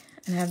black,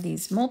 and I have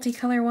these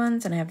multicolor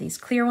ones, and I have these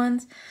clear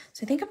ones.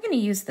 So I think I'm gonna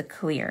use the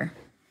clear.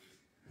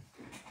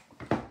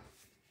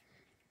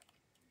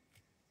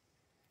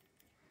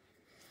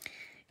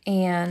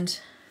 And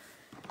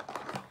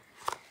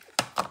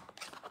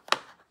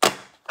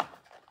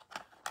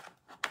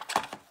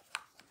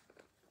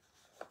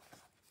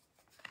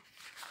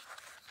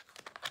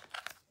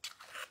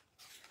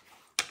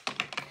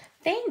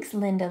thanks,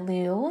 Linda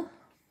Lou.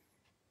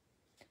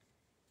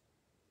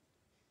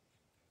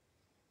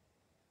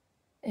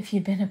 If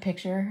you'd been a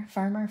picture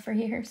farmer for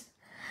years.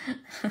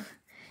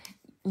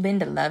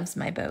 Linda loves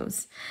my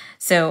bows.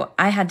 So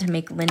I had to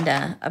make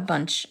Linda a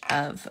bunch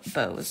of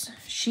bows.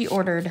 She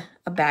ordered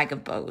a bag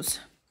of bows.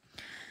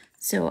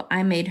 So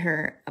I made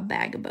her a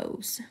bag of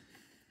bows.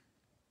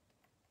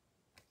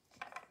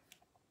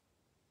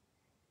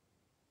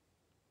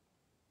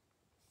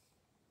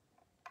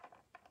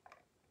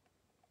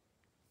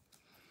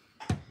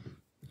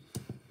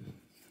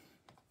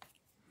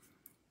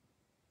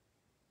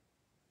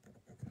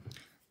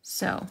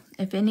 So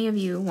if any of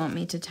you want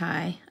me to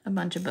tie a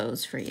bunch of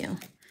bows for you,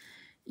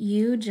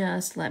 you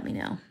just let me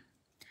know,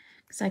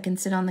 because I can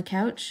sit on the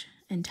couch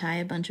and tie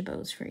a bunch of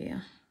bows for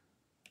you.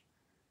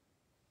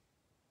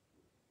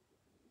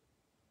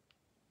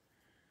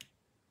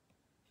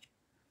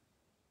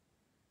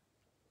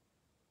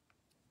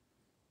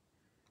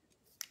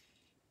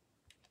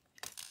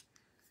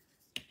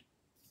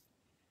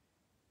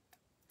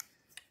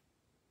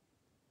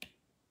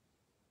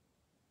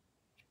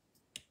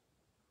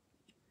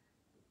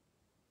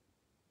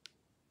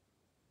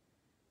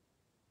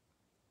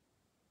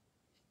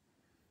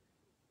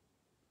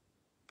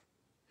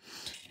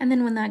 And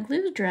then when that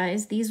glue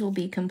dries, these will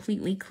be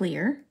completely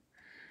clear,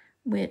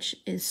 which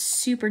is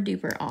super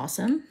duper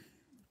awesome.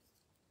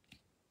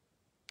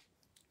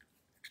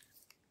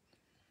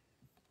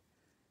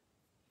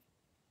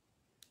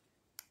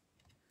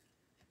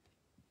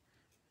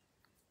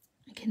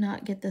 I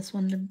cannot get this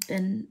one to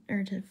bend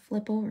or to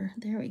flip over.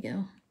 There we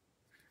go.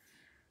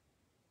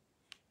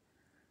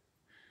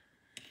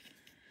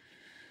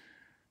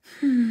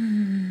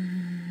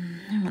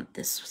 I want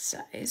this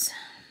size.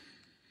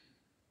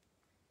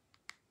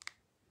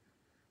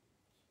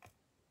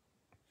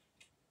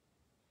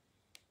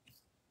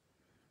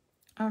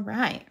 All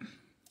right.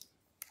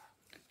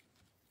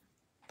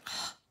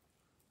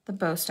 The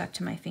bow stuck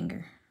to my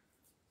finger.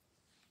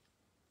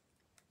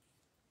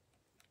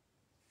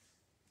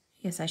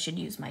 Yes, I should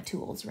use my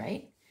tools,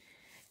 right?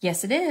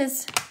 Yes, it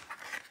is.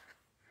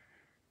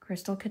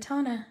 Crystal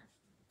katana.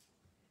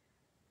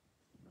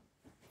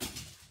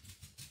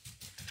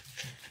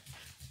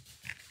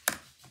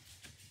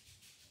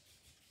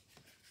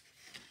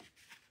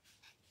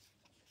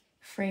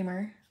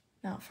 Framer,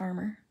 not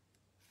farmer.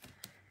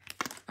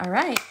 All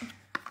right.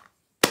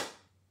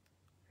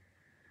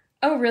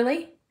 Oh,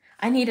 really?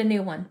 I need a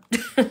new one.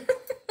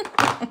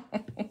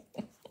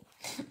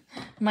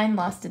 Mine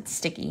lost its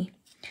sticky.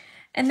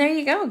 And there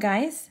you go,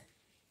 guys.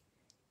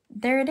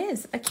 There it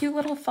is, a cute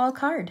little fall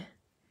card.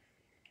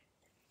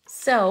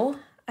 So,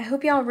 I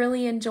hope y'all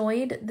really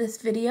enjoyed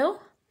this video.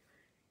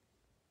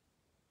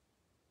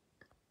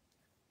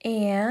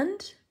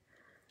 And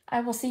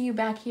I will see you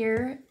back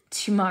here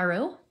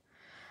tomorrow.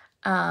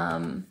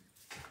 Tomorrow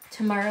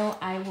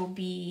I will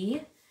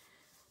be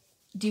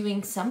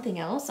doing something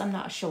else. I'm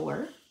not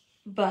sure,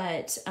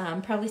 but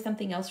probably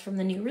something else from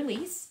the new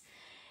release.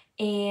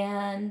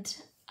 And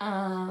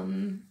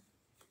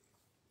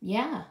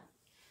yeah.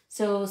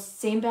 So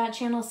same bat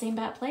channel, same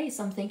bat place.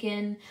 I'm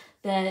thinking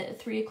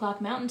that 3 o'clock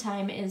Mountain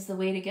Time is the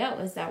way to go.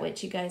 Is that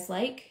what you guys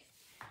like?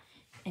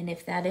 And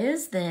if that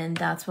is, then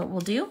that's what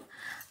we'll do.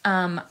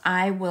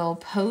 I will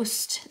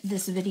post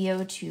this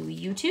video to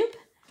YouTube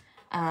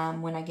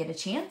when I get a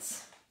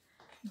chance.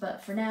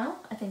 But for now,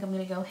 I think I'm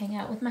going to go hang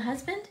out with my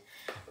husband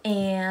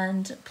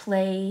and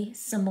play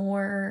some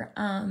more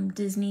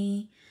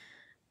Disney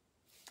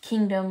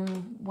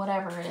Kingdom,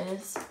 whatever it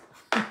is.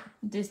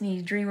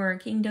 Disney Dreamer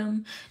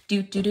Kingdom.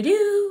 Do.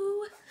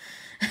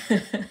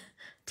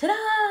 Ta-da!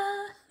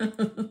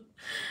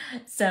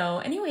 So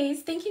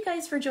anyways, thank you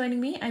guys for joining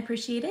me. I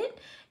appreciate it.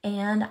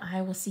 And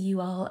I will see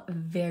you all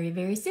very,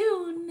 very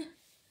soon.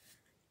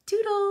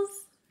 Toodles!